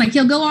my voice. Like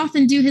he'll go off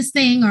and do his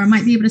thing, or I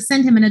might be able to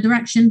send him in a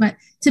direction. But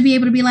to be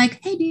able to be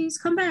like, "Hey, Dees,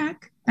 come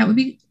back," that would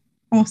be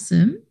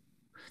awesome.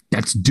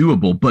 That's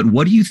doable. But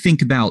what do you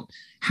think about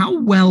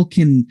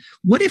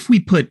what if we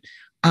put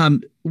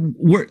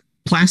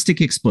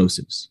plastic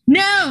explosives?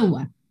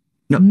 No.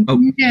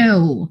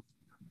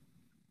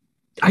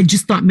 I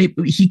just thought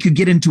maybe he could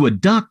get into a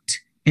duct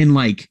and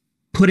like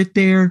put it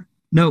there.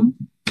 No,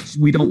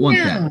 we don't want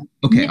that.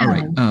 Okay, all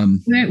right.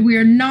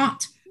 We're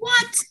not.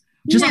 What?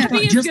 Just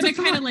gonna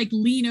kind of like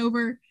lean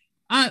over.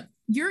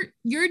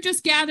 You're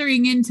just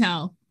gathering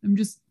intel. I'm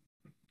just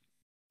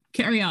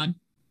carry on.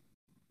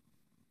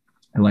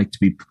 I like to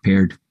be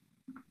prepared.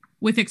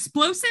 With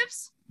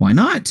explosives? Why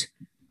not?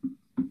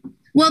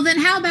 Well, then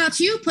how about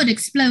you put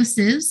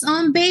explosives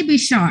on Baby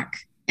Shark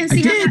and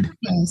see how that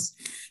goes?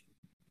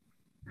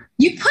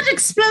 You put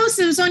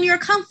explosives on your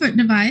comfort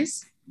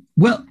device.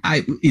 Well,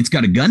 it's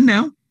got a gun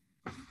now.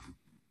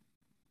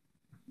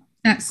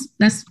 That's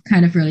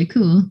kind of really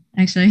cool,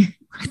 actually.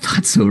 I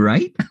thought so,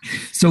 right?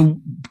 So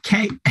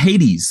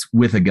Hades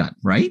with a gun,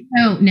 right?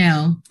 Oh,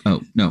 no.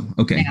 Oh, no.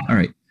 Okay. No. All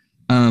right.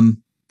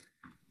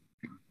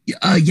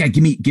 Yeah,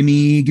 give me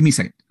a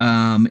second.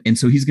 And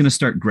so he's going to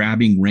start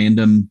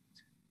grabbing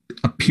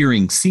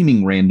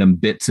seeming random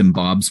bits and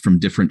bobs from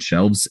different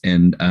shelves.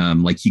 And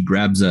like he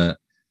grabs a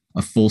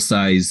full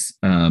size,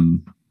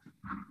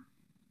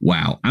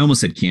 wow, I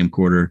almost said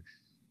camcorder.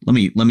 Let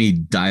me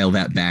dial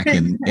that back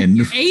and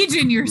you're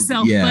aging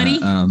yourself, buddy.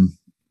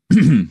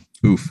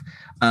 Oof.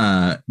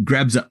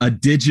 Grabs a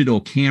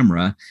digital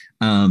camera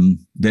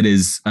that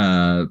is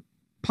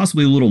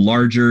possibly a little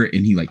larger,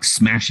 and he like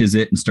smashes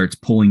it and starts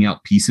pulling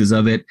out pieces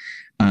of it.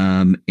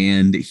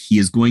 And he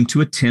is going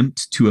to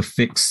attempt to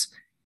affix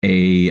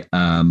a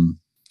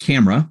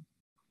camera,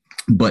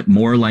 but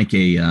more like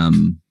a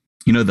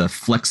the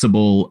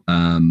flexible,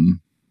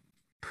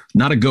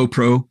 not a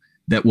GoPro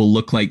that will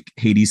look like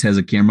Hades has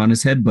a camera on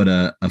his head, but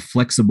a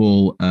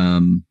flexible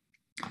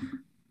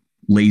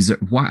laser.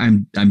 Why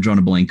I'm drawing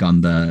a blank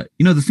on the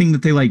thing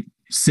that they like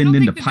send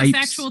into pipes.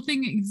 This actual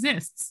thing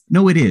exists.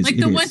 No, it is like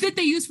the one that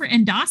they use for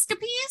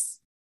endoscopies.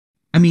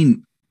 I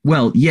mean,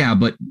 well, yeah,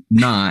 but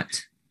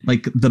not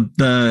like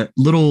the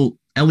little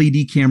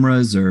LED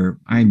cameras, or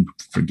I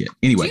forget.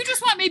 Anyway, do you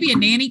just want maybe a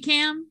nanny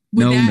cam?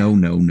 No.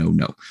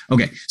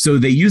 Okay, so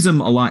they use them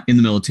a lot in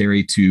the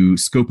military to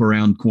scope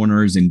around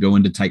corners and go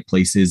into tight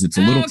places. It's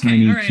a little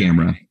tiny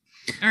camera.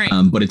 All right.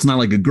 But it's not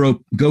like a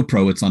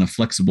GoPro. It's on a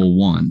flexible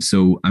wand.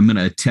 So I'm going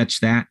to attach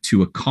that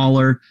to a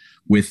collar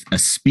with a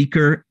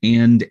speaker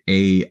and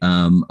a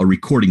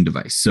recording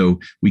device. So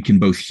we can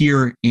both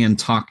hear and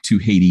talk to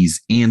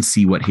Hades and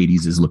see what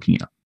Hades is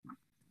looking at.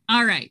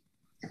 All right.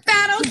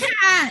 Battle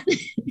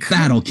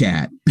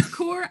Cat.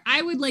 Core,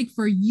 I would like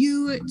for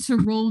you to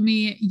roll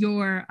me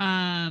your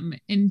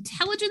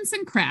intelligence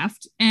and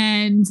craft.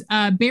 And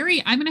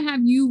Barry, I'm going to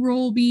have you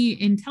roll me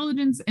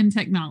intelligence and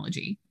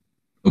technology.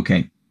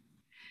 Okay.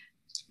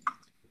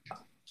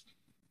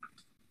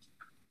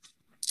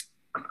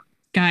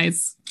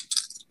 Guys,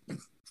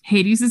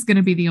 Hades is going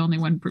to be the only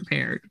one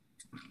prepared.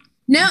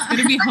 No, it's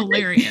going to be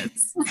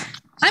hilarious.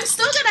 I'm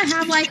still going to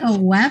have like a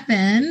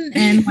weapon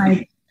and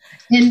like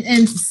an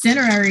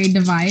incendiary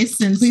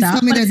device and Please stuff.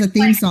 Tell me there's a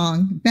theme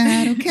song.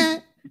 Battle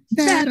Cat,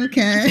 Battle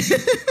Cat.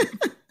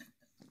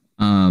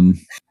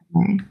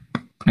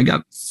 I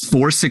got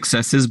 4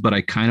 successes, but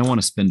I kind of want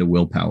to spend a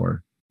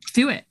willpower.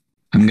 Do it.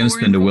 I'm going to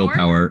spend a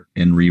willpower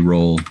and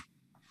re-roll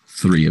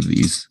 3 of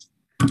these.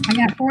 I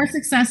got 4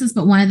 successes,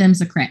 but one of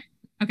them's a crit.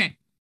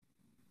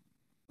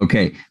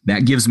 Okay,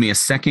 that gives me a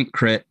second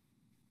crit,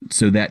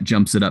 so that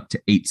jumps it up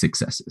to 8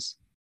 successes.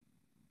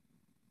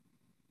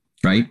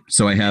 Right?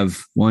 So I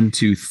have 1,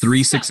 2,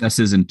 3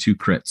 successes and 2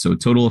 crits, so a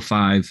total of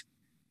 5.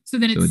 So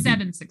then it's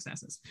 7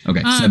 successes.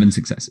 Okay, 7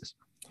 successes.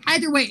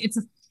 Either way,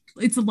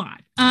 it's a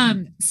lot.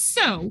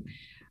 So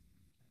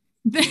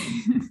the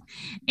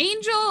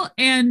Angel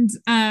and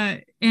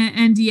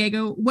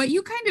Diego, what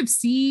you kind of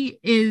see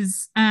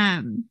is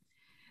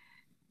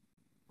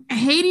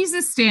Hades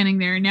is standing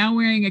there now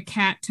wearing a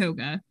cat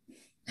toga,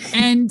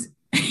 and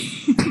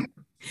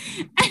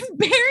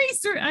Barry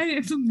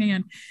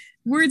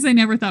words I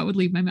never thought would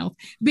leave my mouth.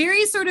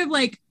 Barry sort of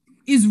like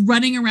is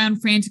running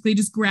around frantically,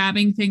 just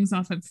grabbing things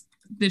off of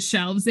the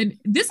shelves. And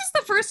this is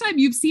the first time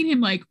you've seen him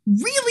like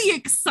really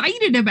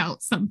excited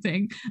about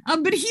something.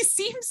 But he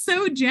seems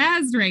so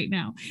jazzed right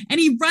now. And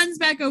he runs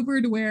back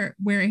over to where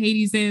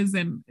Hades is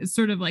and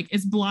sort of like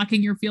is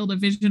blocking your field of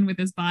vision with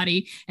his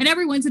body. And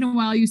every once in a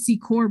while you see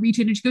Core reach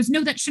in and she goes,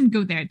 "No, that shouldn't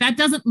go there. That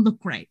doesn't look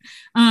right."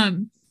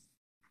 And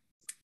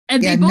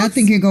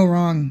nothing can go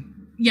wrong.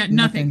 Yeah,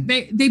 nothing.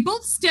 They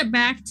both step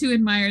back to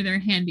admire their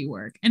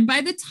handiwork. And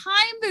by the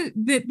time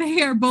that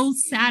they are both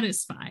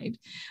satisfied,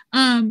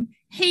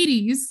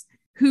 Hades,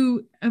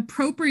 who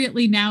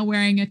appropriately now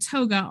wearing a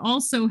toga,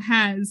 also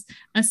has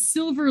a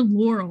silver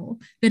laurel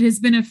that has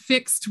been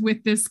affixed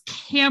with this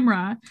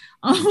camera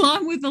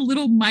along with a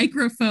little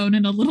microphone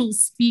and a little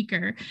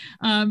speaker,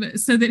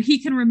 so that he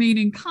can remain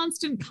in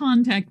constant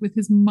contact with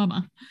his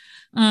mama.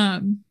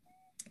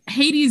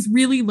 Hades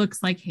really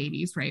looks like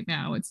Hades right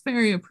now. It's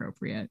very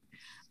appropriate.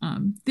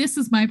 This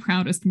is my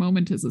proudest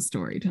moment as a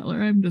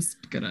storyteller. I'm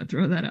just gonna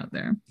throw that out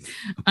there.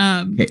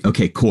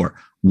 Okay, Core.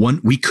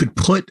 We could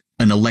put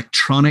an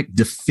electronic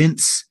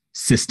defense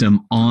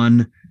system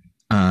on,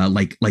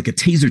 like a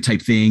taser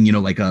type thing,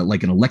 like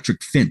an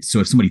electric fence.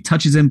 So if somebody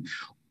touches him,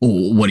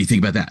 what do you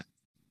think about that?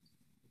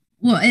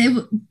 Well,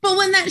 but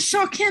wouldn't that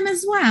shock him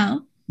as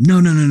well?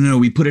 No.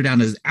 We put it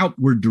out as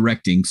outward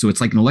directing, so it's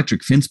like an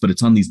electric fence, but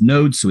it's on these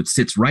nodes, so it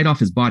sits right off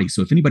his body.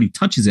 So if anybody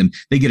touches him,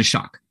 they get a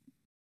shock.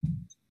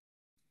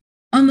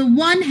 On the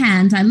one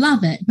hand, I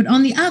love it, but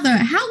on the other,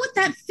 how would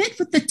that fit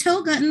with the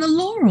toga and the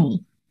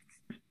laurel?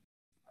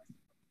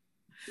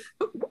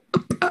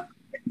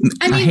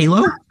 A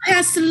halo? It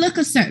has to look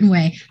a certain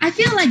way. I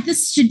feel like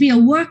this should be a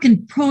work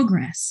in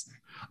progress.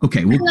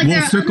 Okay, we'll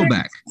circle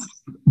back.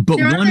 But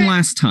one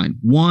last time.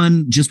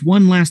 Just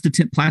one last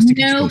attempt. Plastic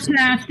explosives. No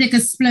plastic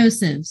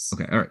explosives.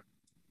 Okay, all right.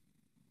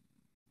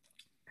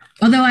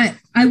 Although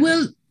I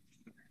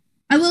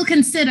will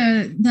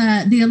consider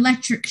the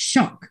electric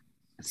shock,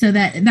 so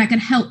that could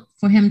help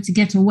for him to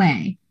get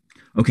away.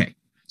 Okay,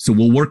 so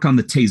we'll work on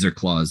the taser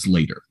claws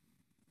later.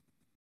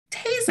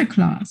 Taser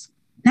claws?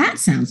 That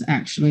sounds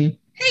actually...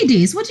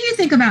 Hades, what do you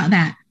think about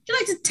that? Would you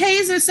like to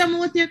taser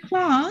someone with your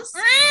claws?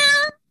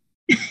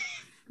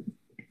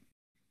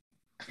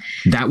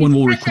 That one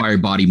will require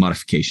body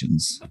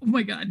modifications. Oh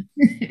my God.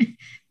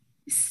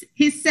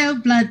 He's so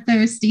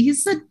bloodthirsty.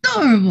 He's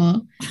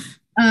adorable.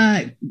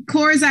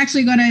 Core is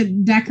actually going to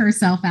deck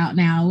herself out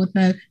now with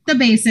the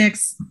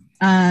basics.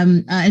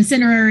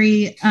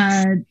 Incendiary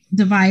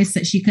device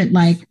that she could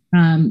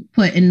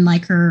put in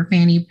her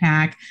fanny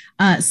pack.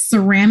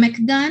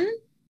 Ceramic gun.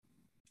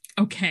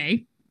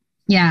 Okay.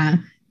 Yeah.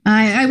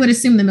 I would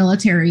assume the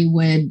military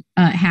would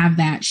have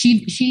that.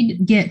 She'd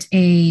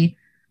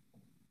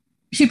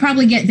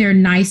probably get their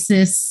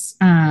nicest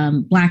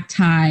black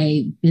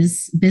tie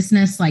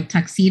business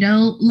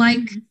tuxedo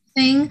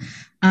thing.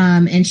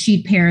 And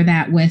she'd pair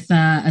that with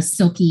a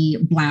silky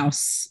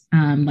blouse,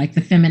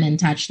 the feminine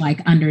touch,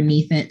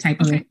 underneath it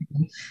type of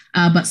thing.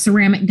 But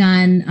ceramic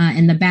gun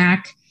in the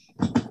back,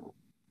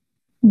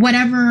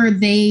 whatever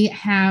they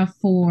have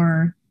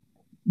for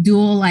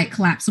dual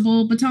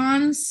collapsible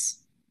batons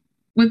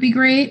would be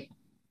great.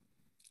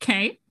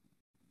 Okay.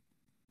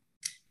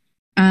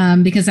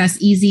 Because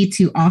that's easy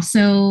to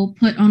also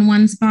put on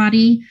one's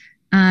body.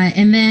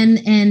 And then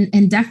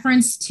in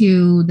deference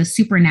to the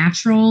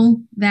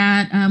supernatural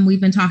that we've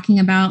been talking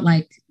about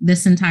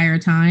this entire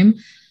time,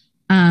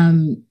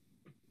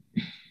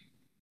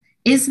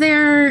 is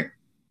there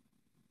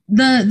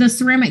the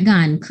ceramic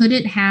gun, could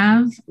it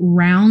have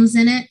rounds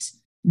in it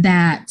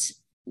that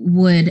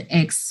would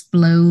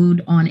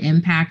explode on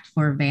impact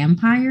for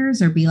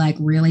vampires or be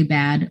really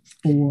bad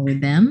for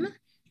them?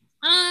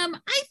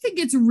 I think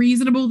it's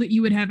reasonable that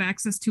you would have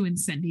access to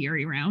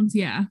incendiary rounds.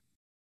 Yeah.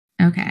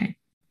 Okay.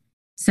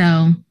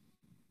 So,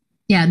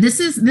 yeah, this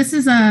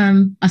is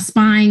a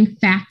spying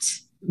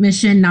fact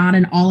mission, not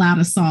an all-out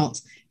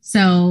assault.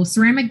 So,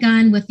 ceramic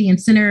gun with the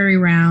incendiary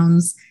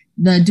rounds,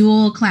 the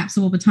dual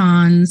collapsible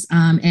batons,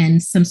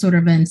 and some sort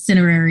of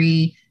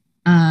incendiary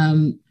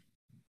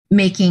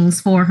makings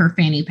for her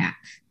fanny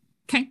pack.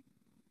 Okay.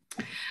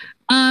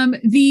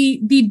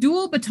 The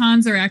dual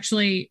batons are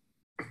actually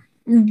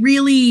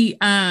really.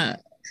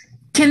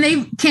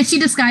 Can she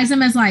disguise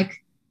them as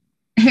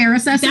hair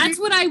accessories? That's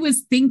what I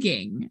was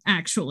thinking,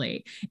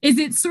 actually. Is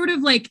it sort of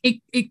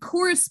it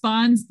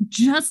corresponds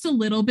just a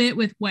little bit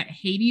with what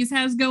Hades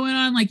has going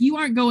on. You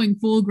aren't going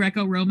full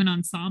Greco-Roman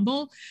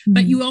ensemble,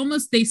 but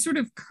they sort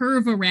of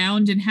curve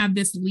around and have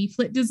this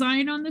leaflet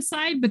design on the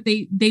side, but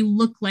they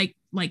look like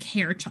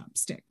hair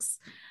chopsticks.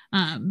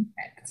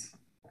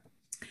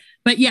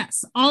 But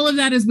yes, all of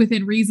that is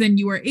within reason.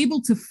 You are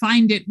able to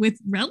find it with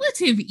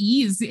relative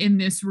ease in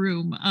this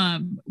room,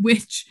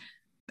 which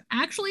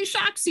actually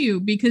shocks you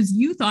because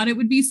you thought it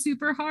would be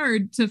super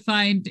hard to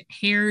find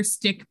hair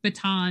stick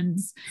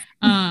batons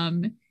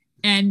and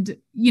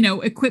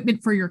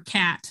equipment for your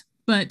cat,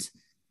 but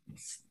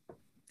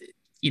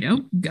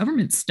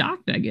government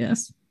stocked, I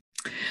guess.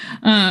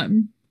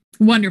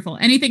 Wonderful.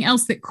 Anything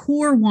else that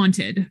Core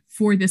wanted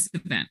for this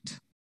event?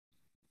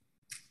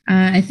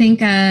 I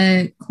think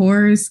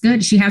Core's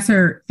good. She has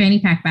her fanny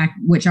pack back,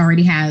 which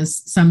already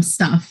has some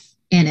stuff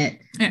in it.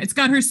 Yeah, it's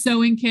got her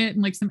sewing kit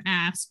and some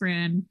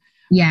aspirin.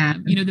 Yeah.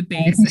 The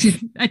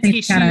basic, a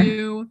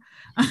tissue,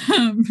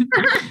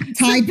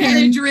 Tide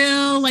pen,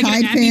 drill, an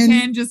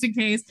EpiPen just in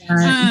case.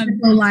 A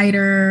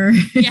lighter.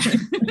 Yeah.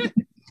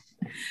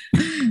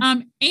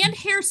 And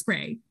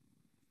hairspray.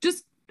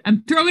 Just,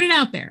 I'm throwing it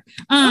out there.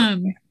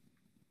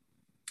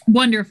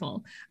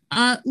 Wonderful.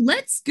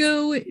 Let's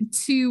go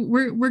to,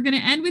 we're going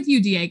to end with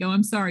you, Diego.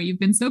 I'm sorry. You've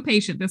been so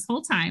patient this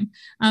whole time.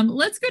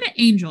 Let's go to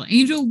Angel.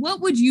 Angel,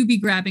 what would you be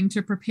grabbing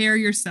to prepare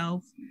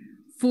yourself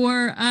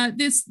for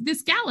this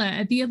gala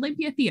at the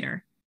Olympia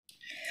Theater?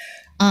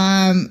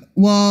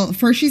 Well,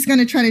 first she's going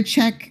to try to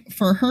check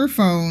for her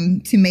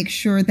phone to make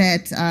sure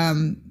that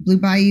Blue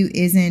Bayou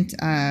isn't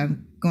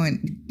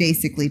going,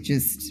 basically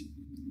just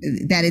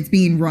that it's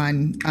being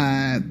run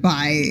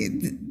by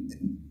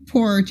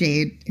poor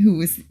Jade, who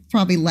was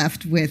probably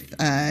left with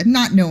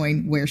not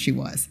knowing where she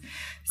was.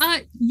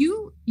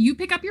 You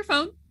pick up your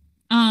phone,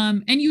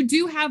 and you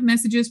do have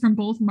messages from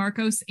both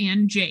Marcos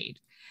and Jade.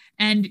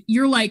 And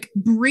you're like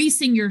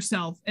bracing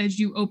yourself as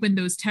you open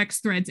those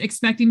text threads,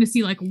 expecting to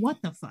see like, what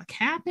the fuck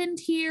happened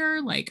here?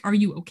 Like, are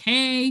you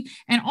okay?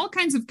 And all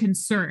kinds of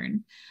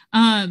concern.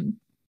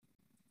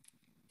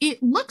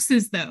 It looks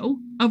as though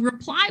a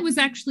reply was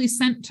actually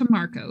sent to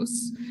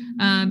Marcos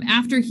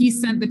after he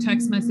sent the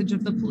text message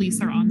of the police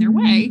are on their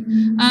way.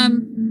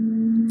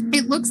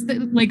 It looks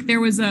like there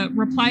was a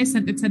reply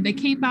sent that said, they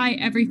came by,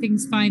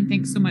 everything's fine,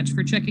 thanks so much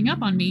for checking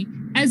up on me,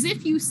 as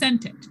if you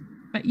sent it,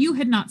 but you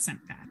had not sent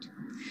that.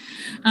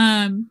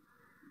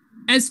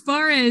 As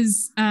far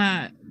as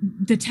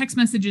the text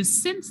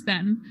messages since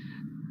then,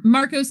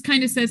 Marcos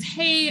kind of says,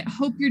 hey,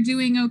 hope you're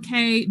doing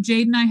okay.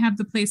 Jade and I have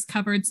the place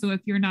covered, so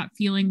if you're not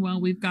feeling well,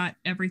 we've got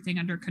everything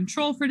under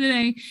control for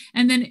today.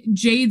 And then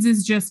Jade's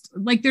is just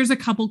like, there's a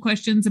couple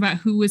questions about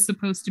who was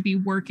supposed to be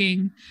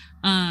working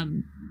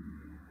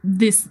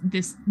this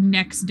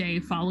next day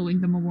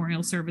following the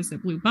memorial service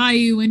at Blue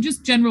Bayou, and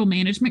just general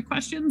management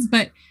questions.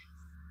 But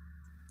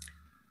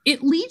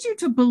it leads you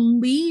to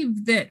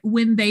believe that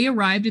when they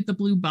arrived at the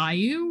Blue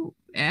Bayou,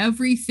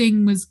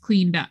 everything was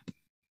cleaned up.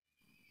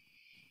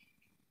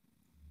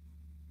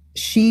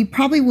 She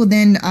probably will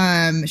then,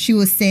 she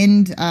will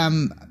send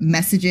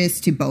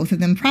messages to both of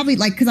them, probably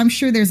like, because I'm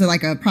sure there's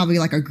probably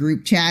a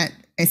group chat,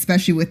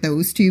 especially with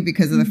those two,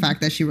 because of the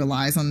fact that she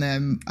relies on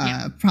them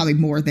probably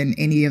more than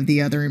any of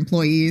the other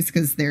employees,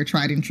 because they're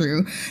tried and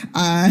true.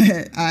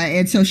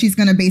 And so she's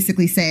going to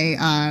basically say,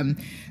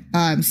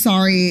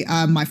 sorry,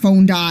 my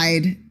phone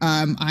died.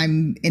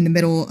 I'm in the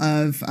middle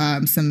of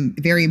some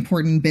very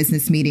important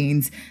business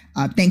meetings.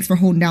 Thanks for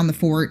holding down the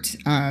fort.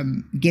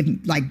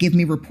 Give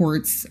me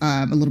reports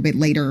a little bit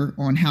later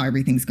on how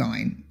everything's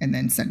going, and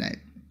then send it.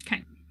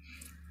 Okay.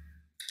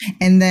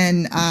 And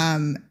then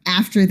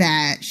after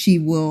that, she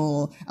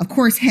will, of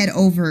course, head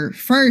over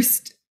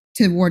first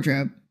to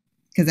wardrobe,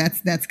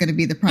 because that's going to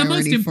be the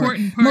priority.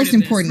 The most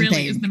important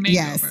thing is the makeover.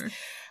 Yes.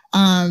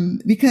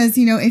 Because,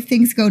 if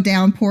things go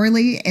down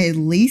poorly, at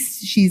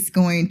least she's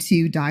going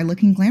to die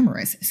looking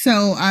glamorous.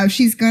 So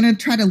she's going to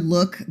try to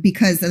look,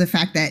 because of the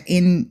fact that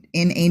in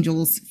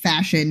Angel's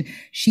fashion,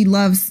 she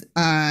loves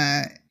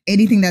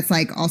anything that's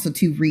also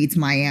to reads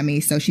Miami.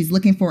 So she's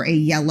looking for a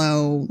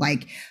yellow,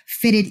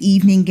 fitted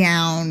evening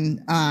gown,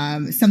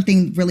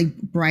 something really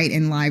bright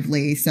and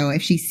lively. So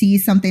if she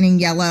sees something in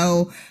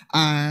yellow,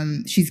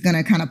 she's going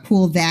to kind of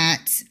pull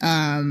that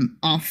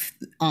off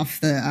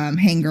the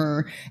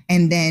hanger.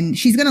 And then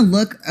she's going to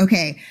look,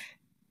 okay,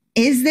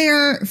 is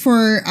there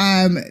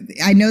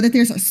I know that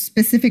there's a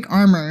specific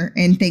armor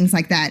and things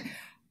like that.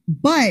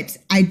 But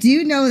I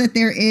do know that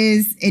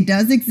it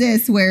does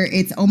exist where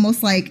it's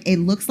almost like, it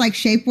looks like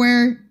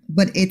shapewear,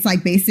 but it's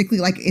basically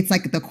it's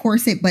like the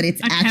corset, but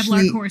it's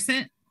actually Kevlar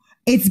corset.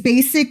 It's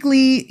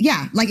basically,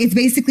 it's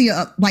basically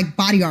a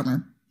body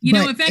armor.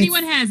 If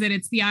anyone has it,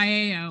 it's the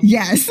IAO.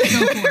 Yes.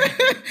 Go for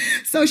it.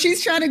 So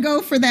she's trying to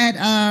go for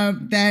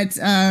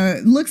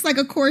that looks like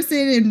a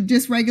corset and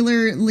just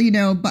regular,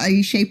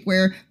 body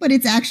shapewear, but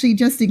it's actually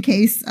just in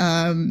case,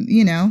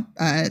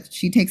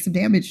 she takes some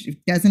damage,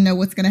 doesn't know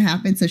what's going to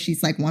happen. So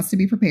she's wants to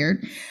be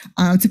prepared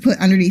to put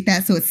underneath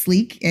that, so it's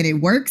sleek and it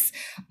works.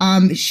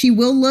 She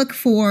will look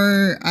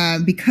for,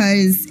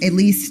 because at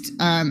least,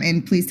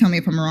 and please tell me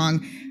if I'm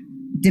wrong,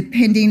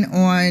 depending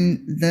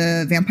on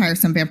the vampire,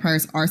 some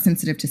vampires are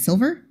sensitive to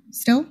silver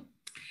still.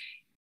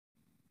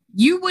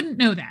 You wouldn't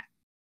know that.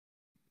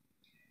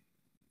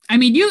 I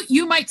mean,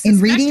 you might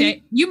suspect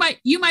it. You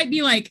might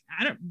be like,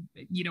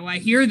 I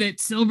hear that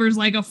silver's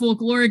like a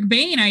folkloric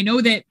bane. I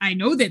know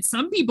that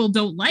some people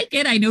don't like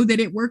it. I know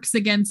that it works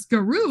against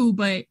Garou,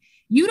 but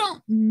you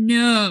don't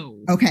know.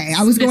 Okay.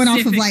 I was going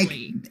off of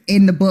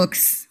in the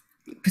books.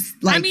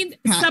 Some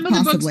of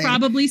the books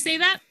probably say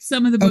that.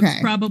 Some of the books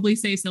probably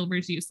say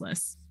silver's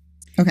useless.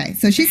 Okay,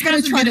 so she's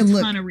going to try to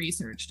look. A ton of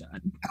research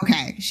done.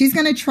 Okay, she's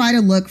going to try to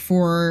look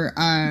for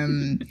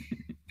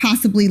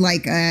possibly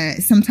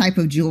some type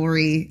of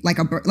jewelry, like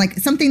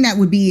something that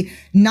would be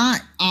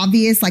not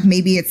obvious.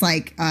 Maybe it's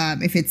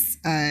if it's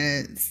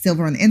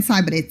silver on the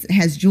inside, but it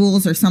has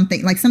jewels or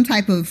something, some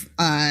type of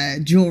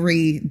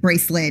jewelry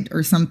bracelet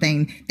or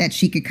something that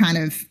she could kind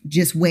of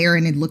just wear,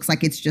 and it looks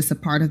like it's just a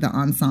part of the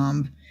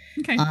ensemble.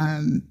 Okay.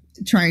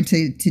 Trying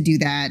to do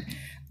that.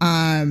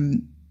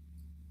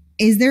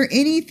 Is there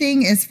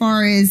anything as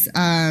far as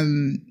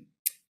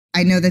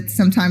I know that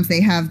sometimes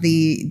they have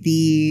the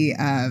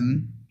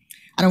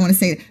I don't want to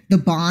say the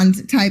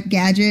Bond type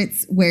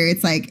gadgets where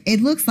it's like,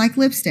 it looks like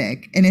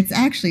lipstick and it's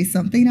actually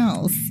something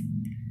else.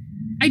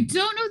 I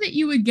don't know that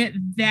you would get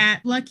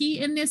that lucky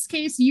in this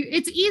case.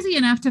 It's easy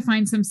enough to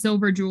find some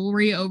silver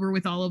jewelry over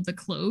with all of the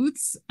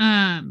clothes.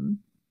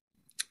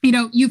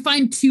 You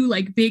find two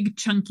like big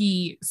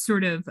chunky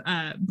sort of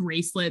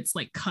bracelets,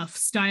 like cuff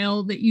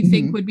style, that you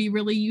think would be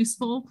really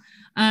useful.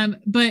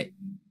 But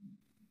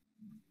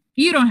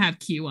you don't have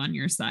Q on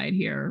your side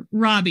here.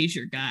 Robbie's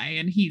your guy,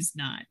 and he's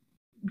not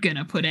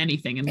gonna put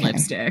anything in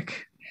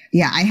lipstick.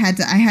 Yeah, I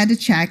had to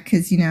check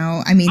because,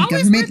 I mean,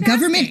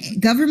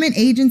 government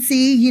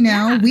agency,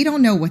 we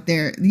don't know what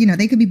they're,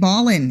 they could be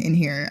balling in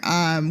here,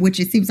 which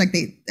it seems like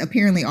they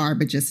apparently are,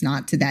 but just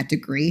not to that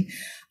degree.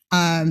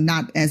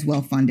 Not as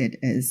well funded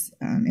as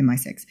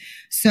MI6.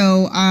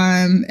 So,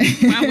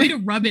 wow, way to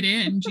rub it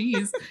in.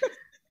 Jeez.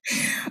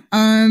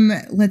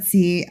 Let's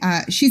see.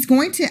 She's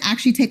going to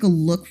actually take a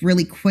look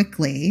really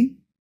quickly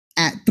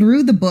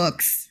through the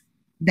books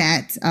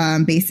that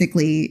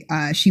basically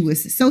she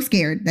was so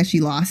scared that she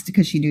lost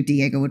because she knew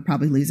Diego would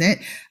probably lose it.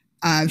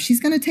 She's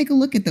going to take a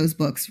look at those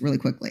books really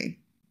quickly.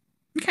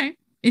 Okay.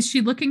 Is she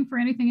looking for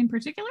anything in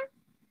particular?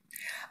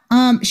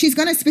 She's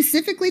going to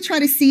specifically try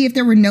to see if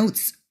there were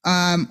notes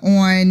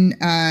on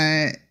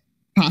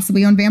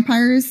possibly on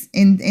vampires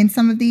in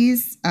some of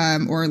these,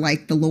 or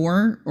like the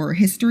lore or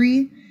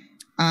history.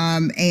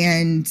 Because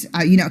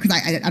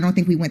I don't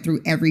think we went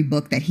through every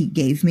book that he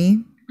gave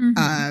me.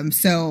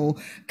 So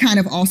kind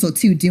of also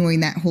too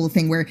doing that whole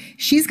thing where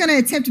she's going to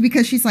attempt,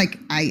 because she's like,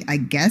 I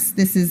guess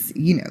this is,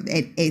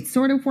 it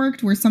sort of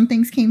worked where some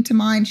things came to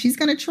mind. She's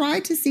going to try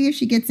to see if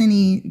she gets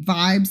any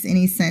vibes,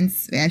 any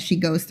sense as she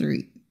goes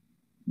through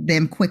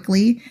them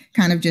quickly,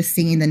 kind of just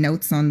seeing the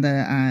notes on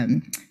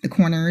the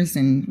corners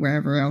and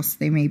wherever else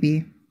they may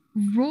be.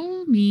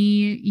 Roll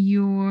me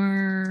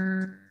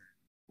your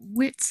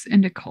wits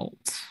and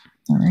occult.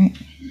 All right.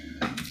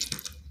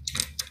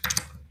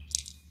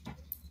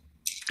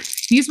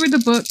 These were the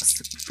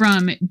books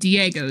from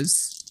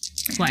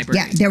Diego's library.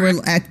 Yeah, there were,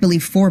 I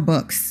believe, 4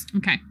 books.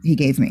 Okay. He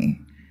gave me.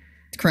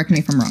 Correct me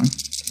if I'm wrong,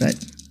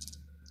 but.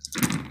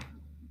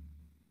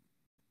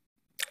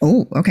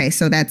 Oh, okay.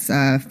 So that's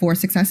 4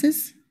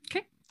 successes.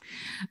 Okay.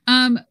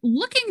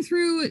 Looking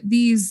through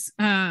these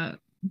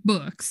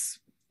books,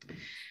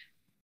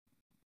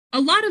 a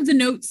lot of the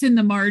notes in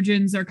the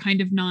margins are kind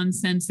of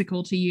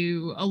nonsensical to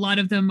you. A lot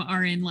of them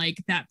are in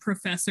like that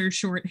professor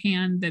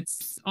shorthand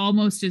that's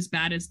almost as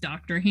bad as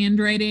doctor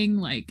handwriting.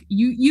 Like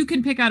you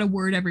can pick out a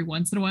word every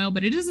once in a while,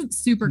 but it isn't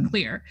super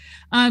clear.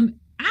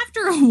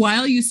 After a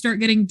while, you start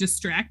getting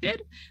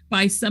distracted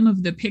by some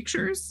of the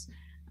pictures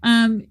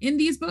in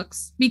these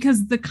books,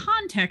 because the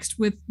context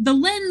with the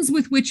lens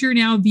with which you're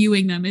now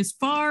viewing them is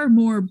far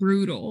more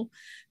brutal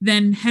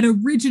than had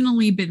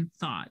originally been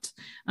thought.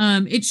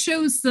 It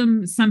shows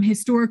some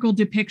historical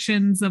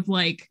depictions of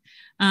like,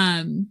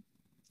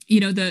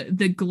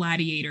 the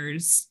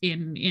gladiators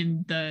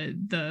in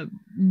the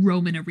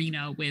Roman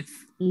arena with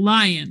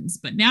lions.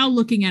 But now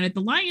looking at it,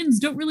 the lions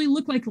don't really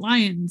look like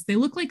lions. They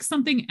look like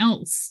something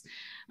else.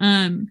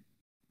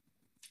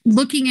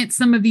 Looking at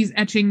some of these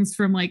etchings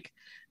from like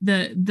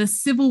the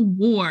Civil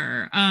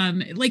War,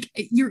 like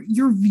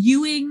you're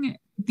viewing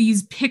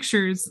these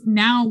pictures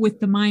now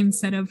with the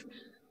mindset of,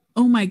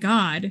 oh my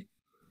God,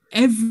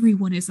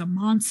 everyone is a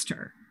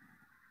monster.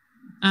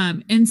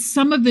 And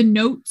some of the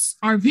notes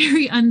are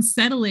very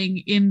unsettling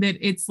in that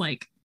it's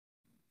like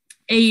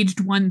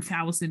aged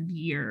 1,000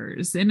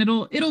 years. And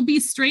it'll be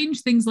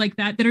strange things like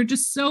that are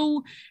just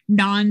so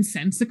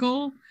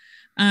nonsensical.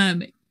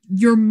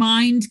 Your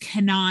mind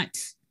cannot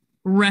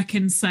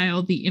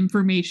reconcile the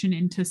information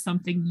into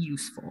something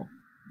useful.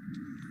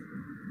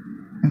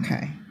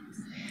 Okay.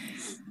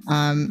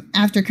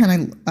 After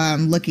kind of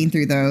looking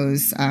through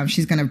those,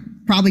 she's going to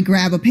probably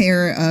grab a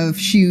pair of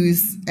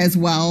shoes as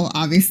well,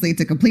 obviously,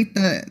 to complete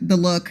the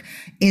look.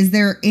 Is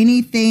there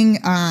anything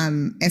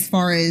as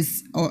far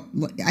as,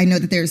 I know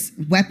that there's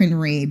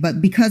weaponry,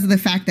 but because of the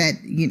fact that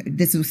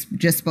this was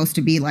just supposed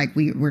to be like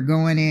we're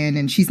going in,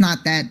 and she's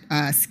not that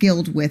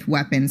skilled with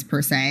weapons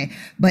per se,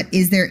 but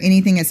is there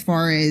anything as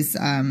far as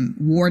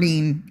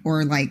warding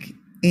or like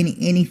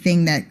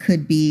anything that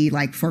could be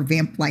like for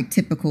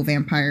typical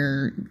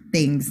vampire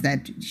things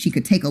that she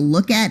could take a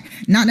look at?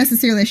 Not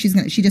necessarily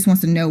that she just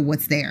wants to know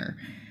what's there.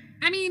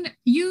 I mean,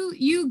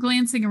 you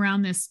glancing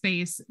around this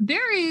space,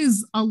 there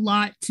is a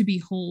lot to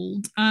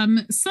behold.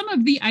 Some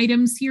of the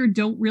items here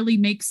don't really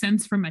make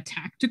sense from a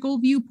tactical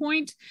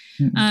viewpoint.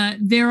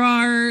 There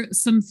are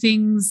some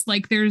things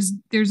like there's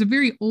a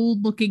very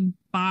old looking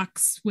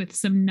box with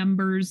some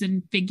numbers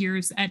and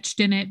figures etched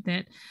in it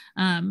that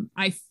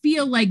I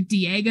feel like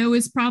Diego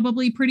is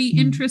probably pretty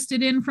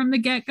interested in from the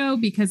get-go,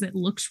 because it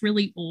looks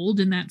really old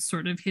and that's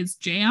sort of his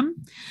jam.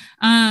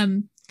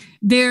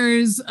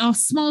 There's a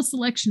small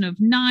selection of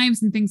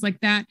knives and things like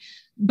that.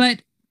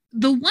 But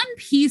the one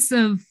piece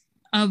of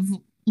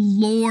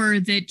lore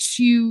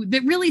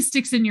that really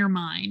sticks in your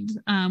mind,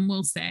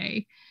 we'll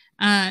say,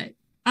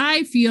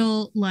 I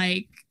feel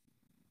like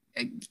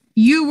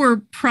you were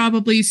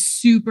probably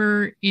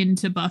super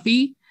into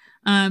Buffy.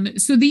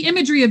 So the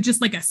imagery of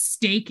just like a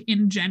stake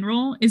in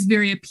general is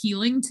very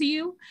appealing to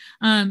you.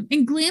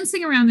 And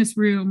glancing around this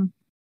room,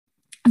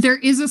 there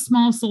is a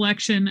small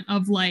selection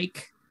of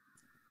like,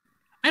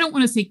 I don't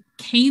want to say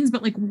canes,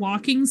 but like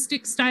walking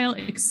stick style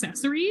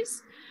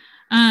accessories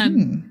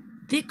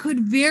that could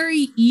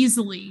very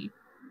easily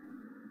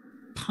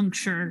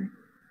puncture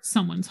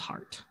someone's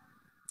heart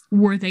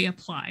were they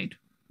applied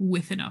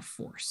with enough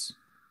force.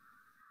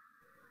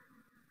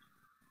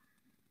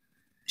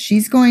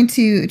 She's going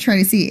to try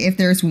to see if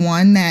there's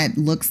one that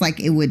looks like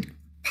it would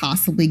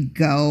possibly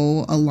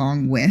go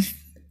along with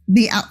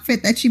the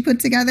outfit that she put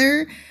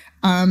together.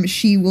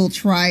 She will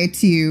try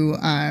to,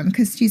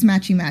 because she's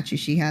matchy,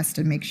 she has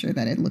to make sure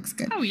that it looks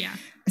good. Oh, yeah.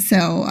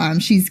 So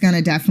she's going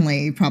to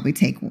definitely probably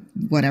take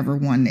whatever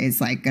one is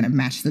like going to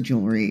match the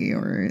jewelry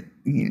or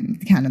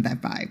kind of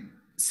that vibe.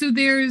 So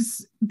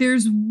there's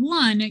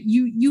one,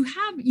 you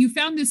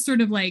found this sort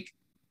of like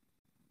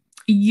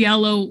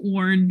yellow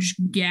orange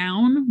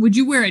gown. Would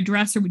you wear a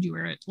dress or would you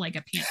wear it like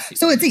a pantsuit?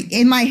 So it's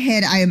in my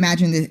head, I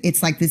imagine that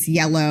it's like this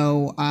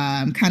yellow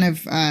kind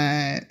of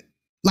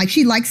like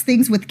she likes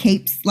things with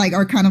capes, like,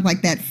 or kind of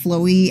like that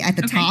flowy at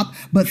the top,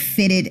 but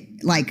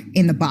fitted like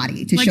in the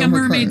body to like show a her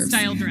mermaid curves.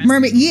 Style dress.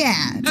 Mermaid,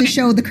 to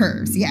show the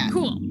curves. Yeah.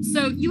 Cool.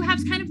 So you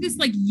have kind of this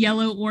like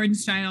yellow orange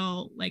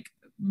style, like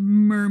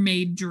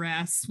mermaid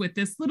dress with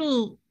this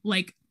little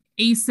like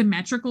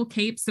asymmetrical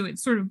cape. So it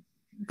sort of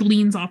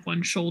gleans off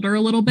one shoulder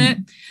a little bit.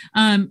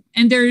 And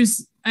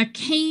there's a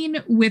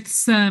cane with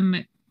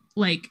some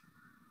like,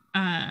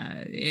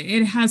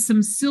 it has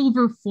some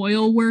silver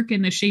foil work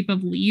in the shape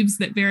of leaves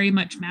that very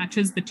much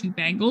matches the two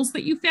bangles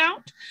that you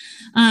found.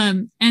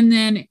 And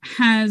then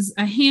has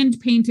a hand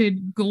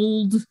painted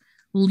gold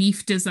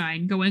leaf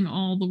design going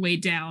all the way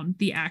down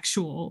the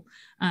actual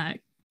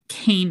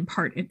cane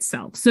part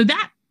itself. So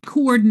that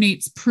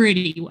coordinates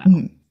pretty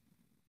well.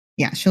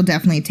 Yeah, she'll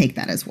definitely take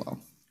that as well.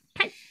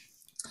 Okay.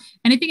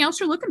 Anything else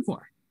you're looking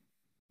for?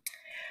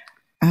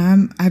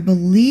 I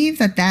believe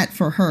that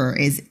for her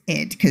is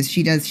it, because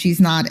she's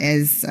not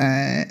as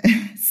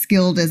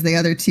skilled as the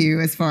other two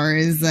as far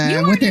as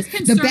with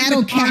the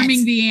battle cat,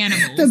 harming the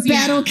animals, the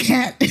battle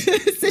cat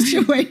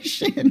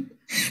situation.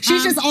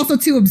 She's just also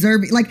too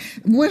observant. Like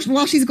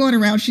while she's going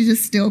around, she's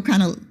just still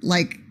kind of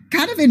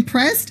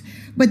impressed,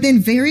 but then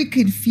very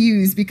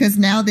confused because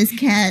now this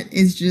cat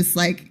is just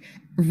like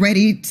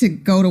ready to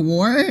go to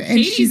war. And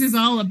Hades is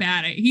all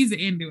about it. He's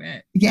into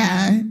it.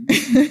 Yeah.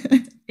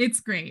 It's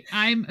great.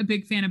 I'm a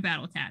big fan of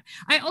Battle Cat.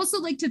 I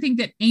also like to think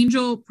that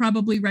Angel,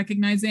 probably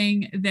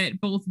recognizing that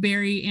both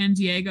Barry and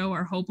Diego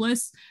are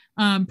hopeless,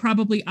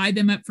 probably eyed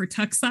them up for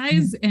tuck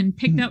size and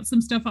picked out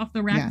some stuff off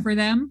the rack for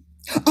them.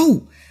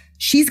 Oh,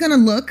 she's going to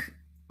look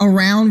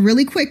around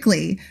really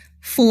quickly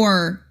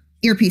for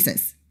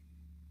earpieces.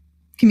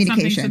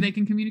 Communication. Something so they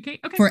can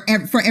communicate. Okay. For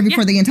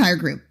the entire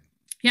group.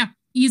 Yeah.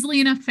 Easily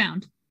enough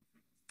found.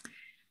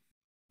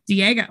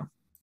 Diego.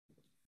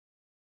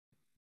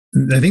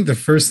 I think the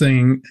first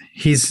thing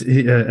he's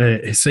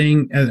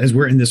saying as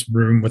we're in this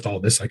room with all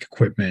this like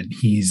equipment,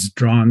 he's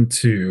drawn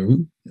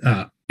to,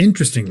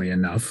 interestingly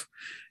enough,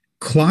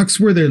 clocks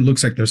where there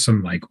looks like there's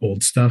some like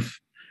old stuff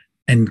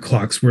and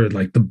clocks where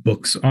like the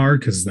books are,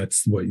 because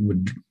that's what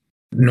would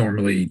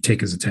normally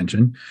take his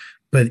attention.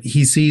 But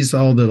he sees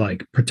all the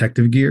like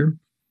protective gear,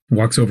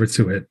 walks over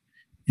to it,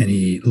 and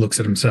he looks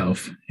at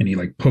himself and he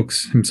like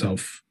pokes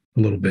himself a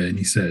little bit and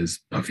he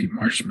says, "Puffy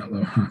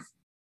marshmallow, huh?"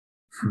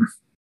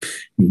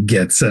 He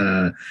gets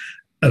a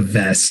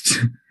vest.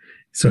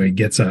 So he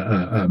gets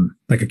a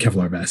like a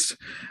Kevlar vest.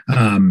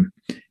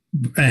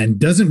 And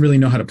doesn't really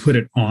know how to put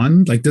it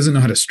on, like doesn't know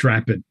how to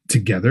strap it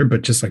together,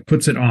 but just like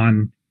puts it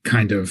on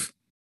kind of,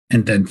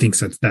 and then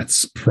thinks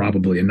that's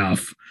probably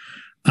enough.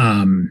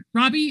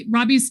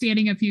 Robbie's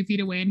standing a few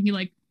feet away and he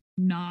like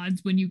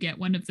nods when you get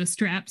one of the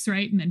straps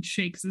right, and then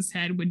shakes his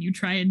head when you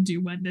try and do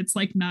one that's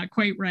like not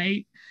quite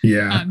right.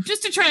 Yeah.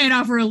 Just to try and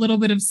offer a little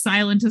bit of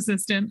silent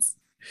assistance.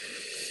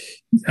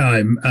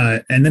 And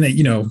then I,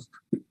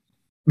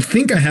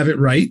 think I have it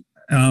right.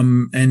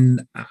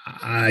 And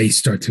I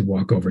start to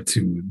walk over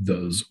to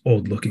those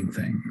old looking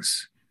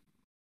things.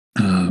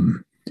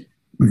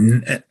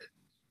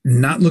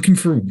 Not looking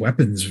for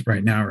weapons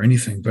right now or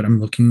anything, but I'm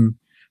looking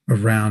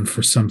around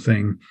for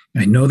something.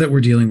 I know that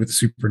we're dealing with the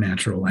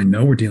supernatural. I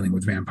know we're dealing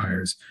with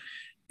vampires.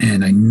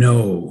 And I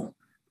know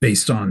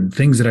based on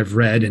things that I've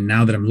read, and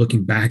now that I'm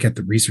looking back at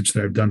the research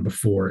that I've done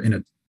before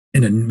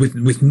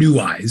with new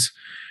eyes,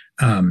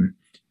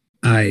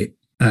 I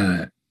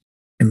am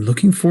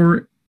looking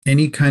for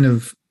any kind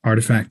of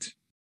artifact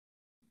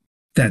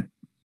that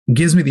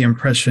gives me the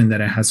impression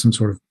that it has some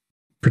sort of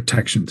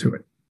protection to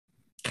it.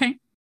 Okay.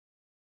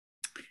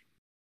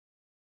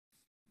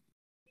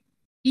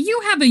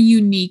 You have a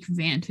unique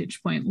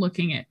vantage point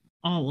looking at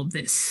all of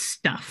this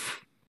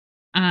stuff.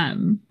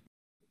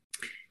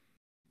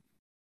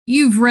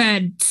 You've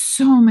read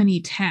so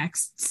many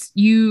texts.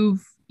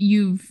 You've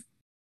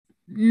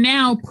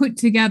now put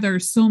together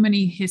so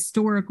many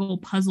historical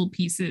puzzle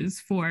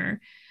pieces for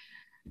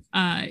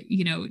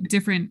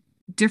different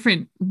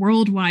different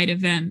worldwide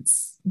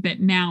events that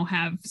now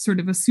have sort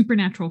of a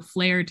supernatural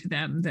flair to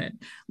them, that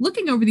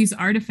looking over these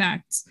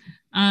artifacts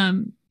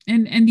and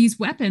these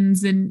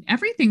weapons and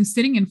everything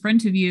sitting in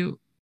front of you,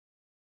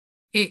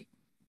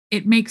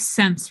 it makes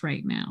sense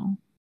right now.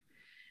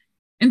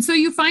 And so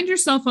you find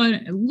yourself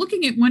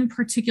looking at one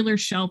particular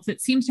shelf that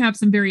seems to have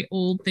some very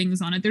old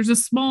things on it. There's a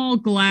small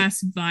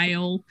glass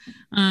vial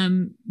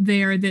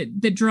there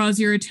that draws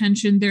your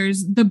attention.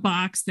 There's the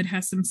box that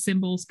has some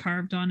symbols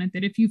carved on it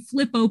that if you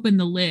flip open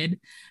the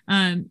lid,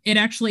 it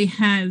actually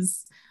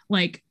has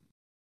like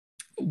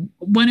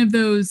one of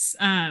those,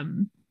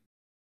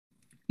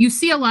 you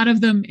see a lot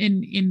of them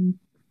in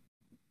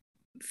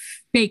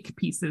fake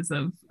pieces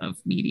of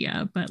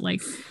media, but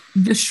like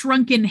the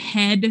shrunken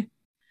head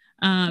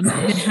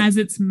that has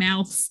its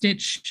mouth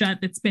stitched shut,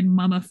 that's been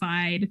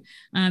mummified.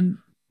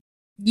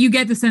 You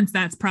get the sense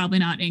that's probably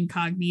not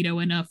incognito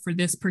enough for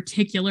this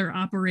particular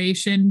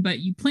operation, but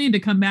you plan to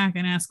come back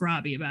and ask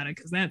Robbie about it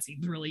because that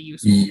seems really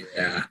useful.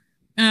 Yeah.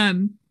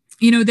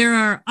 There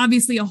are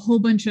obviously a whole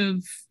bunch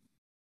of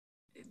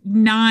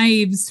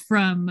knives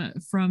from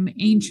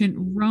ancient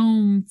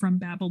Rome, from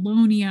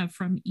Babylonia,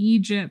 from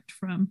Egypt,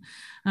 from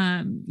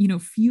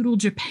feudal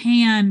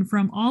Japan,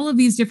 from all of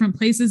these different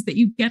places that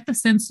you get the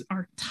sense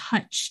are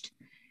touched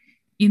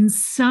in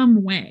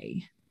some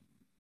way.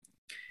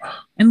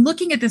 And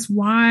looking at this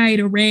wide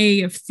array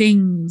of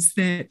things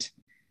that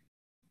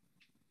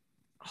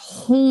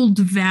hold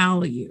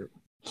value,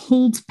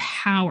 hold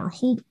power,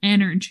 hold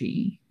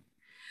energy,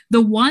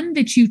 the one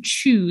that you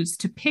choose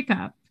to pick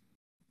up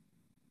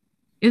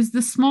is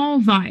the small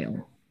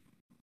vial.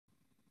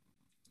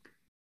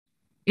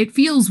 It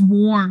feels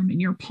warm in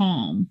your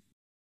palm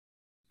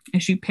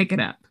as you pick it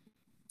up.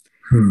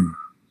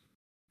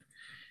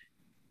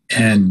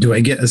 And do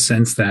I get a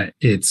sense that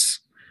it's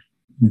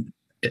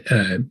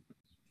the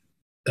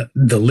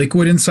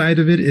liquid inside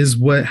of it is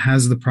what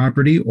has the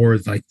property, or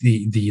like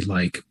the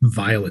like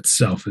vial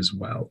itself as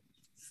well?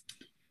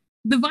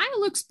 The vial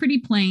looks pretty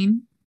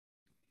plain.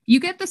 You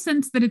get the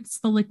sense that it's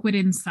the liquid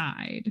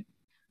inside.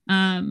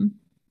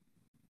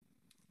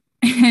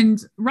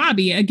 And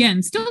Robbie,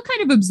 again, still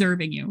kind of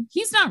observing you.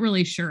 He's not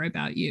really sure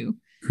about you.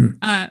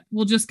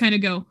 We'll just kind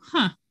of go,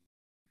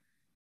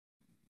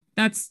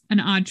 that's an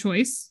odd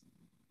choice.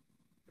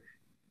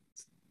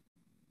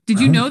 Did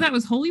you know that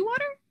was holy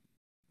water?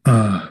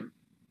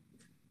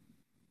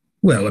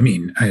 Well, I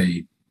mean,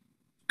 I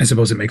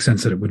suppose it makes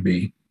sense that it would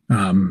be.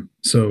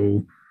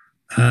 So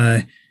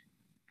a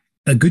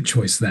good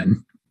choice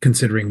then,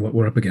 considering what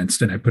we're up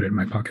against, and I put it in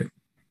my pocket.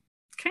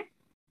 Okay.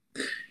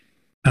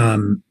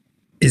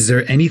 Is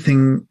there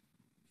anything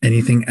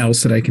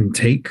else that I can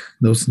take?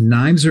 Those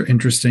knives are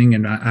interesting,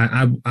 and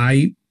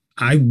I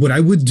what I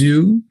would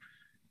do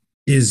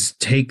is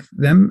take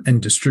them and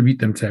distribute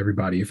them to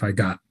everybody if I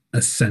got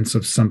a sense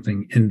of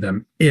something in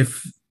them,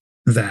 if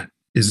that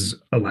is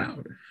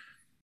allowed.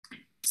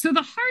 So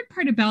the hard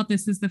part about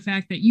this is the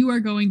fact that you are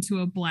going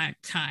to a black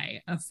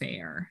tie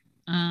affair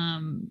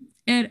at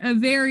a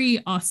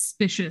very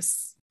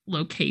auspicious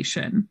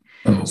location.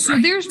 So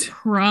right. There's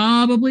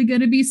probably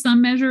going to be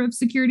some measure of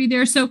security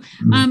there. So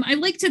I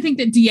like to think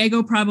that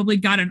Diego probably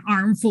got an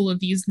armful of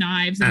these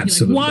knives and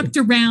he like walked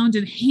around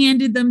and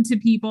handed them to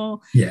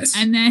people. Yes.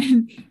 And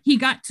then he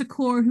got to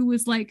Core, who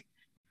was like,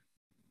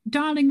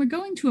 darling, we're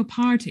going to a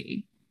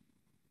party.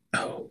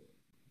 Oh,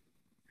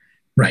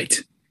 right.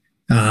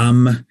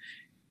 I'm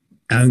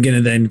going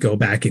to then go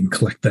back and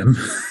collect them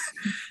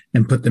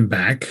and put them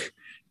back.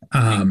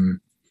 The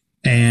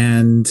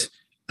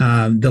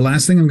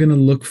last thing I'm going to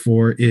look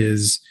for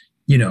is,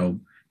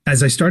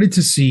 as I started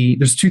to see,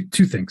 there's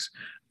two things.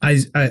 I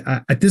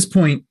at this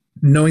point,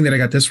 knowing that I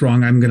got this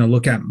wrong, I'm going to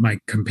look at my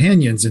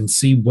companions and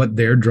see what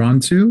they're drawn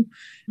to.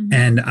 Mm-hmm.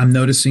 And I'm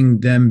noticing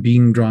them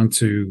being drawn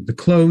to the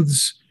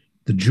clothes,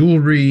 the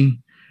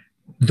jewelry,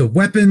 the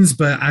weapons,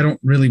 but I don't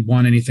really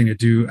want anything to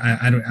do.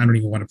 I don't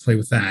even want to play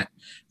with that.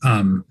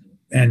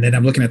 And then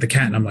I'm looking at the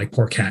cat and I'm like,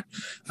 poor cat.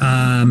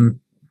 I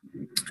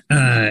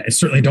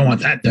certainly don't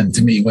want that done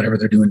to me, whatever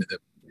they're doing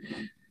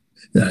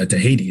to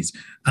Hades.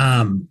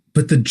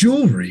 But the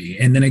jewelry,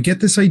 and then I get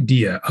this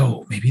idea,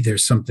 maybe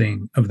there's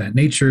something of that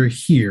nature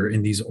here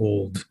in these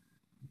old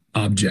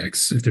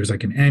objects. If there's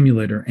like an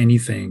amulet or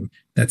anything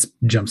that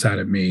jumps out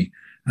at me,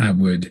 I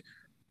would,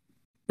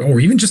 or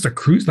even just a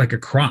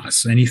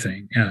cross,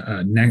 anything,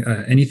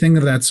 anything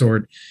of that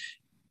sort.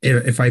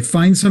 If I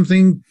find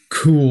something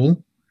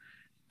cool,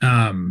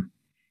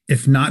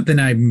 if not, then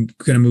I'm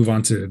going to move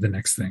on to the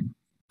next thing.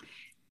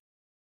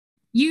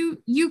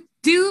 You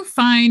do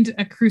find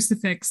a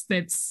crucifix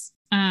that's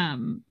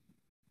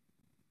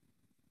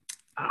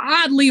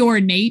oddly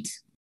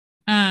ornate.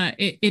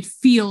 It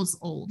feels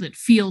old. It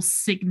feels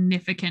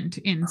significant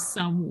in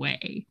some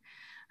way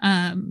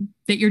that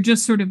you're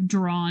just sort of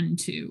drawn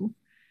to,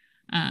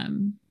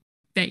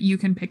 that you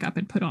can pick up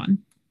and put on.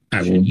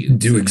 I will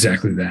do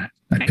exactly that.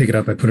 Okay. I pick it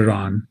up, I put it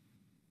on,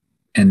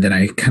 and then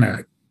I kind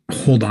of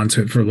hold on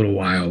to it for a little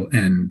while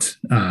and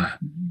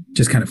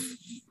just kind of,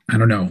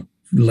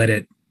 let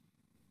it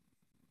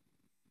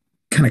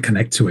kind of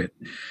connect to it.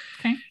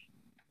 Okay.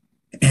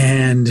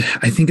 And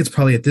I think it's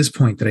probably at this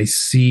point that I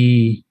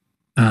see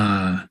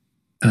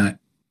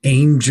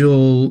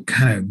Angel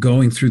kind of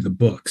going through the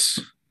books,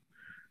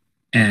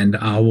 and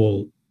I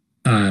will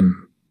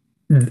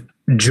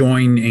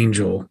join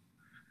Angel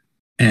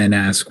and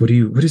ask, what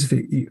is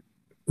it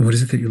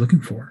that you're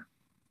looking for?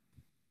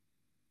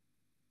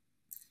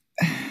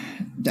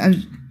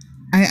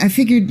 I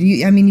figured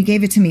you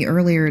gave it to me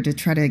earlier to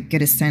try to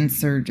get a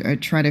sense or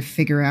try to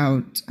figure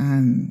out,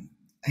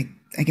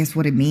 I guess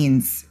what it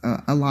means,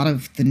 a lot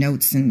of the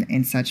notes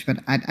and such, but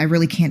I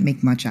really can't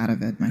make much out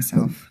of it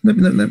myself. Let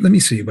me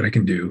see what I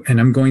can do. And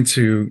I'm going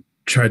to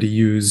try to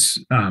use,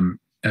 I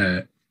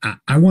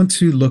want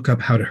to look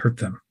up how to hurt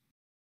them.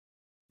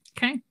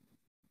 Okay.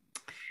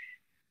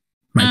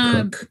 My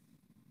cook.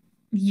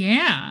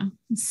 Yeah.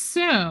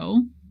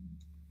 So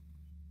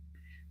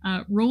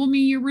roll me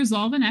your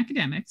resolve in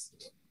academics.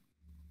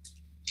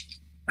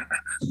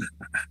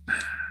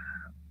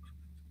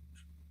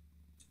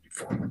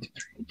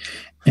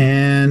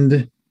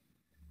 And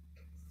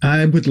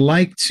I would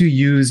like to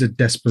use a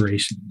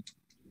desperation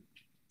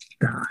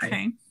die.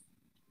 Okay.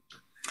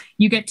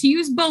 You get to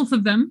use both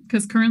of them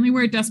because currently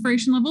we're at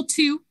desperation level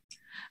 2.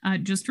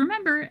 Just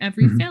remember,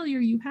 every failure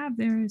you have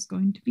there is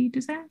going to be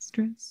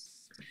disastrous.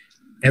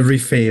 Every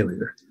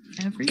failure.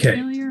 Every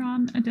failure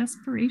on a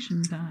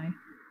desperation die.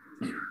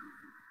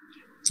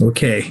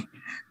 Okay.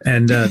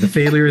 And the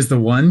failure is the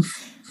 1?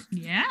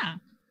 Yeah.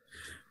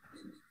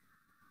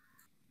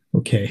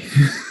 Okay.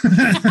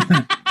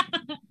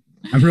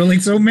 I'm rolling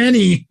so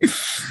many.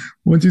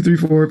 1, 2, 3,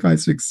 4, 5,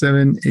 6,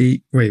 7,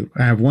 8. Wait,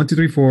 I have 1, 2,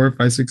 3, 4,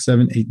 5, 6,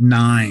 7, 8,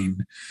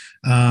 9.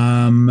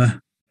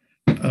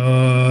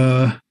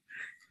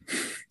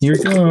 Here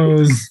it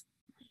goes.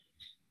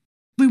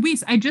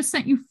 Luis, I just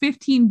sent you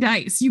 15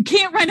 dice. You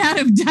can't run out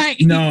of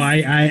dice. No,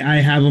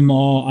 I have them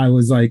all. I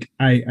was like,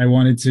 I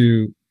wanted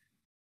to.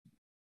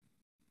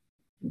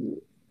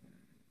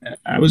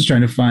 I was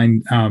trying to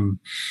find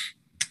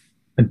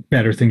a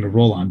better thing to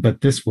roll on,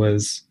 but this will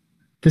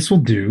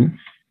do.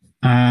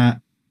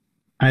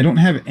 I don't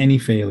have any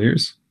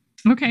failures.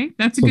 Okay,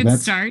 that's a good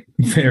start.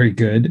 Very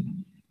good.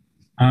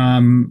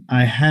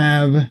 I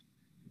have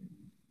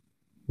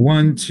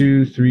 1,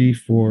 2, 3,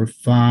 4,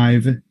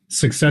 5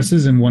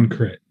 successes and 1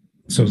 crit.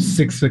 So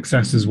 6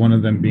 successes, one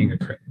of them being a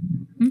crit.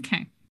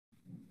 Okay.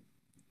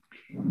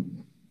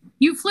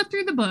 You flip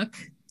through the book,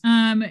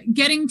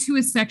 getting to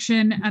a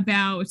section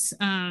about,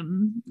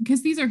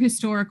 because these are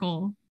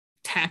historical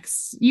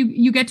texts,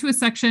 you get to a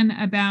section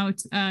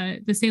about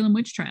the Salem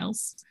witch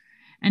trials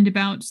and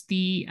about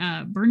the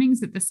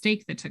burnings at the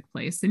stake that took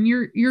place. And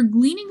you're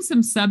gleaning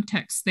some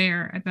subtext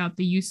there about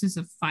the uses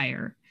of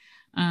fire,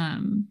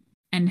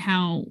 and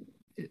how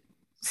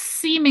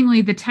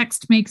seemingly the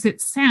text makes it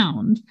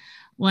sound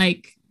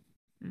like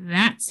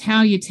that's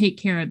how you take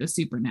care of the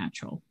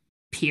supernatural,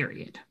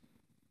 period.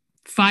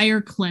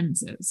 Fire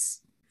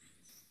cleanses.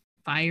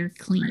 Fire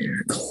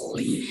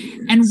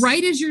cleans. And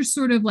right as you're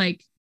sort of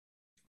like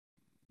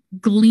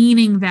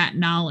gleaning that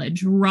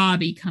knowledge,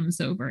 Robbie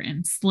comes over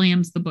and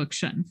slams the book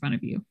shut in front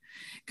of you.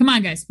 Come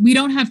on, guys. We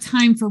don't have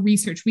time for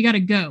research. We got to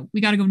go.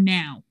 We got to go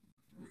now.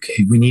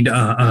 Okay, we need,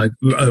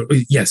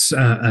 yes,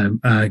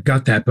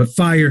 got that. But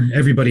fire,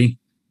 everybody.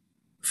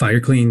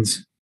 Fire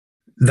cleans.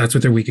 That's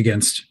what they're weak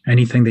against.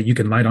 Anything that you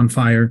can light on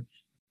fire.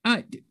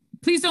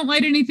 Please don't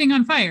light anything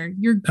on fire.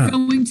 You're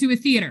going to a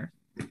theater.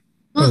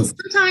 Well,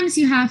 sometimes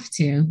you have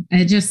to.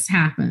 It just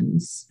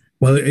happens.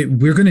 Well,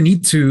 we're going to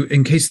need to,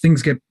 in case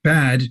things get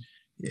bad,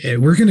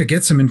 we're going to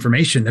get some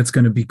information that's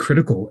going to be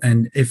critical.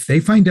 And if they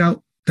find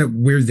out that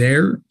we're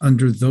there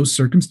under those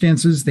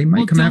circumstances, they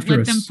might come after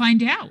us. Don't let them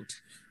find out.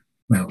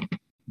 Well,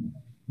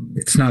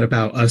 it's not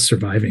about us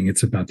surviving.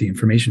 It's about the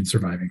information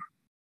surviving.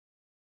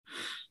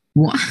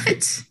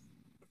 What?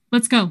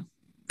 Let's go.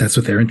 That's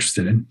what they're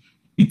interested in.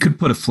 You could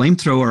put a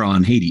flamethrower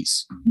on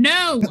Hades.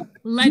 No,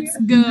 let's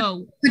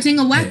go. Putting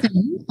a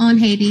weapon on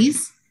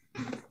Hades.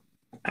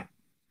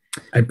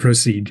 I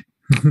proceed.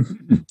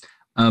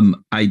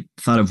 I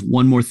thought of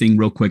one more thing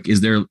real quick. Is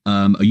there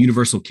a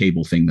universal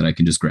cable thing that I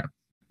can just grab?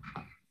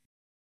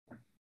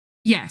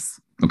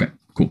 Yes. Okay,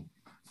 cool.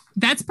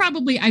 I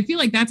feel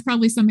like that's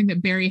probably something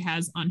that Barry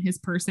has on his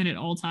person at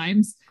all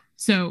times.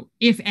 So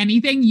if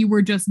anything, you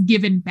were just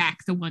given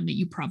back the one that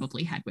you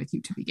probably had with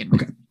you to begin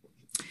with.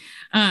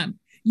 Okay.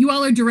 You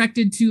all are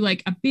directed to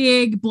like a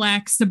big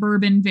black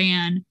suburban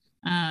van,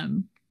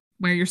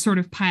 where you're sort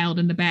of piled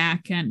in the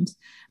back, and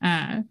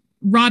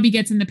Robbie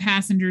gets in the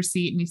passenger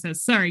seat and he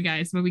says, "Sorry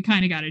guys, but we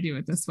kind of got to do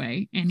it this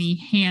way." And he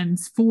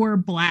hands 4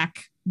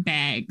 black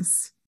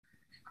bags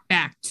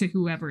back to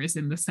whoever is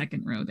in the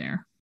second row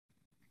there.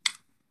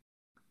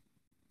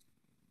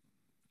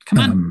 Come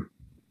on.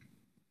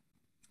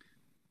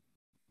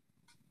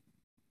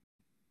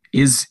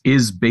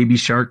 Is Baby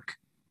Shark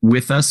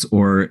with us,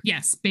 or?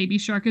 Yes, Baby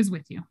Shark is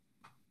with you.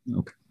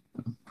 Okay.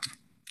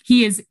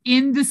 He is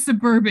in the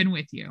Suburban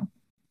with you.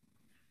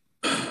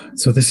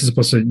 So this is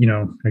supposed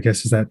to, I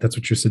guess that's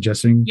what you're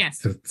suggesting?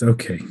 Yes.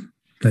 Okay.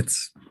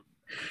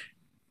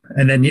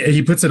 And then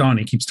he puts it on.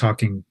 He keeps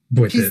talking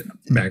with it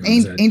back on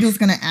his head. Angel's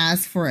going to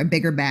ask for a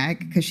bigger bag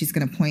because she's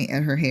going to point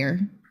at her hair.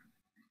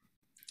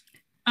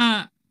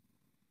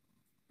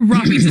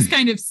 Robbie just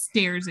kind of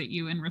stares at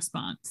you in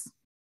response.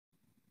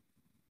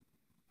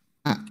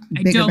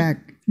 Bigger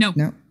bag.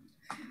 No.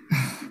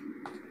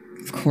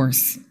 Of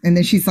course. And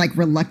then she's like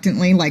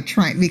reluctantly like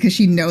trying because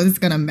she knows it's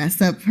going to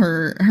mess up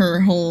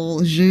her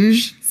whole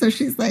zhuzh. So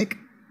she's like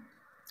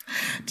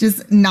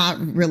just not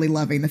really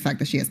loving the fact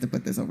that she has to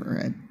put this over her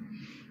head.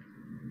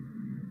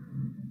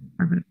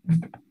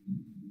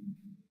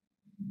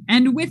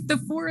 And with the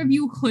four of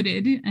you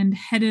hooded and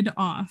headed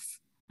off,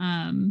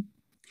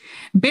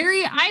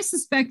 Barry, I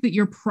suspect that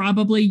you're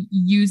probably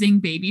using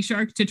Baby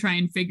Shark to try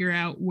and figure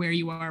out where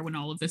you are when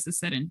all of this is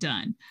said and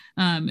done.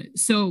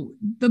 So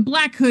the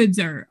black hoods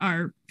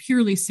are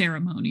purely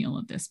ceremonial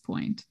at this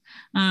point.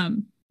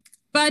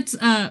 But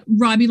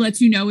Robbie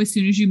lets you know as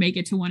soon as you make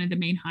it to one of the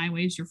main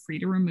highways, you're free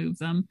to remove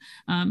them.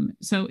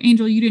 So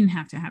Angel, you didn't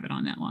have to have it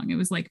on that long. It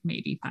was like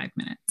maybe 5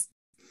 minutes.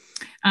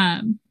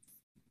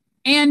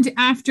 And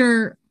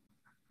after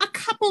a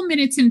couple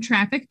minutes in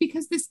traffic,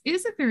 because this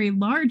is a very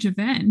large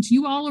event,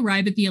 you all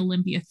arrive at the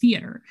Olympia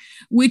Theater,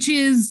 which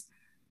is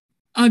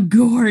a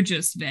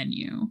gorgeous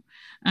venue.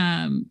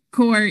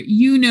 Core,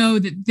 you know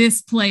that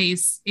this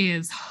place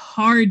is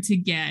hard to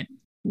get,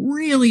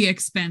 really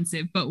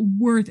expensive, but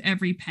worth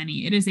every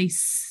penny. It is a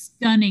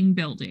stunning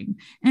building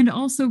and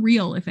also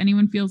real. If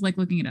anyone feels like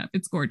looking it up,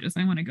 it's gorgeous.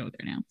 I want to go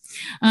there now.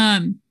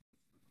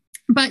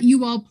 But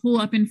you all pull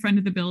up in front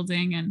of the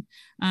building,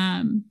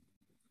 and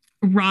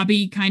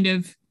Robbie kind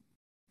of,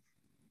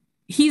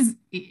 he's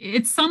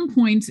at some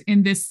point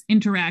in this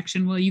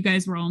interaction while you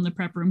guys were all in the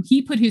prep room,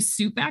 he put his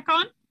suit back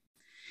on,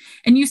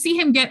 and you see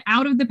him get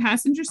out of the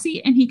passenger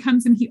seat, and he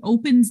comes and he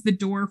opens the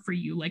door for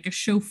you like a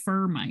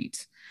chauffeur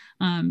might,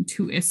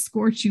 to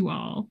escort you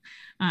all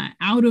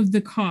out of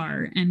the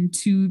car and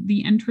to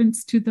the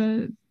entrance to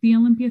the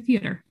Olympia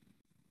Theater.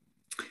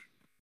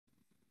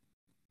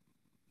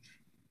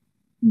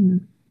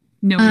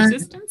 No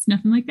resistance,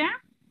 nothing like that.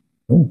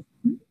 Oh.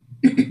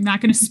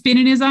 Not going to spin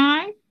in his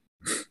eye.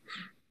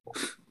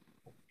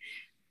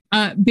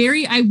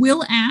 Barry, I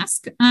will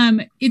ask,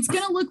 it's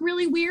going to look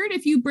really weird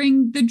if you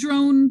bring the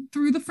drone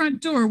through the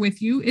front door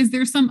with you. Is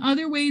there some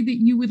other way that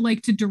you would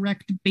like to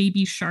direct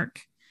Baby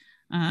Shark?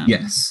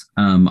 Yes.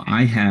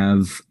 I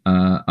have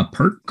a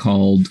perk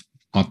called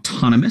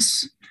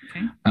Autonomous.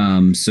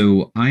 Okay.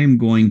 So I am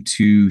going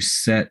to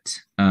set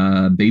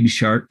Baby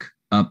Shark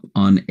up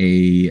on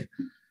a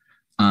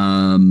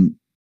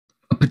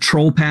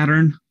patrol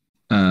pattern.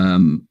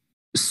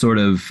 Sort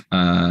of,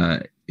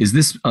 is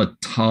this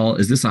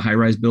a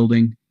high-rise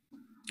building?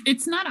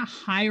 It's not a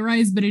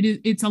high-rise, but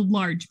it's a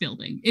large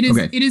building. It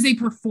is a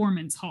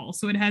performance hall,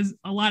 so it has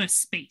a lot of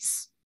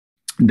space.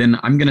 Then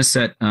I'm going to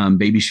set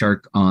Baby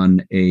Shark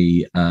on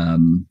a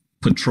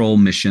patrol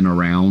mission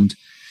around,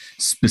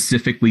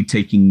 specifically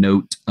taking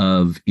note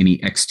of any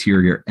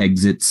exterior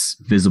exits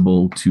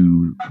visible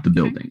to the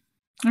building.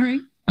 All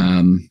right.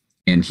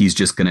 And he's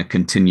just going to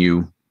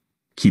continue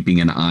keeping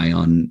an eye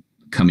on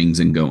comings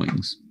and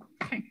goings.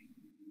 Okay.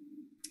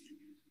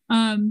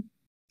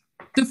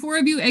 The four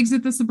of you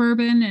exit the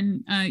Suburban,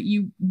 and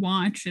you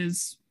watch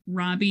as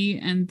Robbie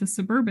and the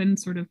Suburban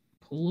sort of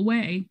pull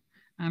away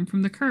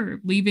from the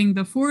curb, leaving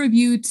the four of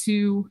you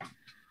to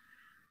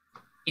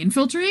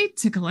infiltrate,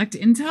 to collect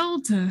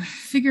intel, to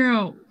figure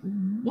out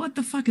what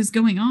the fuck is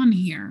going on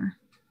here.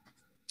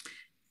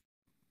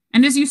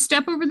 And as you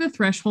step over the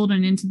threshold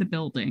and into the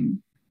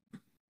building,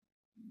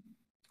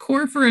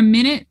 Core, for a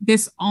minute,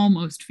 this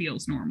almost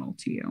feels normal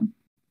to you.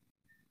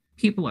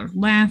 People are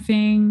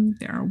laughing.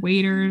 There are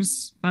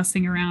waiters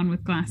bussing around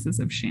with glasses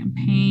of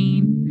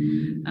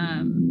champagne.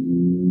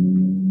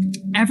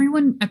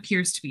 Everyone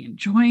appears to be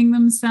enjoying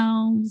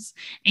themselves.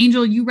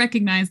 Angel, you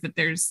recognize that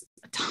there's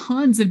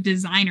tons of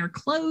designer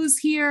clothes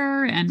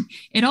here, and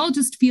it all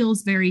just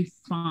feels very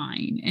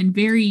fine and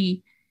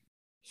very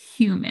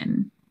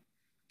human.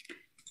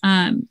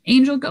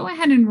 Angel, go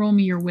ahead and roll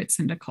me your wits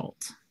and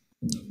occult.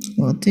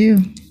 Will do.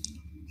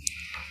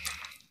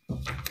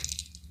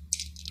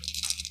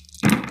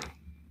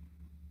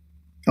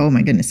 Oh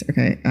my goodness.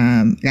 Okay.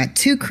 I got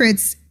 2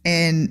 crits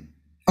and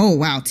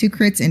 2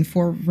 crits and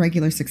 4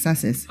 regular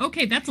successes.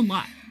 Okay, that's a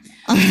lot.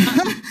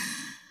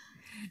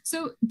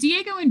 So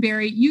Diego and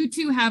Barry, you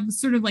two have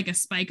sort of like a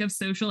spike of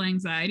social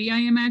anxiety, I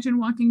imagine,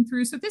 walking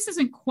through. So this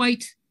isn't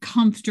quite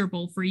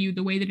comfortable for you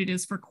the way that it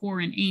is for Core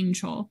and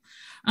Angel.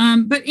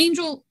 But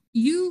Angel,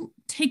 you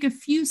take a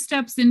few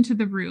steps into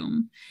the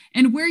room,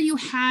 and where you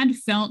had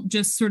felt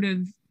just sort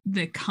of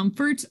the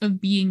comfort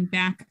of being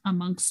back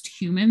amongst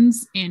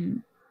humans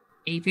in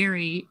a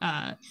very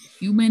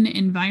human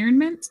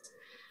environment,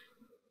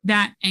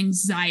 that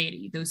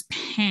anxiety, those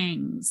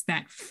pangs,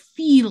 that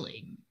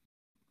feeling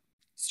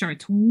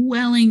starts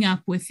welling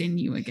up within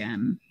you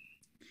again.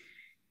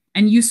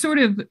 And you sort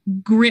of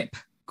grip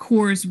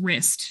Core's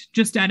wrist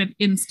just out of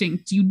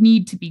instinct. You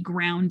need to be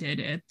grounded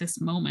at this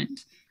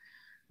moment.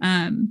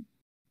 And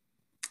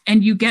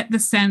you get the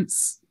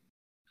sense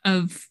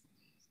of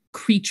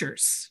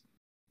creatures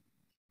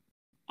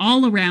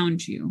all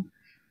around you.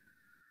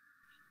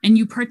 And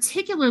you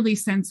particularly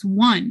sense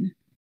one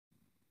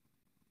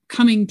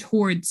coming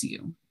towards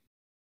you.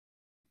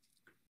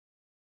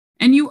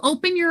 And you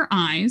open your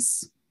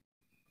eyes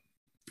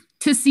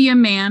to see a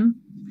man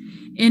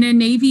in a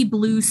navy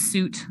blue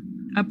suit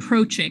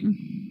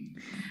approaching.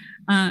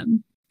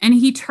 And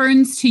he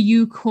turns to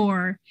you,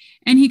 Core,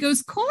 and he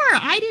goes, Core,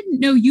 I didn't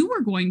know you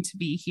were going to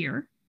be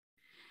here.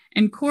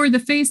 And Core, the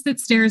face that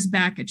stares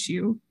back at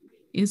you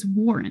is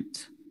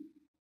Warrant.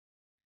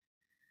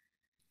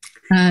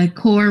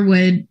 Core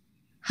would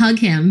hug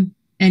him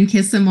and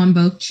kiss him on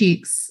both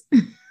cheeks.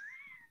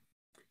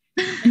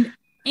 And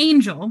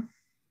Angel,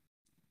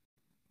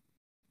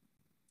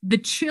 the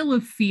chill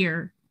of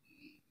fear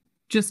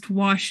just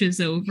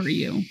washes over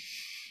you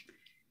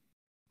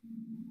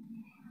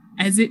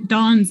as it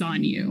dawns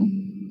on you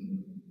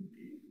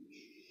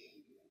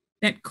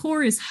that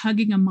Core is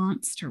hugging a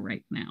monster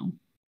right now.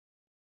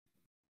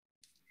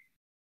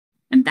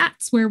 And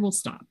that's where we'll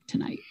stop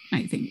tonight,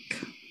 I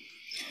think.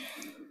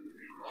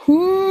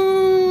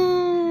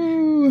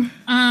 Ooh.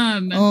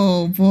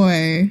 Oh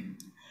boy.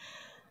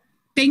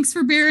 Thanks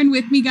for bearing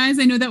with me, guys.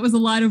 I know that was a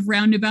lot of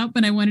roundabout,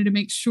 but I wanted to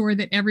make sure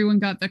that everyone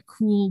got the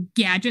cool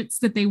gadgets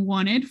that they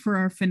wanted for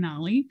our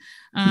finale.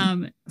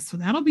 So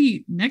that'll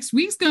be next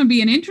week's going to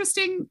be an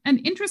interesting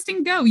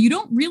go. You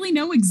don't really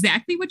know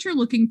exactly what you're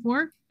looking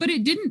for, but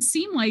it didn't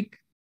seem like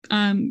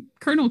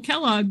Colonel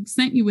Kellogg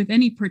sent you with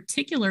any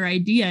particular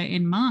idea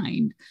in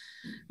mind.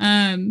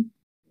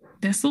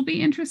 This will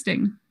be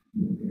interesting,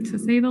 to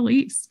say the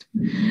least.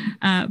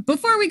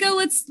 Before we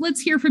go,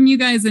 let's hear from you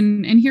guys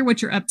and hear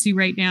what you're up to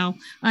right now.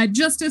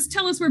 Justus,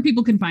 tell us where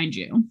people can find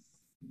you.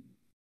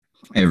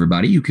 Hey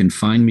everybody, you can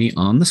find me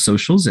on the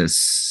socials as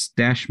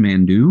Stash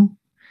Mandu,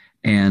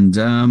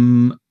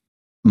 and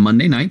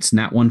Monday nights,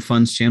 Nat One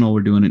Fun's channel,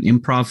 we're doing an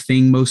improv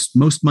thing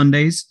most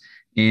Mondays,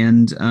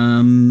 and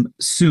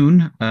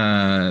soon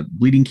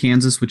Bleeding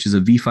Kansas, which is a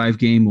V5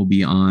 game, will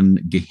be on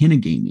Gehenna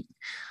Gaming,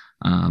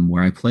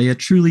 where I play a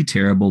truly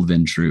terrible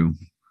Ventru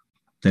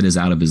that is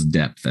out of his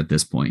depth at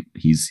this point.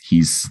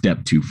 He's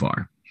stepped too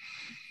far.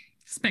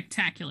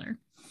 Spectacular.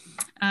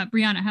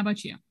 Briana, how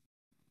about you?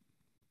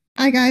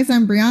 Hi guys,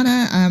 I'm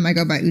Briana. I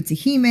go by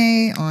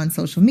Utahime on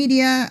social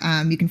media.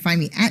 You can find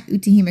me at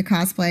Utahime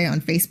Cosplay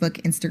on Facebook,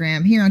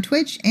 Instagram, here on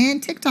Twitch,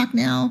 and TikTok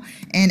now,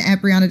 and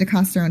at Briana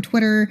DeCoster on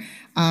Twitter.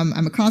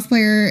 I'm a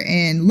cosplayer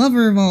and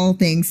lover of all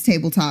things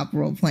tabletop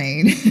role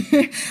playing.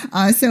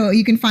 So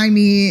you can find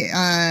me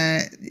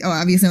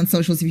obviously on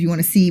socials if you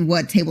want to see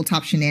what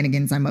tabletop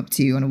shenanigans I'm up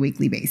to on a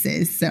weekly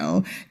basis.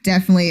 So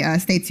definitely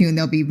stay tuned.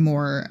 There'll be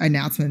more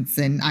announcements,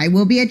 and I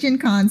will be at Gen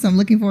Con, so I'm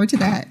looking forward to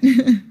that.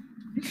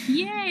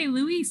 Yay,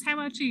 Luis, how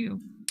about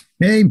you?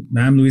 Hey,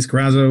 I'm Luis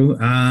Carazo.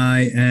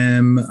 I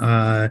am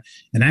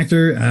an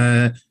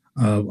actor.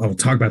 I'll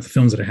talk about the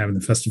films that I have in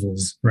the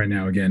festivals right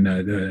now. Again,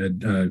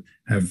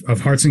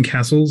 of Hearts and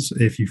Castles.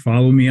 If you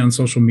follow me on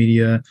social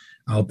media,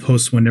 I'll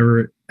post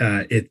whenever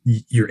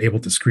you're able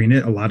to screen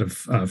it. A lot of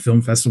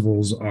film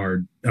festivals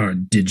are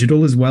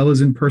digital as well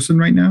as in person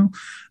right now.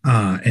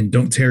 And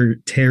don't tear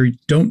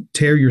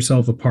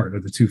yourself apart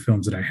are the two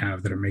films that I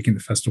have that are making the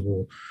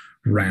festival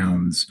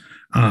rounds.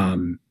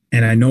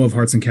 And I know of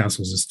Hearts and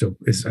Castles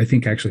is I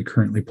think actually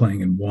currently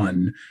playing in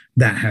one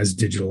that has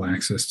digital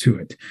access to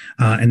it.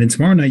 And then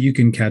tomorrow night you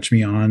can catch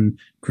me on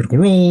Critical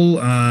Role,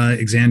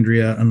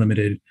 Exandria,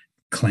 Unlimited,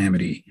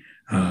 Calamity,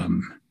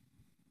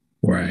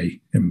 where I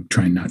am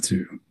trying not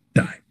to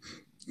die.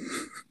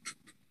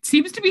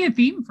 Seems to be a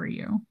theme for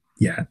you.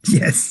 Yeah.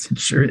 Yes, it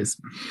sure is.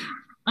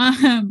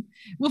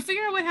 We'll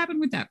figure out what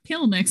happened with that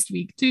pill next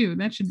week too.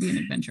 That should be an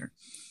adventure.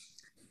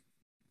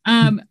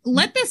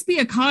 Let this be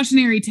a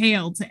cautionary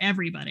tale to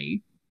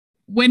everybody.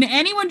 When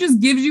anyone just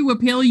gives you a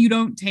pill, you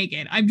don't take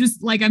it. I'm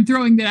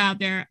throwing that out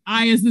there.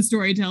 I, as the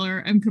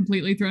storyteller, am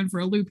completely thrown for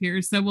a loop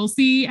here. So we'll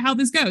see how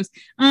this goes.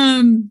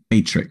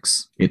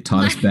 Matrix. It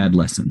taught us bad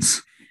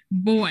lessons.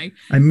 Boy.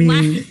 I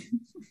mean,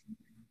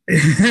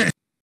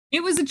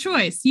 it was a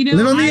choice, you know.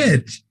 Live on the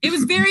edge. It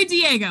was very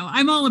Diego.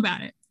 I'm all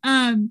about it.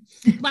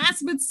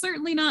 Last but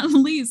certainly not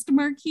least,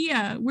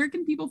 Markeia, where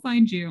can people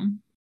find you?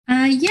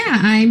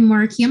 I'm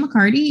Markeia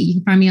McCarty. You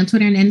can find me on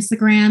Twitter and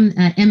Instagram,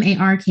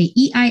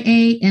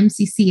 Markeia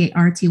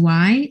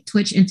MCCARTY.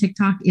 Twitch and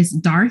TikTok is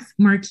Darth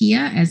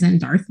Markeia, as in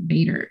Darth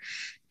Vader.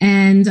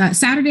 And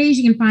Saturdays,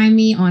 you can find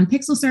me on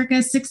Pixel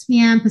Circus, 6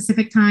 p.m.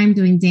 Pacific time,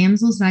 doing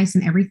Damsels, Dice,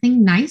 and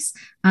Everything Nice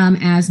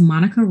as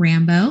Monica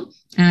Rambeau,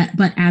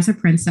 but as a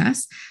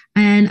princess.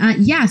 And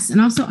yes,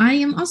 and also I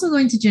am also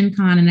going to Gen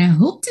Con, and I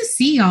hope to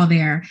see y'all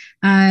there.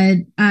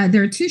 There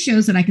are 2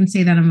 shows that I can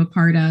say that I'm a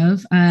part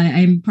of.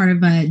 I'm part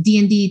of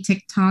D&D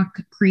TikTok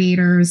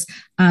creators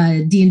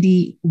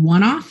D&D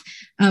one-off,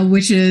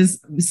 which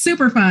is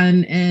super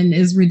fun and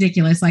is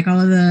ridiculous. Like all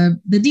of the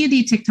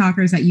D&D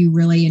TikTokers that you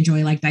really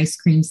enjoy, like Dice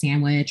Cream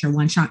Sandwich or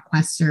One Shot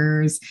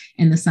Questers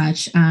and the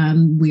such.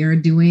 We're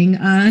doing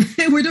a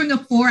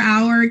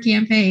 4-hour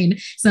campaign.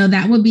 So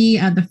that will be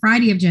the Friday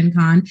Friday of Gen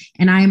Con.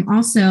 And I am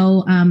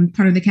also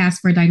part of the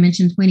cast for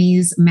Dimension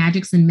 20's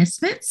Magics and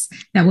Misfits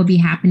that will be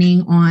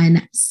happening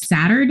on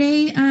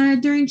Saturday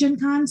during Gen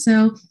Con.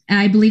 So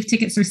I believe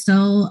tickets are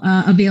still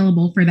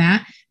available for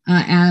that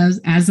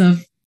as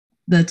of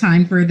the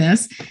time for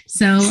this.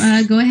 So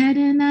go ahead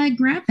and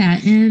grab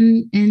that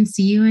and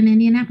see you in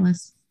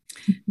Indianapolis.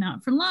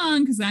 Not for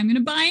long, because I'm going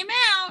to buy him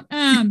out.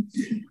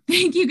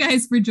 Thank you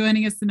guys for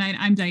joining us tonight.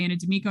 I'm Diana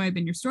DiMicco. I've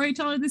been your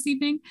storyteller this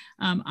evening.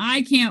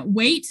 I can't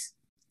wait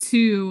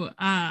to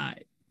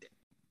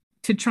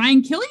try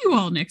and kill you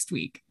all next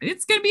week.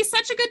 It's going to be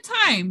such a good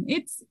time.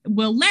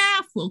 We'll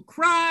laugh, we'll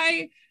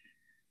cry,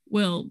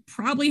 we'll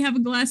probably have a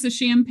glass of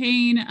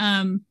champagne.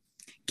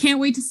 Can't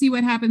wait to see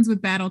what happens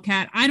with Battle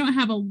Cat. I don't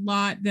have a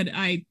lot that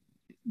I'm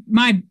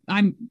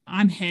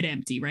head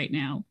empty right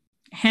now.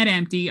 Head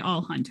empty,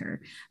 all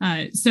Hunter.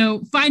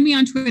 So find me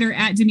on Twitter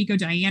at DiMicco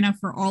Diana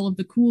for all of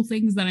the cool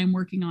things that I'm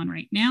working on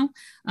right now.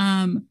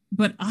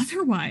 But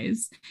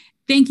otherwise,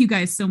 thank you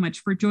guys so much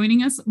for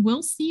joining us.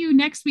 We'll see you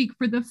next week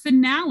for the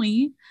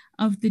finale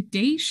of The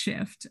Day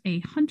Shift,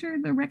 a Hunter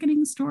the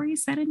Reckoning story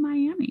set in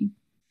Miami.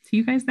 See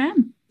you guys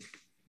then.